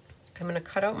 I'm going to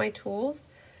cut out my tools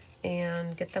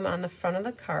and get them on the front of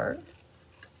the card.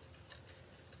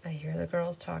 I hear the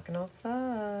girls talking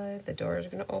outside. The door is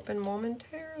going to open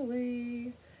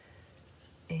momentarily.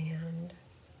 And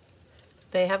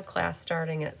they have class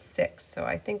starting at 6, so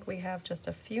I think we have just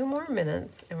a few more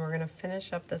minutes and we're going to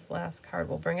finish up this last card.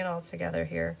 We'll bring it all together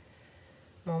here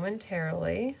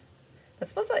momentarily.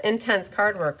 This was an intense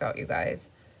card workout, you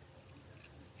guys.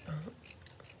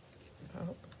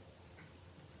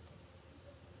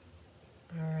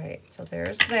 All right, so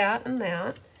there's that and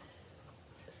that.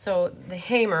 So the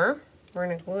hammer, we're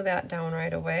going to glue that down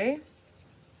right away.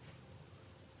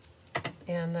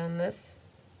 And then this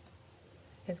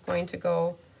is going to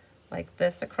go like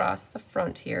this across the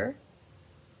front here.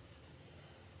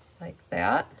 Like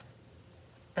that.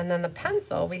 And then the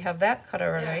pencil, we have that cut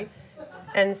already. Yeah.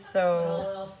 And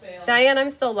so, Diane,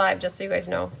 I'm still live, just so you guys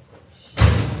know.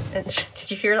 And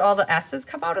did you hear all the S's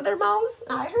come out of their mouths?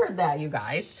 I heard that, you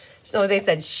guys. So they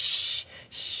said, shh,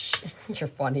 shh. You're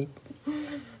funny.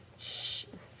 Shh.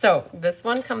 So this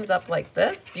one comes up like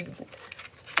this.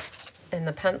 And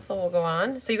the pencil will go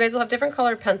on. So you guys will have different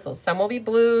colored pencils. Some will be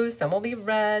blue, some will be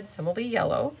red, some will be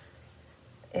yellow.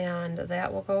 And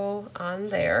that will go on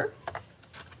there,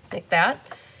 like that.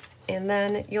 And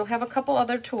then you'll have a couple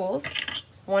other tools.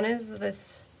 One is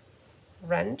this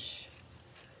wrench,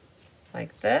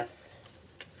 like this.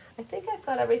 I think I've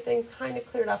got everything kind of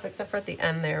cleared off except for at the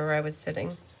end there where I was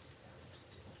sitting.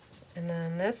 And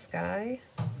then this guy.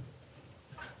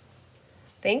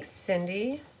 Thanks,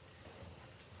 Cindy.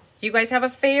 Do you guys have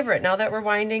a favorite now that we're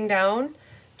winding down?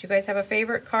 Do you guys have a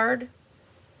favorite card?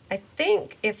 I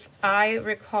think if I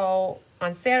recall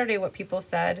on Saturday what people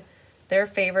said, their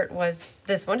favorite was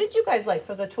this one. What did you guys like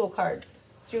for the tool cards?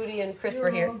 Judy and Chris were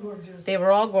here. They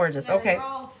were all gorgeous. Yeah, okay.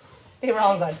 They were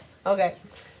all good. Okay.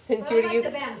 And Judy, I like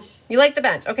the bench. You like the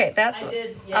bench. Okay, that's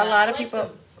yeah, a lot of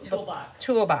people. The toolbox.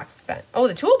 Toolbox bench. Oh,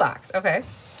 the toolbox. Okay.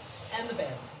 And the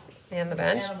bench. And the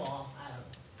bench. And them all.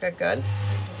 Good, good.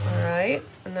 All right,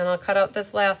 and then I'll cut out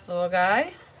this last little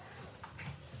guy.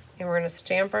 And we're gonna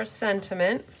stamp our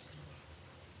sentiment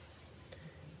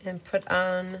and put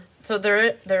on, so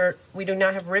we do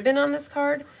not have ribbon on this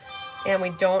card, and we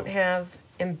don't have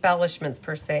embellishments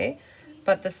per se,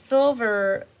 but the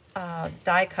silver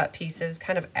die cut pieces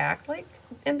kind of act like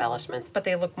embellishments, but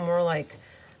they look more like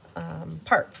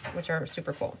parts, which are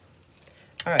super cool.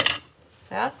 All right,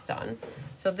 that's done.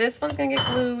 So this one's gonna get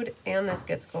glued and this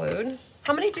gets glued.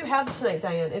 How many do you have tonight,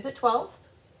 Diane? Is it 12?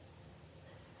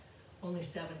 Only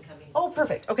 7 coming. Oh,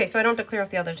 perfect. Okay, so I don't have to clear off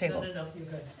the other table. No, you're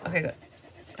good. Okay, good.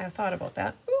 I thought about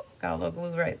that. Ooh, got a little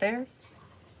glue right there.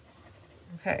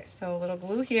 Okay, so a little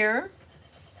glue here.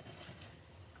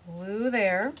 Glue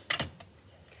there.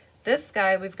 This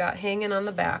guy we've got hanging on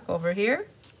the back over here,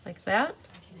 like that.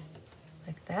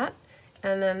 Like that.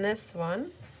 And then this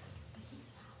one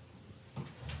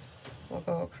will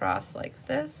go across like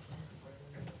this.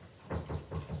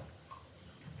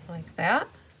 Like that.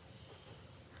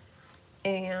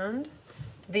 And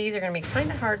these are going to be kind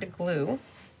of hard to glue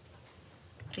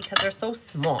because they're so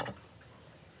small.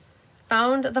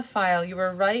 Found the file. You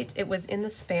were right. It was in the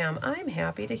spam. I'm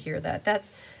happy to hear that.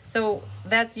 That's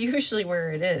usually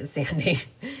where it is, Sandy.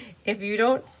 If you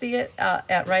don't see it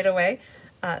right away.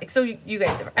 So you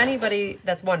guys, for anybody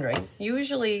that's wondering,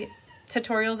 usually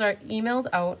tutorials are emailed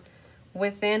out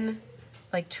within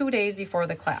like 2 days before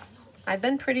the class. I've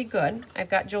been pretty good. I've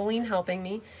got Jolene helping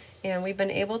me. And we've been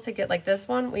able to get, like this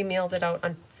one, we mailed it out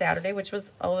on Saturday, which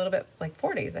was a little bit like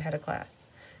 4 days ahead of class.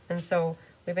 And so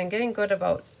we've been getting good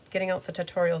about getting out the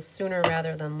tutorials sooner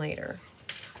rather than later.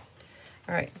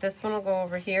 All right, this one will go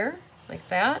over here like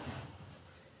that.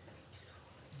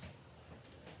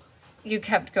 You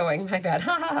kept going, my bad.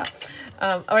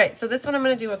 All right, so this one I'm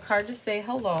gonna do a card to say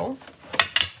hello.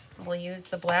 We'll use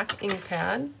the black ink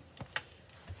pad.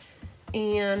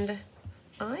 And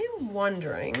I'm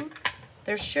wondering,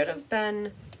 there should have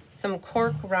been some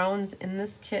cork rounds in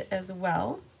this kit as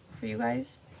well for you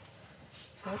guys.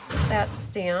 So let's get that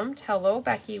stamped. Hello,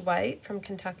 Becky White from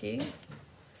Kentucky.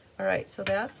 All right, so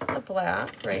that's the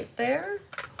black right there.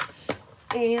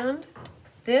 And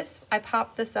this, I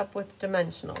popped this up with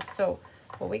dimensionals. So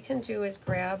what we can do is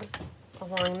grab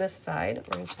along this side.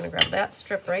 We're just gonna grab that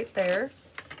strip right there.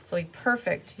 So it'll be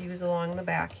perfect to use along the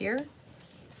back here.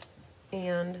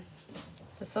 And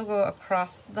this will go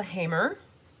across the hammer.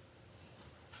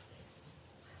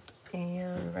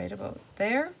 And right about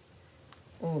there.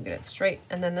 Ooh, get it straight.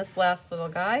 And then this last little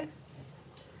guy.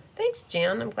 Thanks,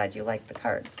 Jan. I'm glad you like the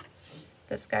cards.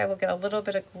 This guy will get a little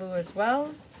bit of glue as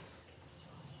well.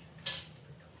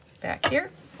 Back here.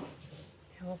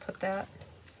 And we'll put that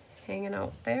hanging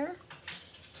out there.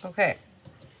 Okay.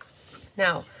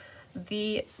 Now,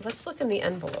 let's look in the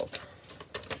envelope.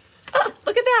 Ah,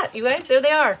 look at that, you guys. There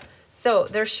they are. So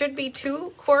there should be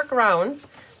 2 cork rounds.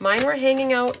 Mine were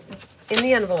hanging out in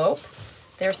the envelope.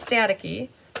 They're staticky,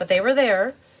 but they were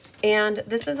there. And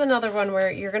this is another one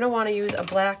where you're gonna wanna use a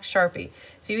black Sharpie.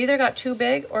 So you either got too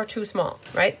big or too small,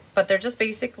 right? But they're just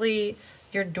basically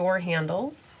your door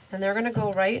handles. And they're gonna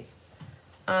go right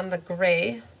on the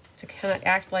gray to kind of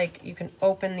act like you can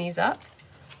open these up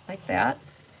like that.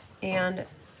 And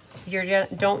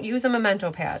don't use a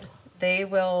memento pad. They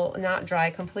will not dry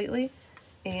completely.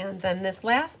 And then this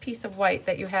last piece of white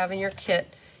that you have in your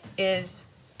kit is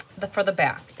for the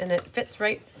back, and it fits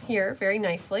right here very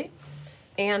nicely.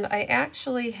 And I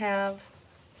actually have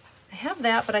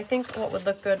that, but I think what would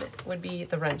look good would be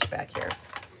the wrench back here.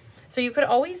 So you could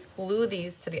always glue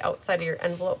these to the outside of your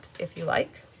envelopes if you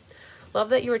like. Love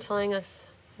that you were telling us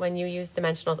when you use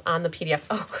dimensionals on the PDF.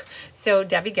 Oh, so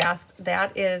Debbie Gast,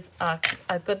 that is a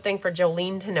good thing for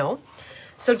Jolene to know.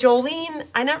 So Jolene,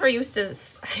 I never used to,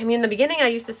 I mean, in the beginning I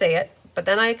used to say it, but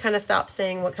then I kind of stopped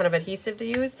saying what kind of adhesive to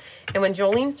use. And when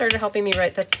Jolene started helping me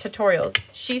write the tutorials,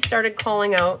 she started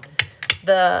calling out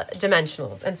the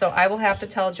dimensionals. And so I will have to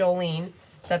tell Jolene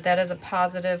that that is a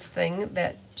positive thing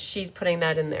that she's putting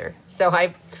that in there. So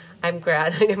I'm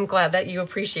glad that you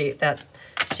appreciate that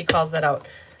she calls that out.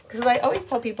 Because I always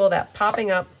tell people that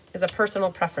popping up is a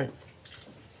personal preference.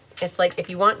 It's like if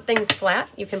you want things flat,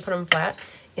 you can put them flat.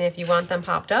 And if you want them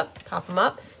popped up, pop them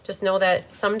up. Just know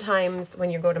that sometimes when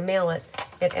you go to mail it,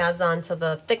 it adds on to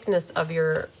the thickness of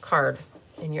your card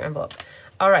in your envelope.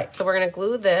 All right, so we're gonna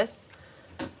glue this.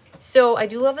 So I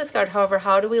do love this card. However,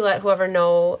 how do we let whoever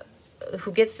know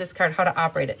who gets this card how to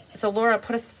operate it? So Laura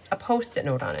put a Post-it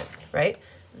note on it, right?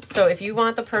 So if you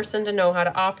want the person to know how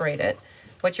to operate it,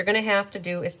 what you're gonna have to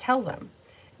do is tell them.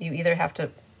 You either have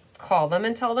to call them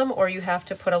and tell them, or you have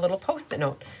to put a little Post-it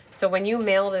note. So when you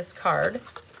mail this card,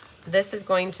 this is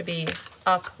going to be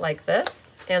up like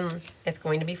this, and it's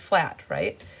going to be flat,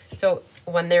 right? So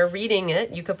when they're reading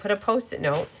it, you could put a Post-it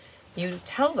note. You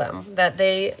tell them that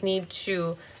they need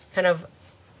to kind of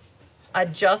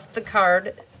adjust the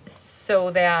card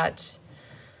so that,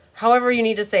 however you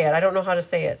need to say it, I don't know how to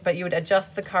say it, but you would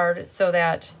adjust the card so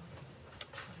that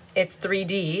it's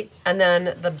 3D, and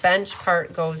then the bench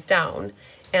part goes down.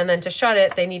 And then to shut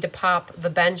it, they need to pop the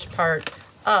bench part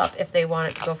up if they want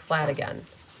it to go flat again,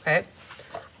 okay?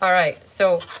 All right,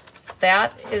 so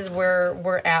that is where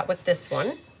we're at with this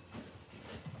one.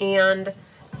 And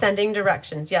sending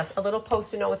directions. Yes, a little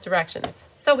Post-it note with directions.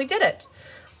 So we did it.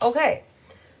 Okay.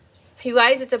 You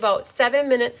guys, it's about 7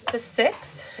 minutes to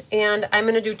 6, and I'm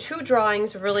going to do 2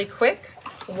 drawings really quick.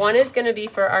 One is going to be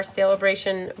for our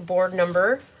sale-a-bration board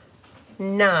number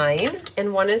 9,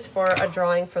 and one is for a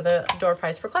drawing for the door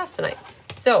prize for class tonight.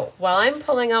 So while I'm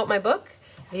pulling out my book,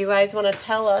 if you guys want to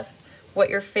tell us what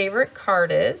your favorite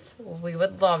card is, we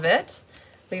would love it.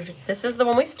 This is the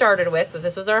one we started with.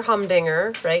 This was our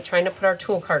humdinger, right? Trying to put our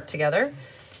tool cart together.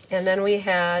 And then we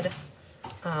had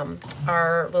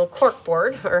our little cork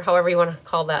board, or however you want to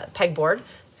call that, pegboard,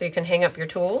 so you can hang up your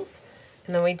tools.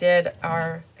 And then we did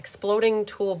our exploding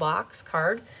toolbox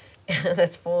card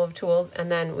that's full of tools, and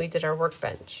then we did our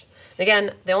workbench. And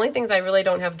again, the only things I really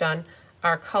don't have done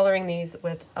are coloring these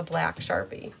with a black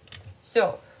Sharpie.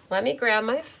 So let me grab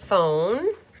my phone,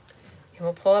 and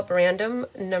we'll pull up random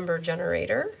number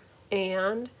generator,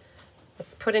 and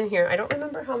let's put in here, I don't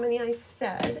remember how many I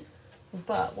said,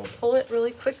 but we'll pull it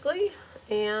really quickly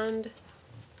and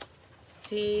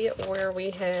see where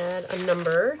we had a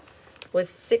number. Was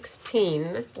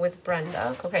 16 with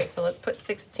Brenda. Okay, so let's put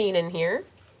 16 in here.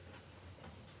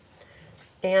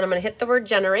 And I'm gonna hit the word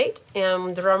generate,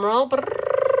 and drum roll.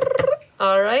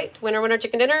 All right, winner, winner,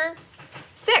 chicken dinner.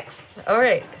 6. All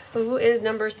right, who is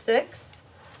number 6?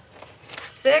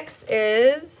 6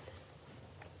 is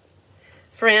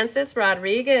Francis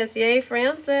Rodriguez. Yay,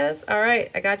 Francis. All right,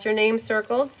 I got your name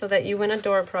circled so that you win a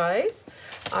door prize.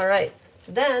 All right,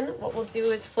 then what we'll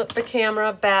do is flip the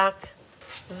camera back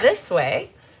this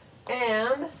way,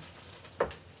 and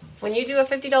when you do a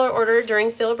 $50 order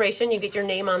during sale-a-bration, you get your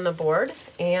name on the board,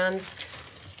 and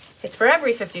it's for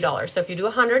every $50. So if you do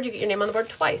 100, you get your name on the board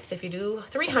twice. If you do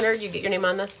 300, you get your name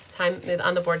on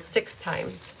the board 6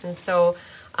 times. And so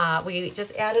we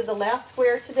just added the last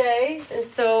square today, and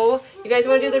so you guys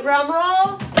want to do the drum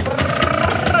roll?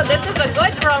 This is a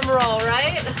good drum roll,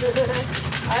 right?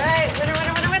 All right, winner,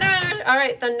 winner, winner, winner. All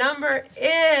right, the number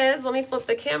is, let me flip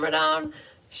the camera down,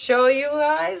 show you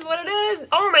guys what it is.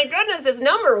 Oh my goodness, it's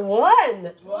number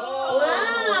 1. Whoa.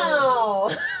 Wow.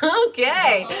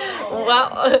 Okay. Whoa.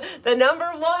 Well, the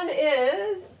number 1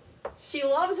 is, she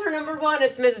loves her number 1.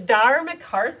 It's Miss Dar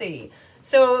McCarthy.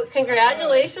 So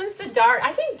congratulations to Dar.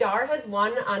 I think Dar has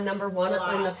won on number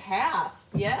 1 in the past.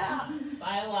 Yeah.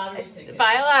 Buy a lottery ticket.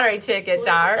 Buy a lottery ticket,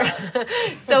 Dar.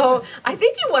 So I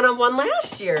think you won on 1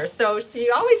 last year. So she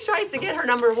always tries to get her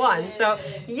number 1. So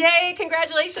yay,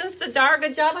 congratulations to Dar.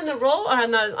 Good job on the roll,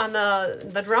 on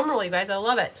the drum roll, you guys. I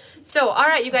love it. So all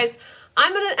right, you guys,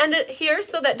 I'm going to end it here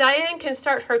so that Diane can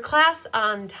start her class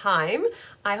on time.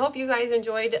 I hope you guys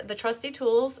enjoyed the Trusty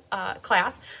Tools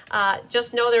class.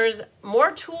 Just know there's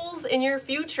more tools in your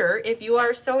future if you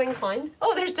are so inclined.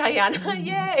 Oh, there's Diane.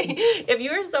 Yay. If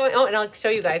you are so, oh, and I'll show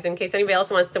you guys in case anybody else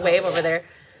wants to wave over there.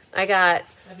 I got,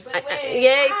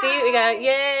 yay, see, we got,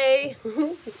 yay.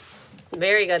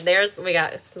 Very good. We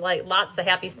got like lots of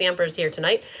happy stampers here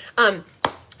tonight.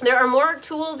 There are more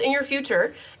tools in your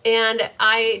future, and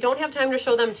I don't have time to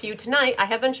show them to you tonight. I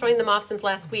have been showing them off since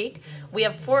last week. We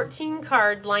have 14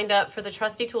 cards lined up for the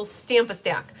Trusty Tools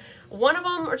Stamp-a-Stack. One of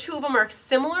them or 2 of them are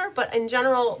similar, but in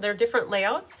general, they're different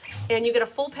layouts. And you get a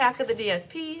full pack of the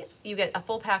DSP, you get a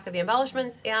full pack of the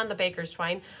embellishments and the baker's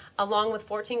twine, along with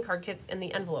 14 card kits in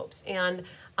the envelopes. And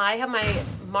I have my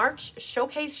March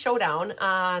Showcase Showdown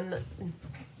on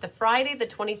the Friday the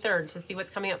 23rd to see what's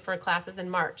coming up for classes in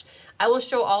March. I will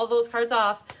show all of those cards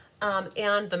off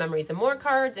and the Memories and More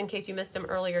cards in case you missed them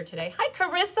earlier today. Hi,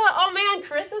 Carissa. Oh, man,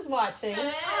 Carissa's watching.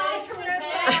 Hey,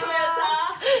 Carissa.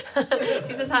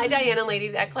 She says, hi, Diana,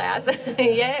 ladies at class.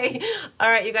 Yay. All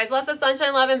right, you guys, lots of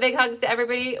sunshine, love, and big hugs to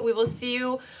everybody. We will see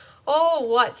you,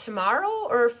 tomorrow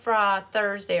or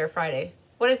Thursday or Friday?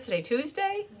 What is today,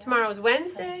 Tuesday? Yeah. Tomorrow's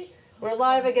Wednesday. We're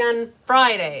live again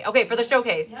Friday. Okay, for the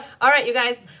showcase. Yep. All right, you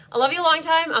guys. I love you a long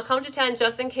time. I'll count to 10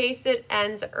 just in case it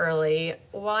ends early.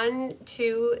 1,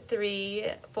 2, 3,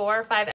 4, 5.